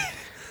 Why?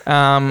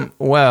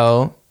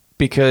 Well,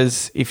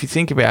 because if you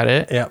think about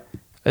it,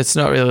 it's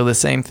not really the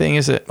same thing,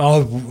 is it?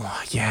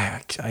 Oh, yeah.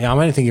 I'm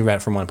only thinking about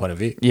it from one point of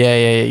view.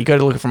 Yeah. You got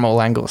to look at it from all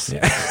angles.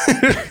 Yeah.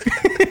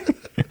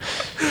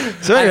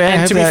 So anyway,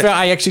 and to be fair,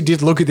 I actually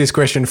did look at this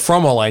question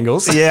from all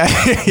angles. Yeah.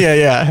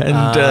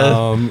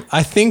 And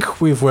I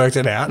think we've worked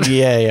it out.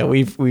 Yeah,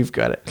 we've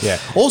got it. Yeah.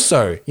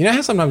 Also, you know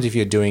how sometimes if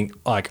you're doing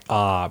like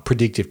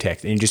predictive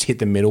text and you just hit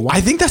the middle one?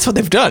 I think that's what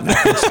they've done.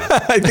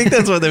 I think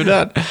that's what they've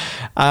done.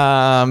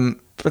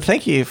 But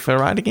thank you for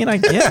writing in, I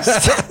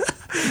guess.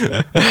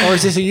 Or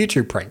is this a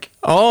YouTube prank?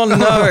 Oh,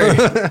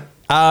 no.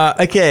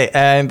 Okay,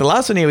 and the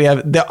last one here we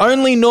have the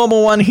only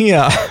normal one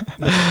here.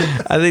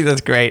 I think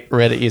that's great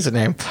Reddit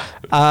username.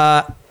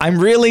 I'm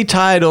really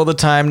tired all the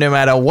time, no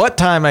matter what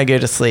time I go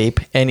to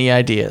sleep. Any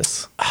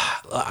ideas?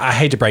 I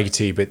hate to break it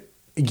to you, but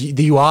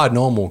you are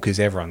normal because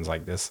everyone's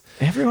like this.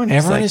 Everyone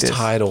is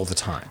tired all the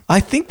time.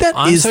 I think that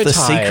is the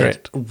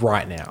secret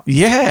right now.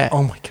 Yeah.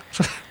 Oh my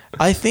God.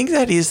 I think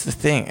that is the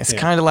thing. It's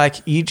kind of like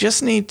you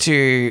just need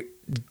to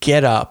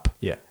get up.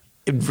 Yeah.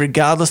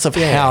 Regardless of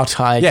how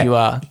tired you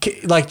are.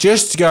 Like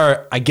just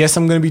go, I guess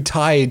I'm going to be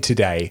tired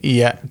today.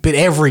 Yeah. But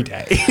every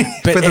day.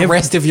 For the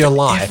rest of your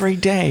life. Every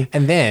day.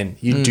 And then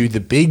you do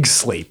the big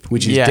sleep,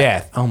 which is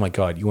death. Oh my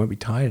God, you won't be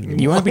tired anymore.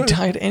 You won't be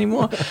tired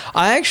anymore.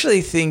 I actually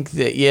think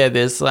that,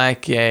 there's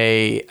like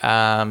a,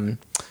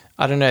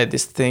 I don't know,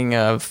 this thing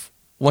of,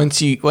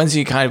 once you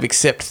kind of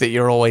accept that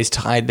you're always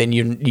tired, then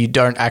you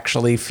don't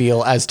actually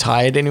feel as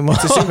tired anymore.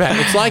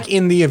 It's like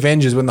in the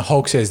Avengers when the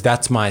Hulk says,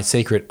 "That's my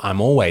secret.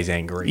 I'm always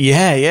angry."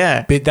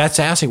 Yeah. But that's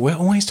our secret. We're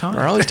always tired.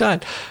 We're always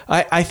tired.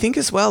 I think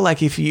as well,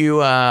 like if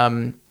you,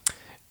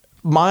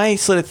 my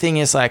sort of thing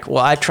is like,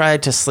 well, I try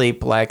to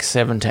sleep like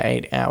 7 to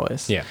 8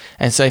 hours. Yeah.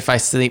 And so if I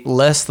sleep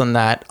less than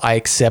that, I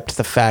accept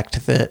the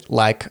fact that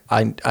like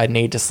I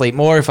need to sleep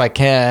more if I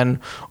can,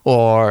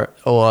 or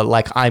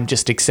like I'm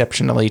just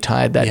exceptionally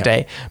tired that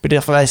day. But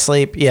if I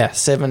sleep,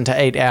 7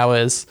 to 8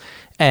 hours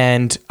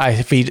and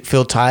I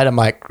feel tired, I'm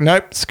like,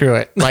 nope, screw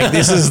it. Like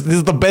this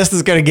is the best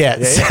it's gonna get.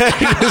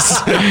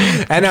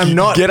 And I'm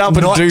not get up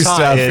and not do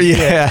tired.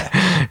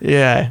 stuff.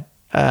 Yeah.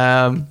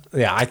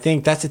 I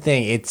think that's the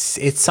thing.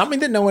 It's something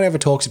that no one ever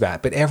talks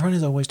about, but everyone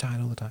is always tired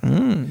all the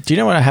time. Do you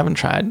know what I haven't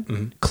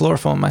tried?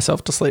 Chloroform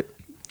myself to sleep.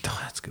 Oh,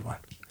 that's a good one.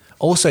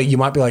 Also, you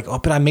might be like, oh,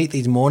 but I meet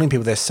these morning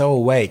people. They're so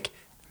awake.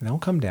 They'll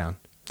come down.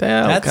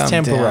 That's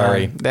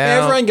temporary.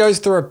 Everyone goes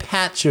through a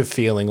patch of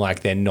feeling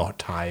like they're not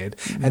tired,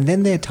 and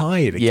then they're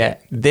tired again.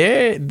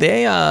 Yeah,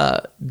 they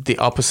are the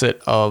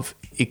opposite of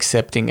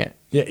accepting it.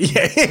 Yeah.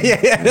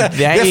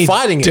 They're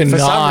fighting it for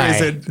some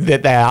reason.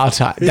 That they are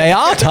tired. They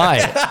are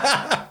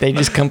tired. They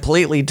just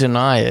completely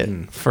deny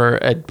it for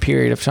a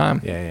period of time.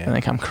 Yeah. And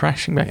they come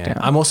crashing back down.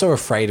 I'm also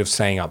afraid of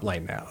staying up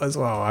late now as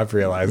well. I've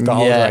realized the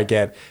older I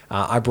get.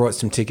 I brought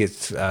some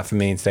tickets for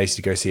me and Stacey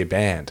to go see a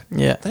band.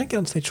 Yeah. They don't get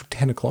on stage till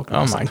 10 o'clock.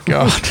 Oh my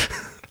God.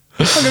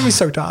 I'm going to be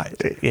so tired.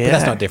 Yeah. But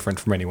that's not different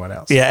from anyone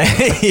else. Yeah.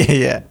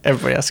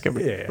 Everybody else can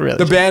be really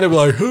the band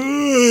will be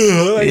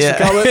like, thanks for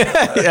coming.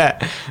 Yeah.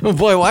 Oh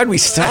boy, why'd we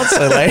start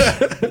so late?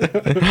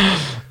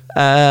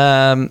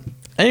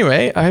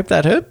 Anyway, I hope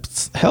that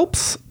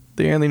helps.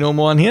 The only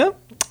normal one here.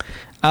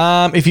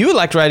 If you would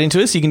like to write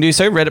into us, you can do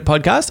so. Reddit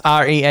podcast,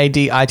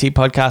 READIT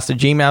podcast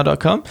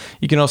 @gmail.com.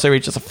 You can also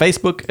reach us on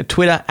Facebook,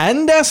 Twitter,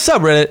 and our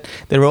subreddit.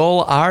 They're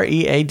all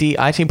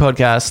READIT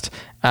podcast.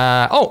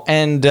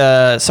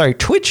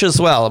 Twitch as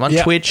well. I'm on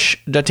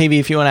twitch.tv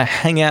if you want to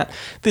hang out.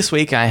 This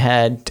week I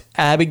had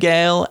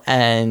Abigail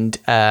and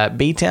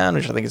B-Town,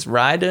 which I think is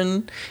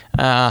Ryden,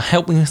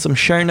 help me with some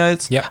show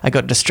notes. Yep. I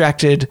got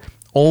distracted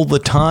all the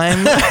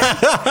time.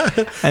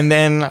 And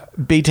then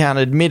B-Town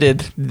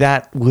admitted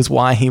that was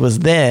why he was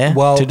there,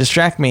 to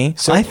distract me.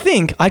 So I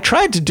think I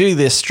tried to do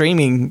this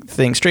streaming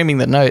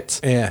the notes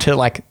to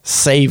like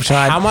save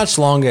time. How much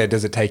longer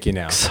does it take you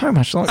now? So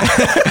much longer.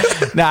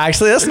 No,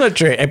 actually that's not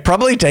true. It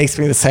probably takes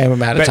me the same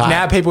amount of time. But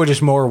now people are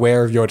just more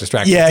aware of your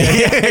distraction. Yeah,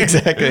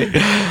 exactly.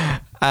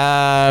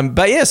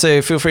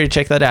 So feel free to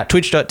check that out.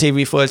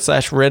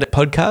 Twitch.tv/Reddit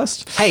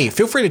podcast. Hey,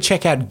 feel free to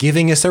check out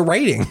giving us a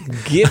rating.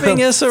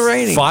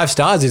 5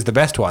 stars is the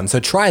best one. So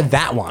try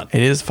that one.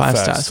 It is 5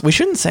 stars. We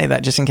shouldn't say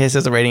that just in case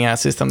there's a rating out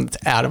system that's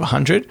out of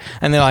 100.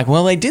 And they're like,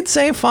 well, they did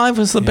say 5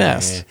 was the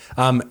best.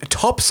 Yeah.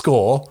 Top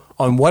score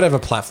on whatever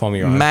platform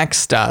you're on. Max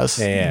stars.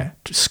 Yeah.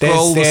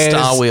 Scroll the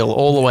star wheel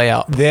all the way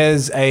up.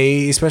 There's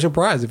a special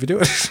prize if you do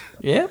it.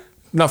 Yeah.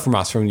 Not from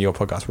us, from your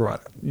podcast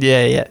provider.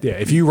 Yeah. Yeah,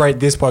 if you rate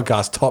this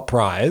podcast top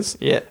prize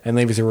and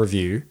leave us a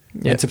review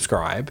Yeah. and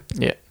subscribe,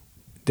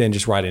 then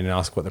just write in and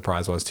ask what the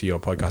prize was to your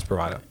podcast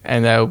provider.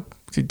 And they'll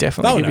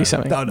definitely give you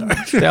something. They'll know.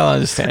 They'll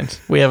understand.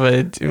 We have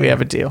a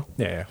deal.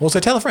 Yeah. Also,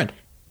 tell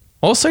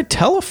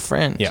a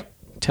friend. Yeah.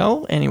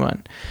 Tell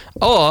anyone.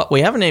 Or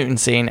we haven't even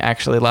seen,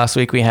 actually, last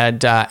week we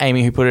had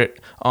Amy who put it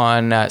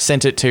on,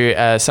 sent it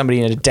to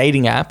somebody in a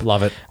dating app.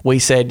 Love it. We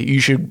said you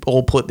should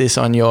all put this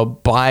on your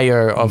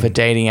bio of a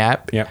dating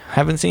app. Yep.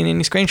 Haven't seen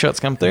any screenshots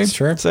come through. That's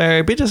true. So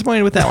a bit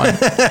disappointed with that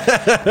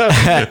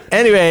one.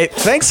 Anyway,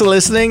 thanks for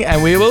listening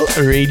and we will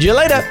read you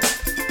later.